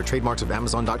logos are trademarks of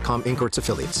Amazon.com Inc. or its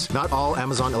affiliates. Not all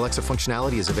Amazon Alexa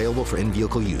functionality is available for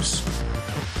in-vehicle use.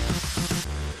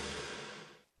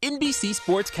 NBC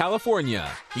Sports California,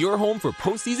 your home for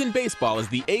postseason baseball as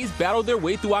the A's battle their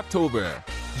way through October.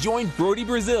 Join Brody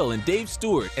Brazil and Dave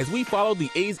Stewart as we follow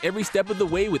the A's every step of the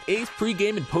way with A's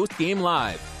pregame and postgame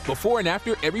live, before and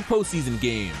after every postseason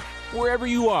game. Wherever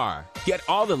you are, get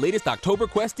all the latest October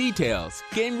Quest details,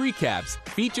 game recaps,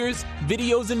 features,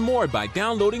 videos, and more by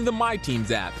downloading the My Teams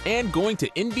app and going to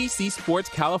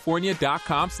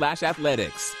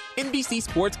NBCSportsCalifornia.com/athletics. NBC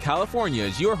Sports California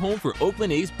is your home for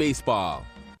Oakland A's baseball.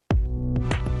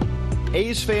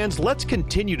 A's fans, let's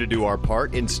continue to do our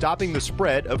part in stopping the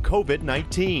spread of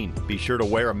COVID-19. Be sure to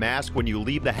wear a mask when you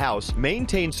leave the house,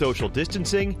 maintain social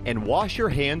distancing, and wash your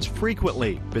hands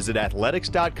frequently. Visit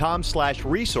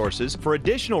athletics.com/resources for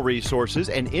additional resources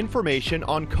and information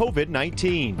on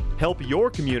COVID-19. Help your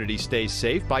community stay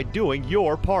safe by doing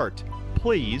your part.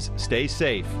 Please stay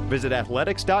safe. Visit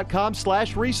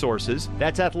athletics.com/resources.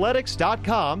 That's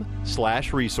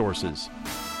athletics.com/resources.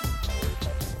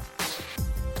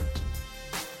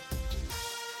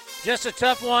 Just a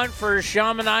tough one for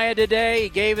Sean Manaea today. He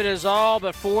gave it his all,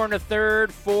 but 4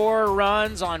 1/3, 4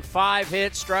 runs on 5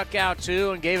 hits, struck out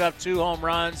 2, and gave up 2 home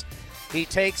runs. He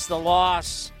takes the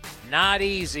loss. Not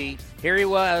easy. Here he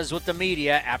was with the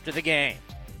media after the game.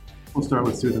 We'll start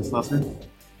with Susan Slusser.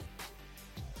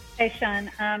 Hey, Sean.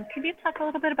 Could you talk a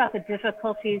little bit about the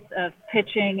difficulties of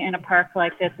pitching in a park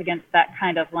like this against that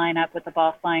kind of lineup with the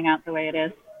ball flying out the way it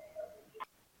is?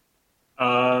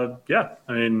 Yeah,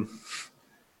 I mean,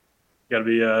 you got to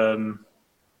be,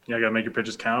 got to make your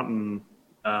pitches count, and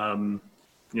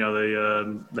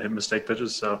they mistake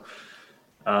pitches. So,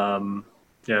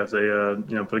 if they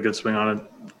put a good swing on it,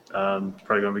 it's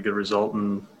probably going to be a good result,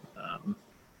 and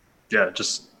it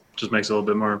just makes it a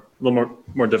little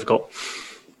more difficult.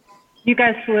 You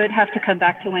guys would have to come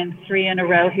back to win 3 in a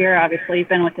row here. Obviously, you've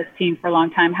been with this team for a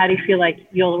long time. How do you feel like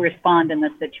you'll respond in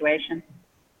this situation?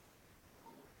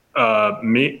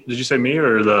 Me? Did you say me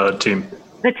or the team?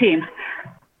 The team.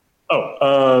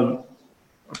 I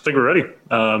think we're ready.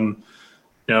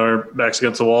 Our back's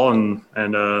against the wall, and we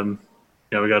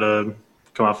got to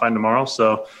come out fine tomorrow.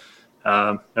 So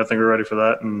I think we're ready for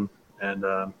that, and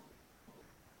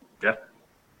yeah.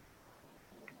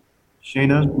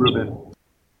 Shayna Rubin.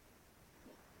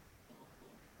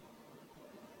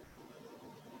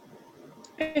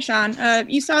 Hey, Sean.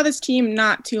 You saw this team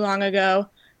not too long ago.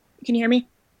 Can you hear me?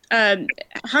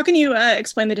 How can you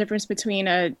explain the difference between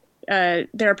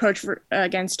their approach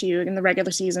against you in the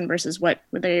regular season versus what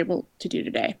were they able to do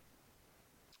today?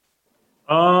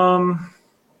 I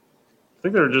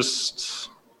think they're just,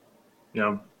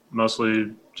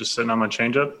 mostly just sitting on my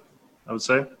changeup, I would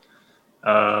say.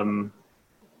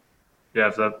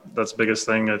 If that's the biggest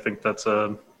thing, I think that's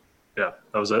that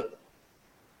was it.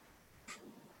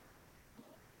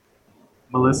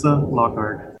 Melissa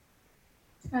Lockhart.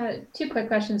 2 quick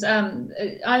questions. On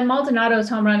Maldonado's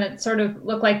home run, it sort of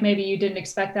looked like maybe you didn't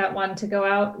expect that one to go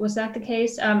out. Was that the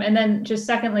case? And then just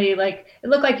secondly, it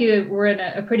looked like you were in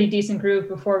a pretty decent groove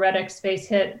before Reddick's base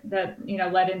hit that,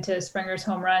 led into Springer's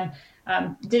home run.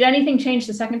 Did anything change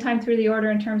the second time through the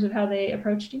order in terms of how they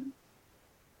approached you?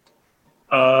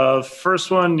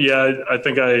 First one, yeah, I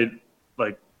think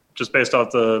just based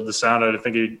off the sound, I didn't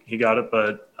think he got it,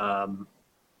 but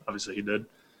obviously he did.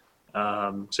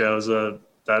 It was a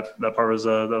that part was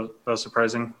that was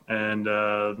surprising.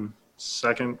 And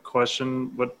second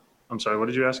question, I'm sorry, what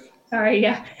did you ask? Sorry,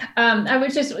 yeah. I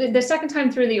was just, the second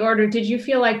time through the order, did you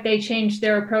feel like they changed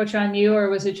their approach on you, or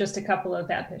was it just a couple of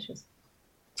bad pitches?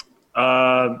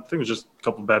 I think it was just a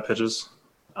couple of bad pitches,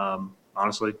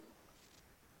 honestly.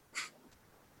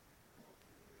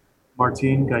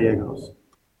 Martin Gallegos.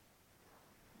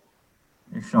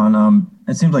 Hey, Sean,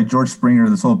 it seems like George Springer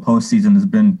this whole postseason has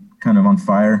been kind of on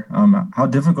fire. How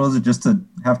difficult is it just to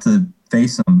have to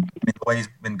face him? I mean, the way he's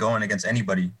been going against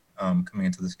anybody coming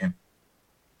into this game.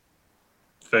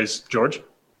 Face George?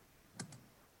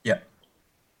 Yeah.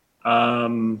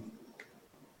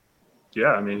 Yeah,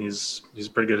 I mean, he's a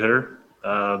pretty good hitter.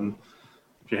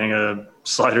 If you hang a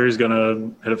slider, he's going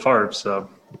to hit it far. So,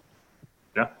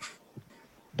 yeah.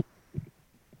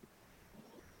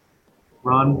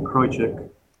 Ron Krojcik.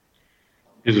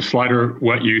 Is a slider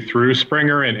what you threw,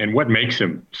 Springer, and what makes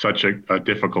him such a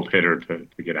difficult hitter to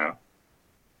get out?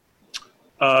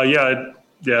 Yeah,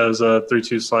 it was a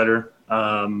 3-2 slider.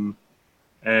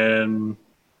 And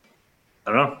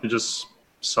I don't know, he just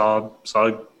saw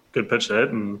a good pitch to hit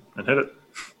and hit it.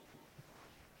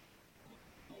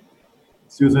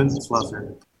 Susan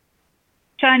Slusser.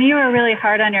 Sean, you were really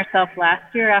hard on yourself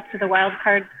last year after the wild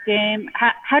card game.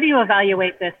 How do you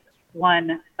evaluate this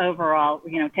one overall,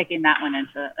 taking that one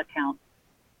into account?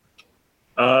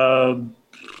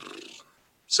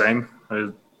 Same.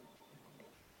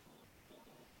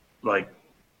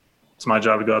 It's my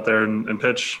job to go out there and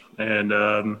pitch. And,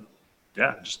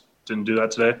 just didn't do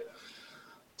that today.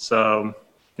 So,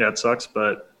 yeah, it sucks.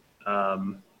 But, I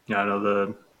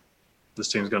know this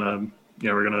team's going to,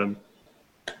 we're going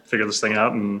to figure this thing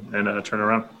out and turn it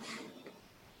around.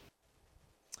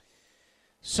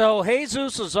 So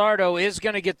Jesus Luzardo is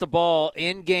going to get the ball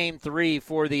in Game 3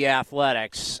 for the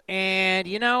Athletics. And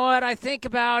you know what? I think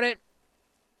about it.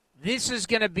 This is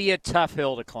going to be a tough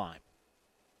hill to climb.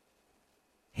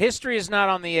 History is not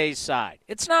on the A's side.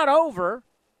 It's not over,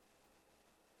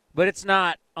 but it's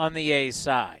not on the A's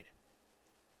side.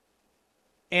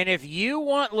 And if you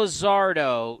want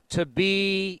Luzardo to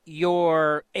be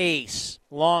your ace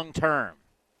long term,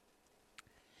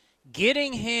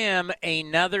 getting him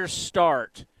another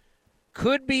start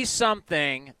could be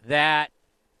something that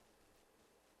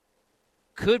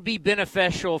could be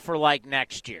beneficial for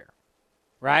next year,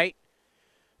 right?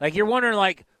 You're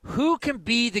wondering who can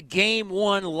be the game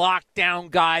one lockdown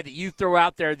guy that you throw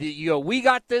out there that you go, we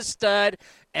got this stud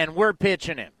and we're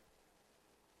pitching him.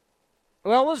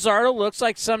 Well, Luzardo looks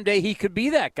like someday he could be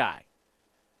that guy.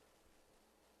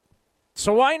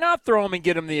 So why not throw him and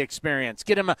get him the experience?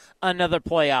 Get him another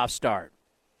playoff start.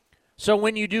 So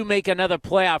when you do make another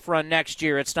playoff run next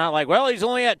year, it's not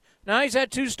he's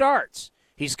had 2 starts.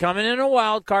 He's coming in a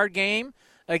wild card game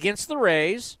against the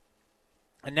Rays,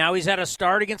 and now he's had a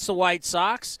start against the White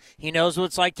Sox. He knows what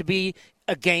it's like to be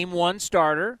a game 1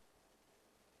 starter.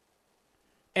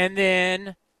 And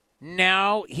then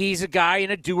now he's a guy in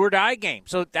a do-or-die game.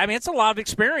 So, it's a lot of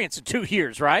experience in 2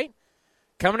 years, right?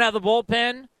 Coming out of the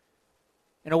bullpen,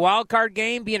 in a wild card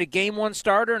game, being a game 1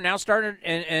 starter, now starting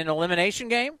an elimination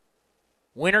game,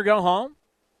 win or go home.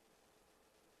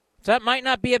 So that might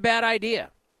not be a bad idea.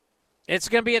 It's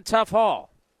going to be a tough haul.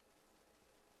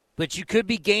 But you could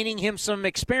be gaining him some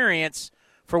experience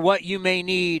for what you may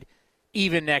need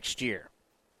even next year.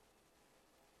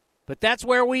 But that's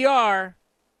where we are.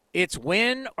 It's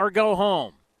win or go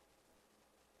home.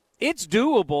 It's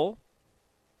doable.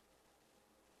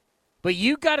 But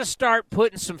you got to start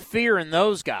putting some fear in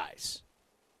those guys.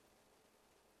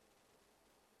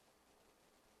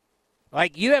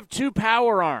 You have 2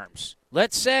 power arms.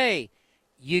 Let's say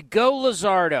you go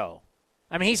Luzardo.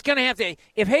 He's going to have to.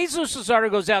 If Jesus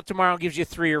Luzardo goes out tomorrow and gives you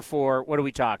 3 or 4, what are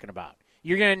we talking about?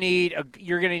 You're going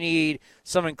to need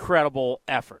some incredible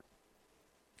effort.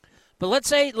 But let's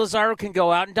say Luzardo can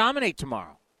go out and dominate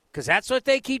tomorrow, because that's what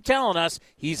they keep telling us.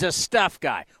 He's a stuff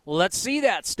guy. Well, let's see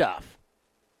that stuff.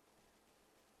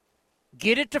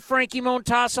 Get it to Frankie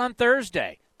Montas on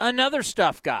Thursday, another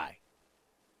stuff guy.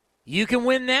 You can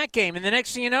win that game, and the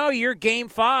next thing you know, you're Game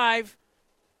 5.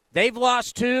 They've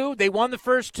lost 2. They won the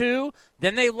first 2.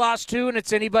 Then they lost 2, and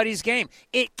it's anybody's game.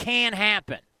 It can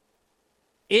happen.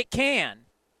 It can.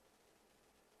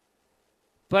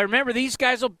 But remember, these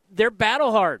guys, they're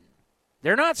battle-hardened.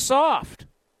 They're not soft.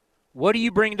 What do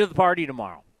you bring to the party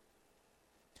tomorrow?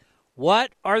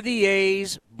 What are the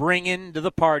A's bringing to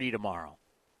the party tomorrow?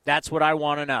 That's what I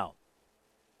want to know.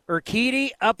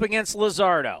 Urquidy up against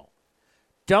Luzardo.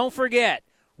 Don't forget,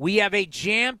 we have a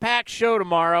jam-packed show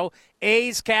tomorrow,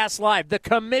 A's Cast Live. The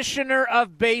Commissioner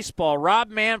of Baseball, Rob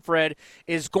Manfred,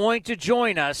 is going to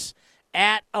join us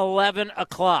at 11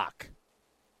 o'clock.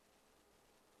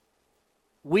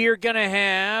 We are going to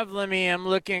have, I'm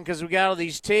looking because we got all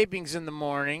these tapings in the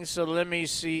morning, so let me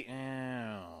see.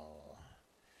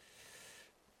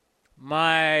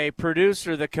 My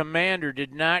producer, the commander,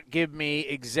 did not give me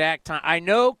exact time. I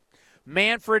know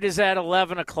Manfred is at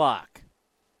 11 o'clock.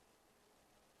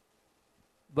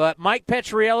 But Mike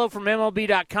Petriello from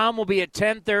MLB.com will be at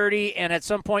 10:30, and at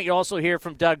some point you'll also hear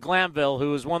from Doug Glanville,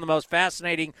 who is one of the most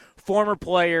fascinating former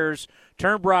players,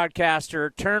 turned broadcaster,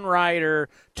 turned writer,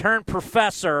 turned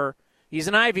professor. He's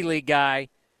an Ivy League guy.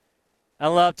 I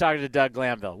love talking to Doug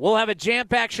Glanville. We'll have a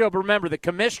jam-packed show, but remember, the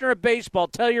Commissioner of Baseball,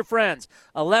 tell your friends,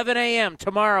 11 a.m.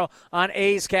 tomorrow on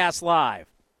A's Cast Live.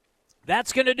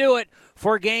 That's going to do it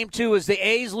for Game 2 as the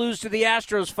A's lose to the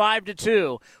Astros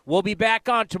 5-2. We'll be back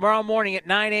on tomorrow morning at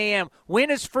 9 a.m. When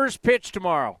is first pitch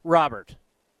tomorrow, Robert?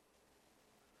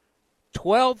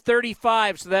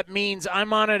 12:35, so that means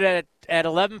I'm on it at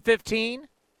 11:15.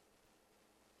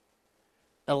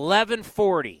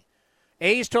 11:40.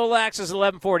 A's Total Access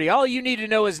 11:40. All you need to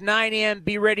know is 9 a.m.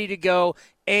 Be ready to go.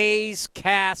 A's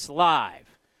Cast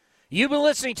Live. You've been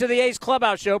listening to the A's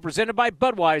Clubhouse Show presented by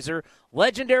Budweiser.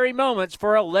 Legendary moments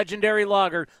for a legendary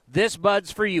lager. This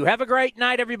Bud's for you. Have a great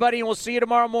night, everybody, and we'll see you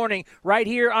tomorrow morning right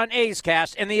here on A's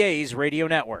Cast and the A's Radio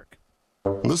Network.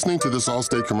 Listening to this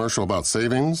Allstate commercial about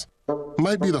savings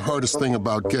might be the hardest thing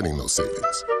about getting those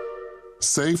savings.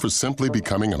 Save for simply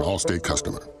becoming an Allstate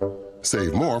customer.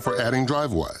 Save more for adding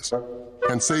DriveWise.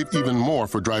 And save even more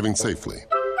for driving safely.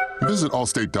 Visit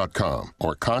Allstate.com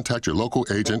or contact your local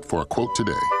agent for a quote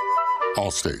today.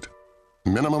 Allstate.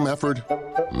 Minimum effort,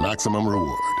 maximum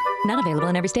reward. Not available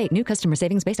in every state. New customer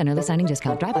savings based on early signing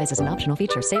discount. DriveWise is an optional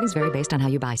feature. Savings vary based on how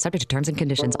you buy. Subject to terms and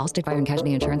conditions. Allstate Fire and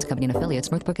Casualty Insurance Company and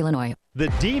affiliates, Northbrook, Illinois. The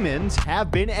demons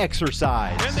have been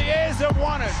exorcised. And the A's have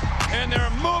won it. And they're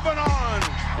moving on.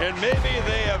 And maybe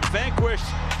they have vanquished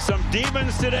some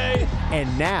demons today.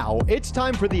 And now it's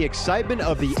time for the excitement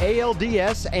of the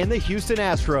ALDS and the Houston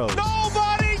Astros.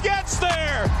 Nobody gets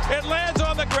there. It lands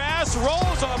on the grass,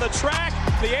 rolls on the track.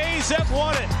 The A's have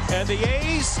won it. And the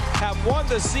A's have won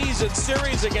the season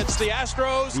series against the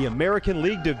Astros. The American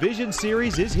League Division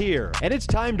Series is here. And it's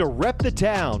time to rep the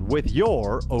town with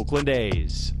your Oakland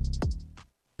A's.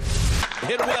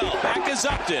 Hit well. Back is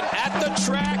Upton. At the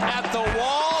track, at the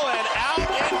wall, and out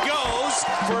it goes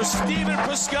for Stephen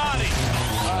Piscotty.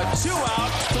 A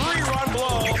 2-out, 3-run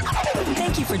blow.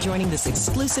 Thank you for joining this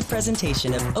exclusive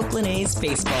presentation of Oakland A's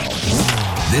Baseball.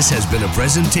 This has been a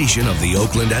presentation of the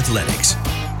Oakland Athletics.